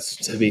site. That's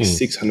to be Mm.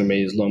 600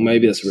 meters long.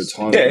 Maybe that's a Yeah,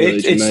 retirement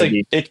village, and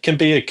maybe it can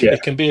be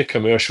yeah. a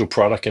commercial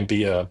product, can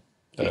be a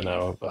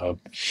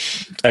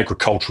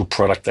agricultural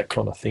product, that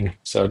kind of thing.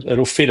 So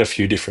it'll fit a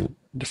few different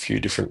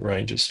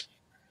ranges.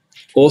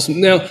 Awesome.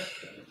 Now,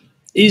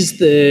 is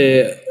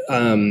there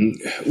okay,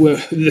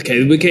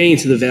 we're getting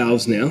into the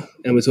valves now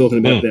and we're talking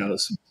about Mm.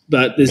 valves,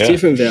 but there's Yeah.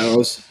 different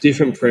valves,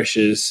 different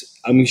pressures.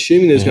 I'm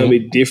assuming there's going to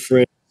Hmm. be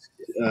different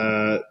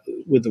uh,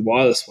 with the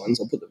wireless ones.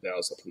 I'll put the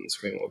valves up on the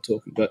screen while we're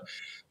talking, but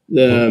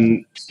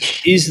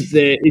is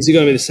it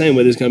going to be the same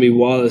where there's going to be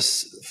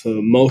wireless for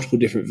multiple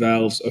different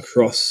valves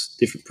across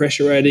different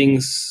pressure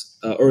ratings,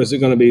 or is it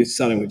going to be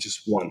starting with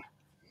just one?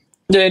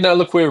 Yeah, no,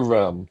 look,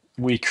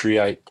 we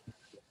create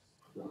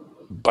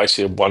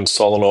basically one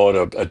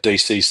solenoid, a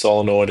DC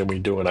solenoid, and we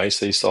do an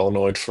AC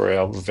solenoid for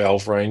our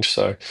valve range.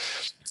 So,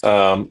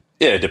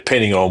 yeah,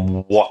 depending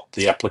on what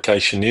the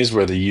application is,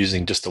 whether you're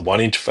using just a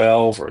 1 inch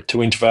valve or a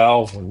 2 inch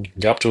valve, and you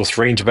can go up to a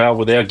 3 inch valve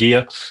with our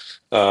gear.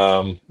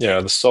 The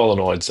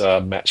solenoids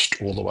are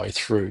matched all the way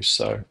through.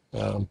 So,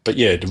 but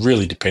yeah,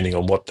 really depending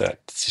on what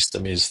that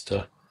system is,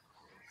 to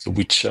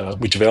which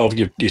valve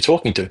you're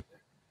talking to.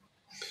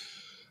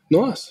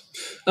 Nice.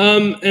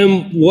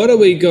 And what are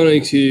we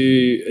going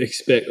to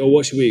expect, or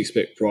what should we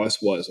expect price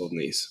wise on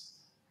these?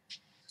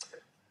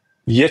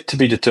 Yet to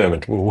be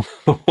determined. The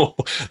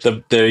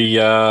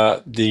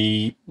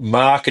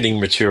marketing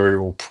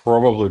material will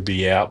probably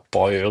be out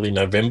by early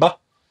November,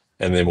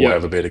 and then we'll Yeah,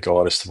 have a better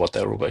guide as to what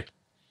that will be.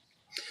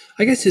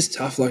 I guess it's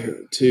tough, like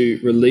to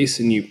release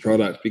a new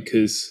product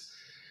because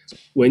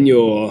when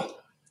you're,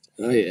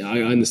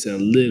 I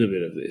understand a little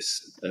bit of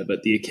this,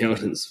 but the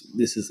accountants,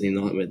 this is the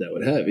nightmare they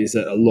would have, is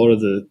that a lot of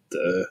the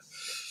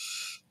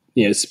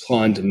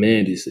supply and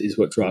demand is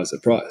what drives the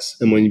price.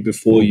 And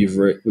before Mm. you've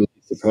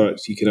released the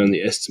product, you can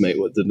only estimate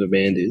what the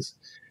demand is.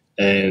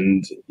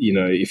 And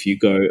if you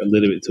go a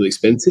little bit too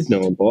expensive, no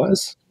one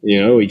buys.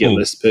 Or you get Mm.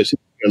 less purchase,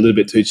 a little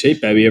bit too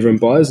cheap, maybe everyone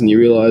buys, and you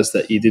realize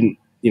that you didn't.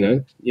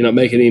 You're not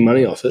making any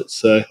money off it.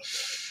 So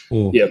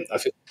Mm. Yeah,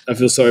 I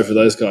feel sorry for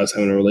those guys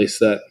having to release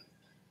that.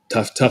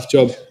 Tough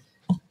job.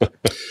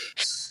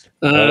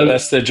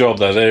 That's their job,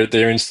 though.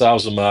 They're in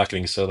sales and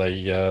marketing, so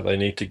they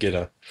need to get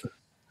an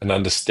Yeah.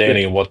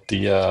 understanding of what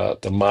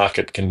the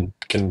market can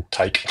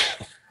take.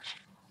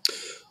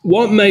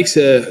 What makes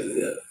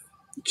a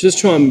just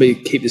try and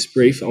keep this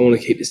brief. I want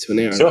to keep this to an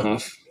hour and a Sure.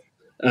 half.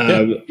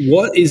 Yeah.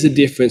 What is the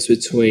difference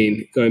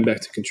between going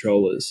back to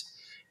controllers?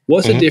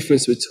 What's the Hmm.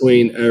 difference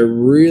between a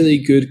really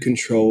good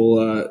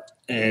controller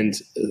and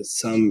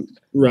some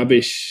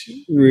rubbish,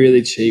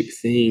 really cheap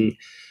thing?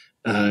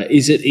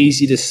 Is it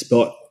easy to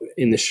spot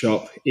in the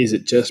shop? Is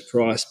it just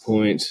price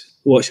point?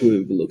 What should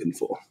we be looking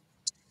for?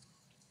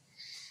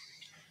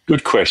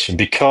 Good question,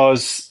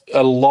 because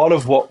a lot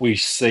of what we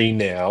see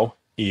now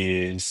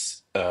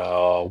is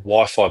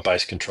Wi-Fi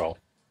based control.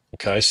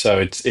 Okay, so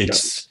it's Yeah.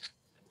 it's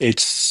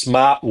it's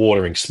smart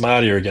watering,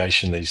 smart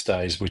irrigation these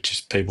days, which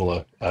is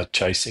people are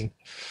chasing.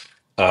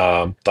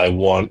 They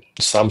want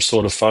some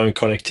sort of phone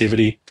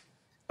connectivity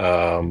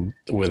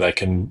where they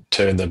can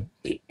turn the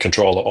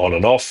controller on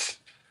and off.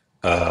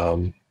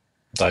 Um,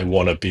 they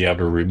want to be able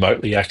to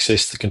remotely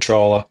access the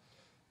controller.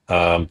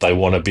 They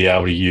want to be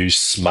able to use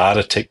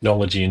smarter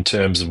technology in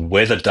terms of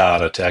weather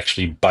data to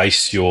actually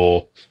base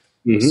your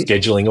Mm-hmm.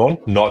 scheduling on,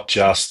 not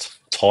just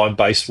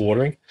time-based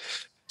watering.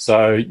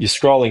 So you're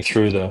scrolling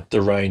through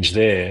the range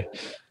there.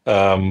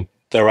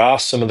 There are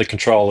some of the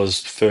controllers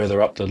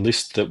further up the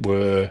list that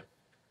were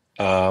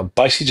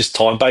basically just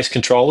time-based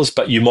controllers,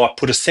 but you might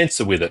put a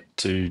sensor with it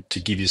to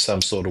give you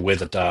some sort of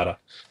weather data.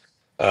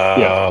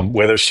 Yeah.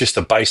 Whether it's just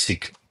a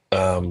basic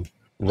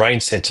rain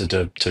sensor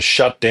to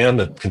shut down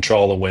the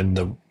controller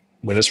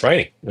when it's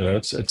raining.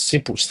 It's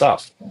simple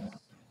stuff.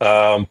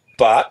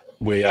 But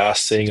we are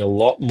seeing a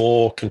lot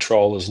more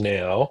controllers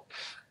now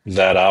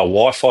that are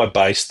Wi-Fi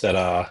based that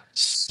are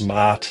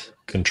smart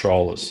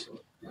controllers.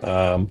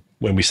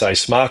 When we say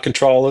smart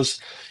controllers,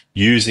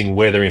 using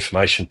weather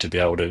information to be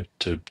able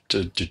to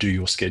do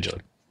your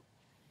scheduling.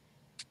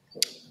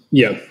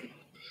 Yeah.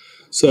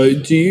 So,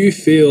 do you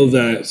feel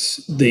that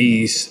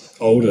these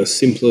older,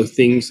 simpler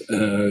things,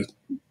 they're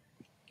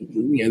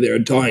a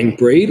dying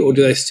breed, or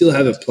do they still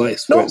have a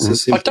place where it's a I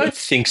simple? don't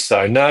think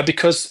so. No,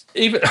 because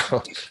even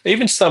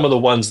even some of the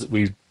ones that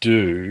we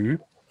do,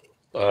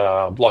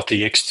 like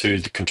the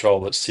X2, the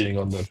control that's sitting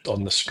on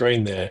the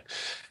screen there,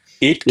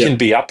 it Yeah. can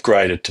be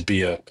upgraded to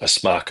be a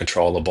smart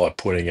controller by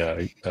putting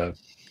a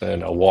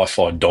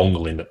Wi-Fi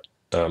dongle in it,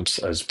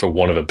 as for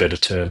want of a better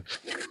term.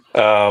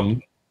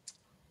 Um,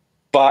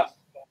 but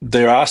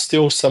there are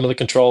still some of the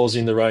controllers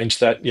in the range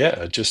that,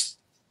 are just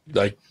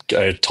they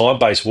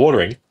time-based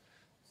watering,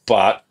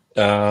 but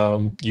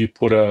you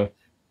put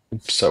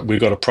so we've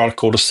got a product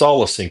called a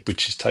solar sync,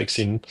 which takes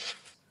in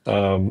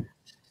um,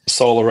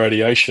 solar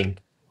radiation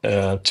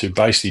to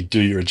basically do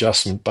your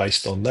adjustment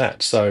based on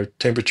that. So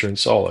temperature and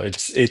solar,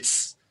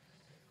 it's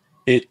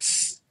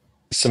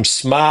some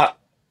smart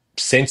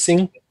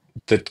sensing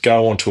that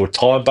go onto a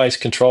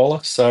time-based controller.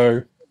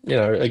 So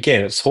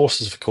again, it's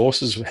horses for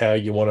courses how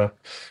you want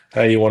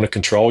to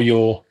control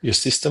your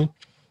system.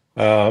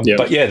 Yeah.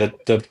 But yeah,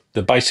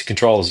 the basic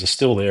controllers are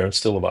still there and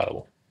still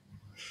available.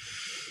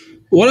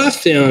 What I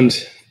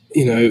found,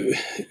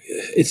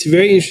 it's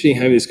very interesting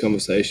having this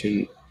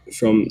conversation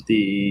from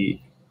the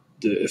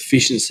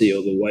efficiency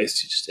or the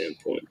wastage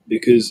standpoint,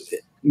 because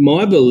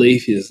my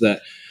belief is that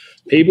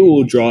people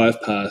will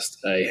drive past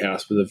a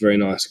house with a very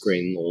nice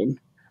green lawn,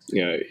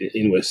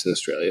 in Western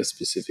Australia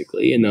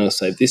specifically, and they'll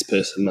say this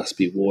person must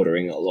be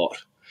watering a lot.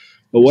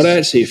 But what I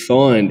actually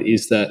find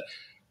is that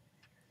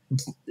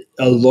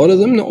a lot of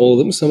them, not all of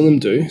them, some of them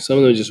do. Some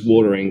of them are just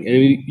watering,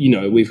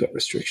 and we've got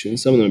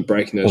restrictions. Some of them are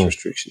breaking those Mm.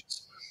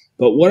 restrictions.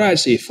 But what I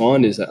actually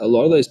find is that a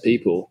lot of those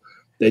people,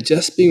 they're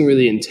just being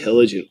really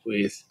intelligent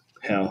with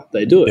how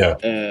they do it.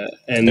 Yeah,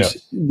 And yeah,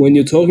 when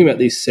you're talking about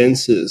these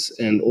sensors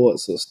and all that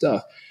sort of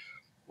stuff,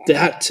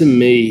 that to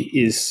me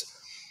is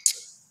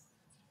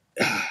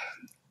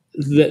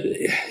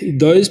that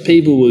those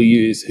people who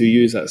use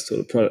that sort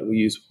of product will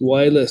use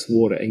way less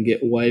water and get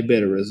way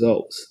better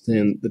results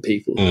than the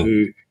people mm.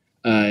 who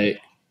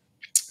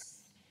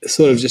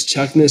sort of just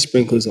chucking their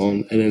sprinklers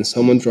on, and then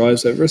someone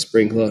drives over a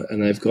sprinkler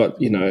and they've got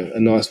a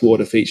nice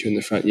water feature in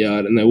the front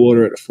yard, and they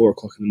water it at 4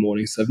 o'clock in the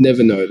morning, so they've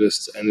never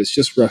noticed, and it's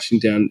just rushing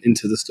down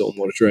into the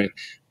stormwater drain,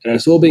 and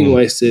it's all being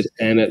wasted.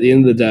 And at the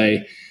end of the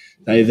day,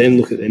 they then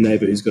look at their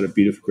neighbour who's got a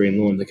beautiful green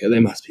lawn. They go, they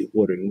must be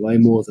watering way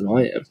more than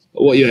I am.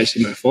 But what you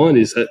actually might find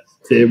is that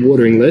they're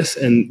watering less,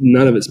 and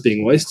none of it's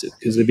being wasted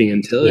because they're being Yeah,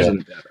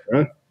 intelligent about it,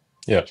 right?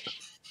 yeah.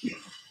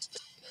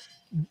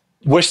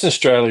 Western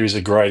Australia is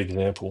a great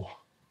example.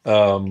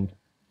 Um,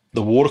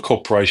 the Water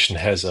Corporation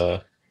has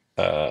um,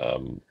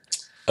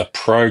 a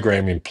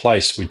program in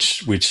place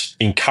which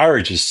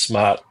encourages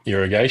smart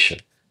irrigation.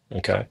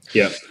 Okay.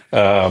 Yeah.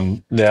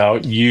 Now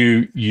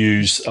you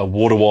use a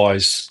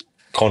WaterWise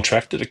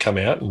contractor to come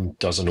out and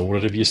does an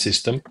audit of your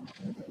system.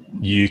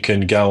 You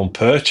can go and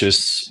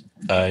purchase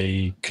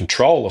a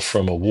controller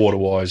from a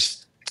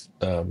WaterWise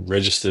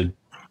registered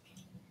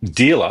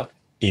dealer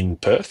in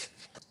Perth,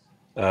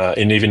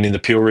 and even in the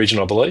Peel region,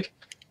 I believe.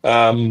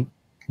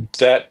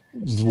 that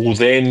will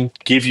then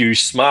give you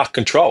smart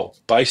control,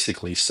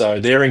 basically. So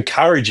they're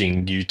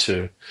encouraging you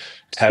to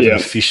have an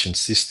efficient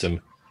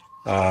system,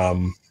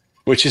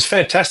 which is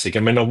fantastic. I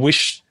mean, I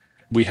wish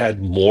we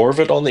had more of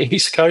it on the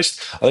East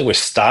Coast. I think we're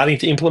starting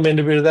to implement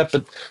a bit of that,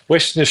 but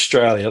Western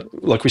Australia,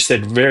 like we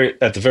said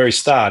at the very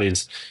start,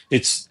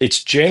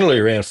 it's generally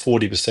around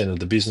 40% of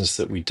the business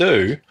that we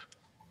do,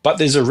 but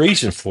there's a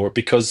reason for it,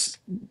 because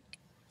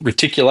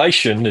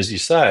reticulation, as you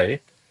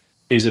say,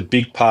 is a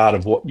big part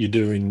of what you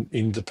do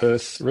in the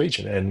Perth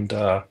region. And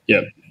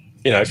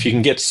if you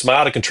can get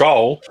smarter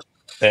control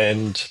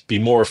and be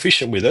more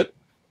efficient with it,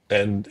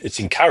 and it's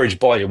encouraged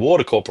by your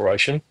water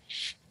corporation,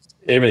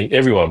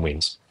 everyone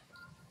wins.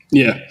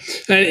 Yeah,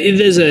 and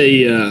there's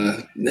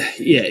I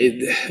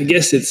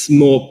guess it's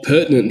more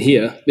pertinent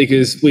here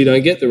because we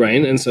don't get the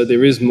rain, and so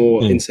there is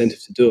more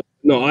incentive to do it.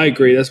 No, I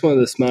agree. That's one of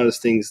the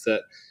smartest things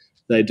that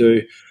they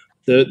do.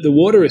 The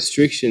water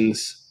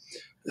restrictions.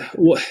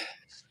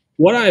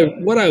 What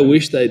I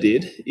wish they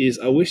did is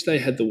I wish they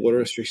had the water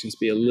restrictions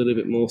be a little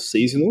bit more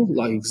seasonal,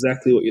 like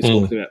exactly what you're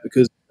talking about.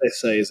 Because what they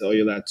say is,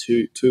 you're allowed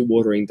two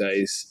watering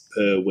days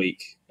per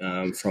week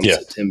from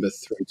September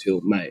through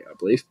till May, I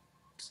believe.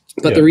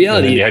 But the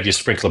reality, and then you have your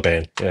sprinkler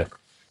ban.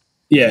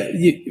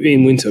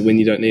 In winter when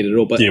you don't need it at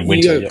all. But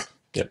winter.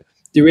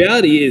 The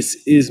reality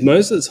is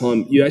most of the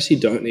time you actually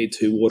don't need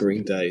 2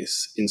 watering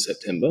days in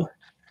September.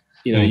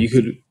 You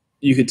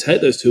could take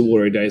those 2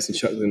 watering days and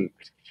chuck them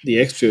the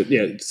extra,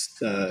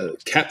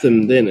 cap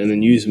them then and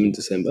then use them in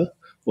December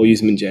or use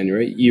them in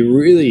January.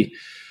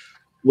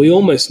 We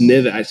almost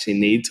never actually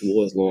need to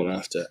water the lawn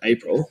after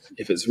April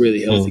if it's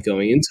really healthy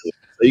going into it.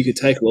 So you could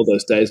take all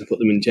those days and put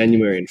them in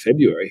January and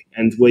February,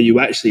 and where you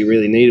actually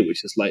really need it,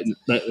 which is late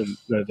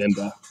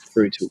November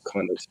through to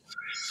kind of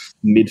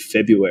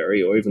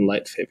mid-February or even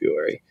late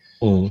February.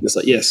 It's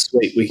like,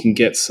 sweet, we can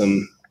get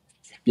some,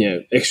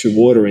 extra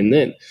water in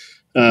then.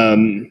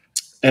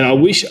 And I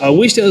wish there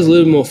was a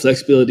little more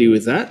flexibility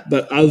with that.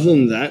 But other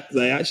than that,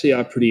 they actually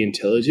are pretty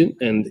intelligent,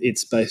 and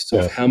it's based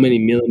off how many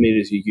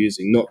millimeters you're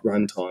using, not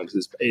run times.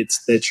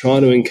 They're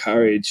trying to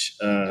encourage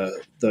the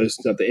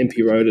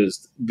MP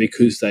rotors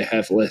because they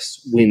have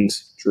less wind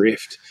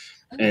drift,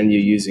 and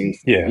you're using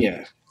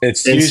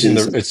It's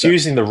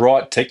using the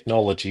right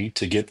technology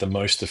to get the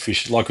most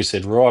efficient. Like we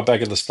said right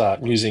back at the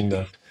start, using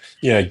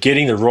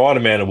getting the right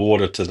amount of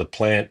water to the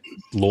plant,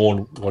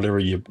 lawn, whatever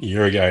you're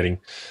irrigating.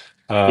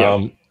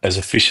 As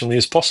efficiently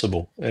as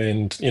possible.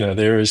 And,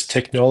 there is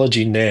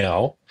technology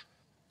now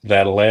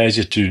that allows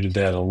you to do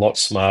that a lot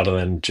smarter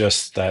than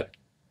just that.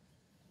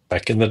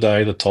 Back in the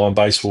day, the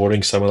time-based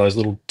watering, some of those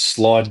little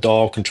slide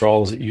dial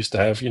controllers that you used to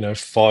have,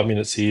 5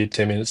 minutes here,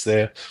 10 minutes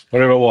there,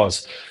 whatever it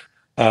was.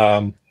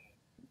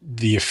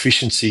 The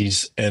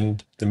efficiencies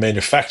and the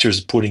manufacturers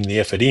putting the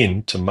effort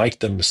in to make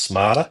them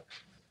smarter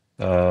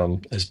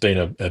has been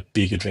a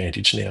big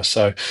advantage now.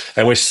 So,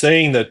 and we're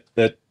seeing that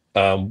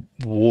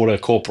water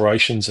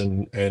corporations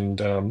and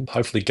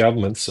hopefully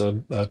governments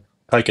are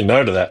taking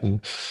note of that.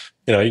 And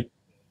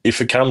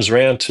if it comes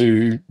around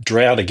to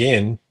drought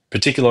again,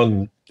 particularly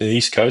on the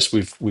East Coast,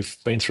 we've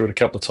been through it a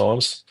couple of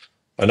times.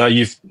 I know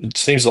it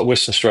seems like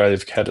Western Australia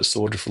have had it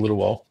sorted for a little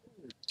while,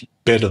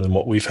 better than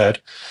what we've had.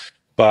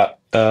 But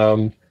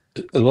as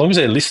long as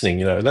they're listening,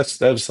 that's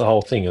the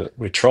whole thing.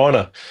 We're trying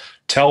to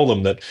tell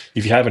them that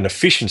if you have an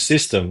efficient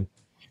system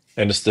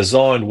and it's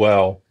designed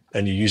well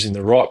and you're using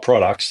the right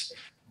products,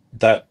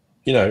 that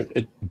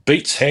it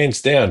beats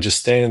hands down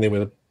just standing there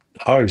with a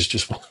hose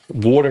just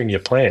watering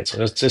your plants.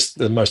 And it's just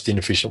the most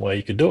inefficient way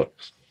you could do it.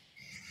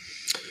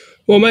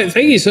 Well, mate,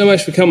 thank you so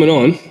much for coming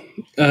on.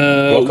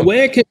 Welcome.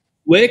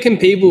 Where can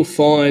people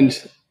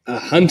find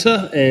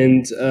Hunter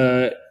and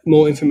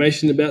more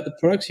information about the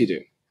products you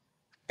do?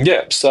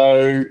 Yeah,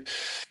 so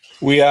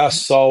we are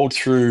sold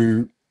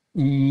through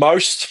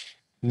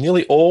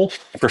nearly all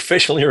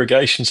professional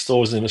irrigation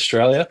stores in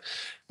Australia.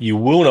 You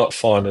will not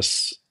find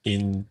us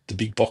in the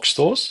big box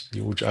stores.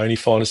 You will only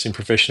find us in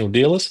professional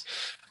dealers.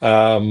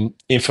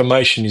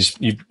 Information is,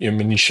 you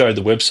showed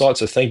the website,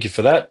 so thank you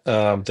for that.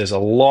 There's a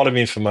lot of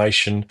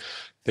information.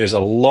 There's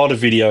a lot of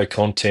video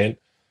content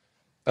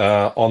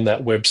on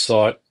that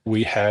website.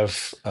 We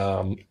have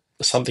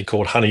something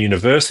called Hunter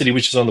University,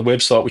 which is on the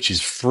website, which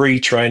is free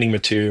training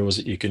materials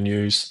that you can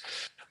use.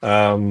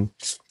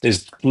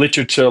 There's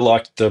literature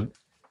like the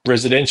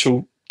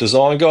residential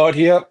design guide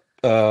here.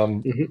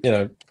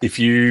 If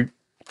you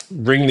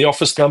ring the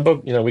office number,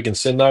 we can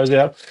send those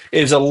out.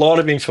 There's a lot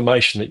of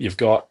information that you've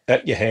got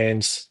at your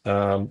hands.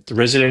 The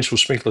residential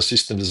sprinkler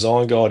system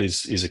design guide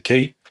is a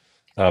key.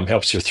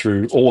 Helps you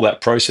through all that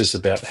process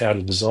about how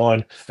to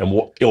design and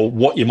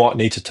what you might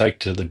need to take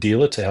to the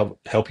dealer to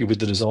help you with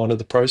the design of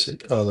the process,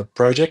 the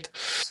project.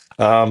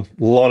 A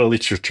lot of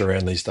literature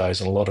around these days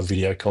and a lot of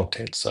video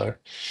content. So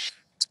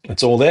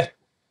it's all there.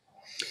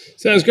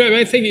 Sounds great,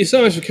 mate. Thank you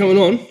so much for coming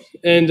on.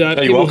 And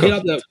you're welcome.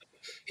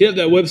 Hit up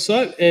that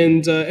website,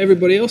 and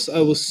everybody else, I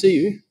will see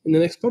you in the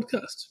next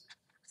podcast.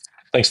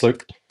 Thanks,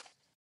 Luke.